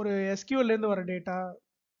 ஒரு எஸ்கியூஎல்லேருந்து வர டேட்டா,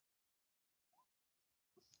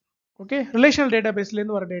 ஓகே, ரிலேஷனல் டேட்டா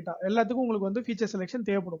பேஸ்லேருந்து வர டேட்டா, எல்லாத்துக்கும் உங்களுக்கு வந்து ஃபீச்சர் செலெக்ஷன்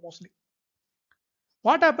தேவைப்படும் mostly.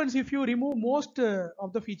 What happens if you remove most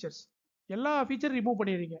of the features, எல்லா ஃபீச்சரும் ரிமூவ்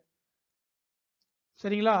பண்ணிடுறீங்க.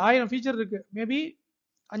 சரிங்களா? 1000 ஃபீச்சர் இருக்கு, மேபி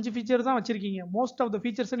 5 ஃபீச்சர் தான் வச்சிருக்கீங்க, மோஸ்ட் ஆஃப் த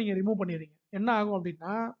ஃபீச்சர்ஸை நீங்கள் ரிமூவ் பண்ணிடுறீங்க. என்ன ஆகும்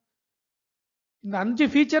அப்படின்னா, இந்த 5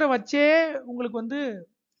 ஃபீச்சரை வச்சே உங்களுக்கு வந்து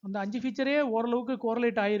அந்த 5 ஃபீச்சரே ஓரளவுக்கு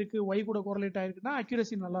கோரலேட் ஆயிருக்கு, ஒய் கூட கோரலேட் ஆயிருக்குன்னா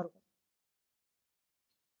அக்யூரசி நல்லா இருக்கும்.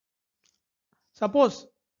 சப்போஸ்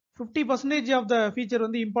 50% ஆஃப் த ஃபீச்சர்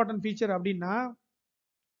வந்து இம்பார்ட்டன்ட் ஃபீச்சர் அப்படின்னா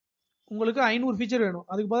உங்களுக்கு 500 ஃபீச்சர் வேணும்,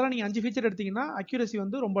 அதுக்கு பதிலாக நீங்கள் 5 ஃபீச்சர் எடுத்தீங்கன்னா அக்யூரசி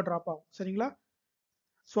வந்து ரொம்ப ட்ராப் ஆகும். சரிங்களா?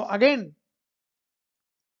 ஸோ அகைன்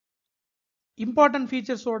இம்பார்ட்டன்ட்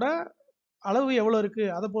ஃபீச்சர்ஸோட அளவு எவ்வளோ இருக்கு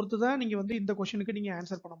அதை பொறுத்து தான் நீங்கள் வந்து இந்த கொஸ்டினுக்கு நீங்கள்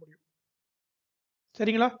ஆன்சர் பண்ண முடியும்.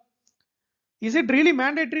 சரிங்களா? Is it really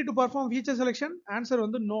mandatory to perform feature selection? Answer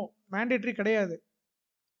வந்து நோ, மேண்டேட்ரி கிடையாது,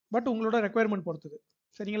 பட் உங்களோட ரெக்குயர்மெண்ட் பொறுத்தது.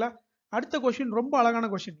 சரிங்களா? அடுத்த கொஸ்டின் ரொம்ப அழகான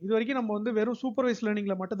கொஸ்டின். இது வரைக்கும் நம்ம வந்து வெறும் சூப்பர்வைஸ்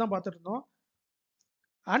லேர்னிங்ல மட்டும் தான் பார்த்துட்டு இருந்தோம்.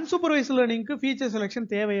 அன்சூப்பர்வைஸ் லேர்னிங்க்கு ஃபீச்சர் செலெக்ஷன்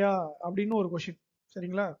தேவையா அப்படின்னு ஒரு கொஸ்டின்.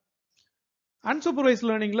 சரிங்களா? அன்சூப்பர்வைஸ்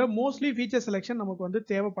லேர்னிங்ல மோஸ்ட்லி ஃபீச்சர் செலெக்ஷன் நமக்கு வந்து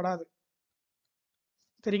தேவைப்படாது.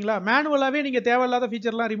 சரிங்களா? மேனுவலாவே நீங்க தேவையில்லாத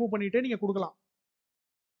ஃபீச்சர்லாம் ரிமூவ் பண்ணிட்டு நீங்க கொடுக்கலாம்.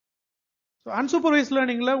 அன்சூப்பர்வைஸ்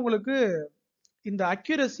லேர்னிங்ல உங்களுக்கு இந்த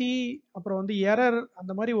அக்யூரசி, அப்புறம் வந்து எரர்,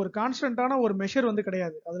 அந்த மாதிரி ஒரு கான்ஸ்டன்டான ஒரு மெஷர் வந்து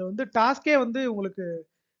கிடையாது. அதுல வந்து டாஸ்கே வந்து உங்களுக்கு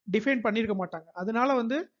டிஃபைன் பண்ணியிருக்க மாட்டாங்க. அதனால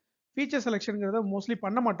வந்து ஃபீச்சர் செலெக்ஷனுங்கிறத மோஸ்ட்லி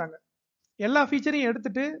பண்ண மாட்டாங்க. எல்லா ஃபீச்சரையும்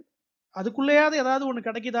எடுத்துட்டு அதுக்குள்ளேயாவது ஏதாவது ஒன்று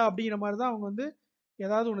கிடைக்குதா அப்படிங்கிற மாதிரி தான் அவங்க வந்து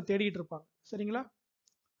ஏதாவது ஒன்று தேடிட்டு இருப்பாங்க. சரிங்களா?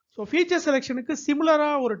 ஸோ ஃபீச்சர் செலெக்ஷனுக்கு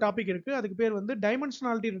சிமிலராக ஒரு டாபிக் இருக்கு, அதுக்கு பேர் வந்து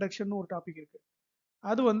டைமென்ஷனாலிட்டி ரிடக்ஷன் ஒரு டாபிக் இருக்கு.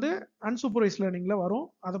 அது வந்து அன்சூப்பர்வைஸ் லேர்னிங்ல வரும்.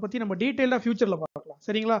 அதை பத்தி நம்ம டீடைலா ஃபியூச்சர்ல பார்க்கலாம்.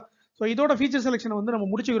 சரிங்களா? ஸோ இதோட ஃபீச்சர் செலெக்ஷன் வந்து நம்ம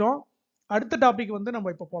முடிச்சுக்கிறோம். அடுத்த டாபிக் வந்து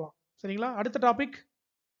நம்ம இப்போ போகலாம். சரிங்களா? அடுத்த டாபிக்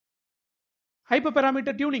ஹைப்பர்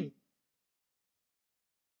பாராமீட்டர் டியூனிங்.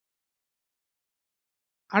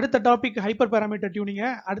 அடுத்த டாபிக் ஹைப்பர் பாராமீட்டர் டியூனிங்கை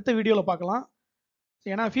அடுத்த வீடியோவில் பார்க்கலாம்.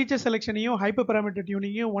 ஏன்னா ஃபீச்சர் செலெக்ஷனையும் ஹைப்பர் பாராமீட்டர்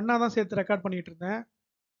டியூனிங்கையும் ஒன்றா தான் சேர்த்து ரெக்கார்ட் பண்ணிட்டு இருந்தேன்.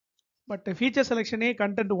 பட் ஃபீச்சர் செலெக்ஷனே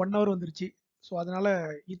கண்டென்ட் 1 hour வந்துருச்சு. ஸோ அதனால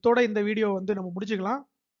இதோட இந்த வீடியோ வந்து நம்ம முடிச்சுக்கலாம்.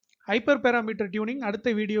 ஹைப்பர் பாராமீட்டர் டியூனிங் அடுத்த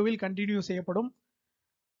வீடியோவில் கண்டினியூ செய்யப்படும்.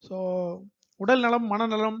 ஸோ உடல் நலம்,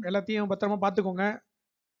 மனநலம் எல்லாத்தையும் பத்திரமா பார்த்துக்கோங்க.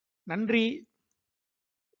 நன்றி,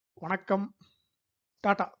 வணக்கம்,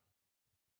 டாடா.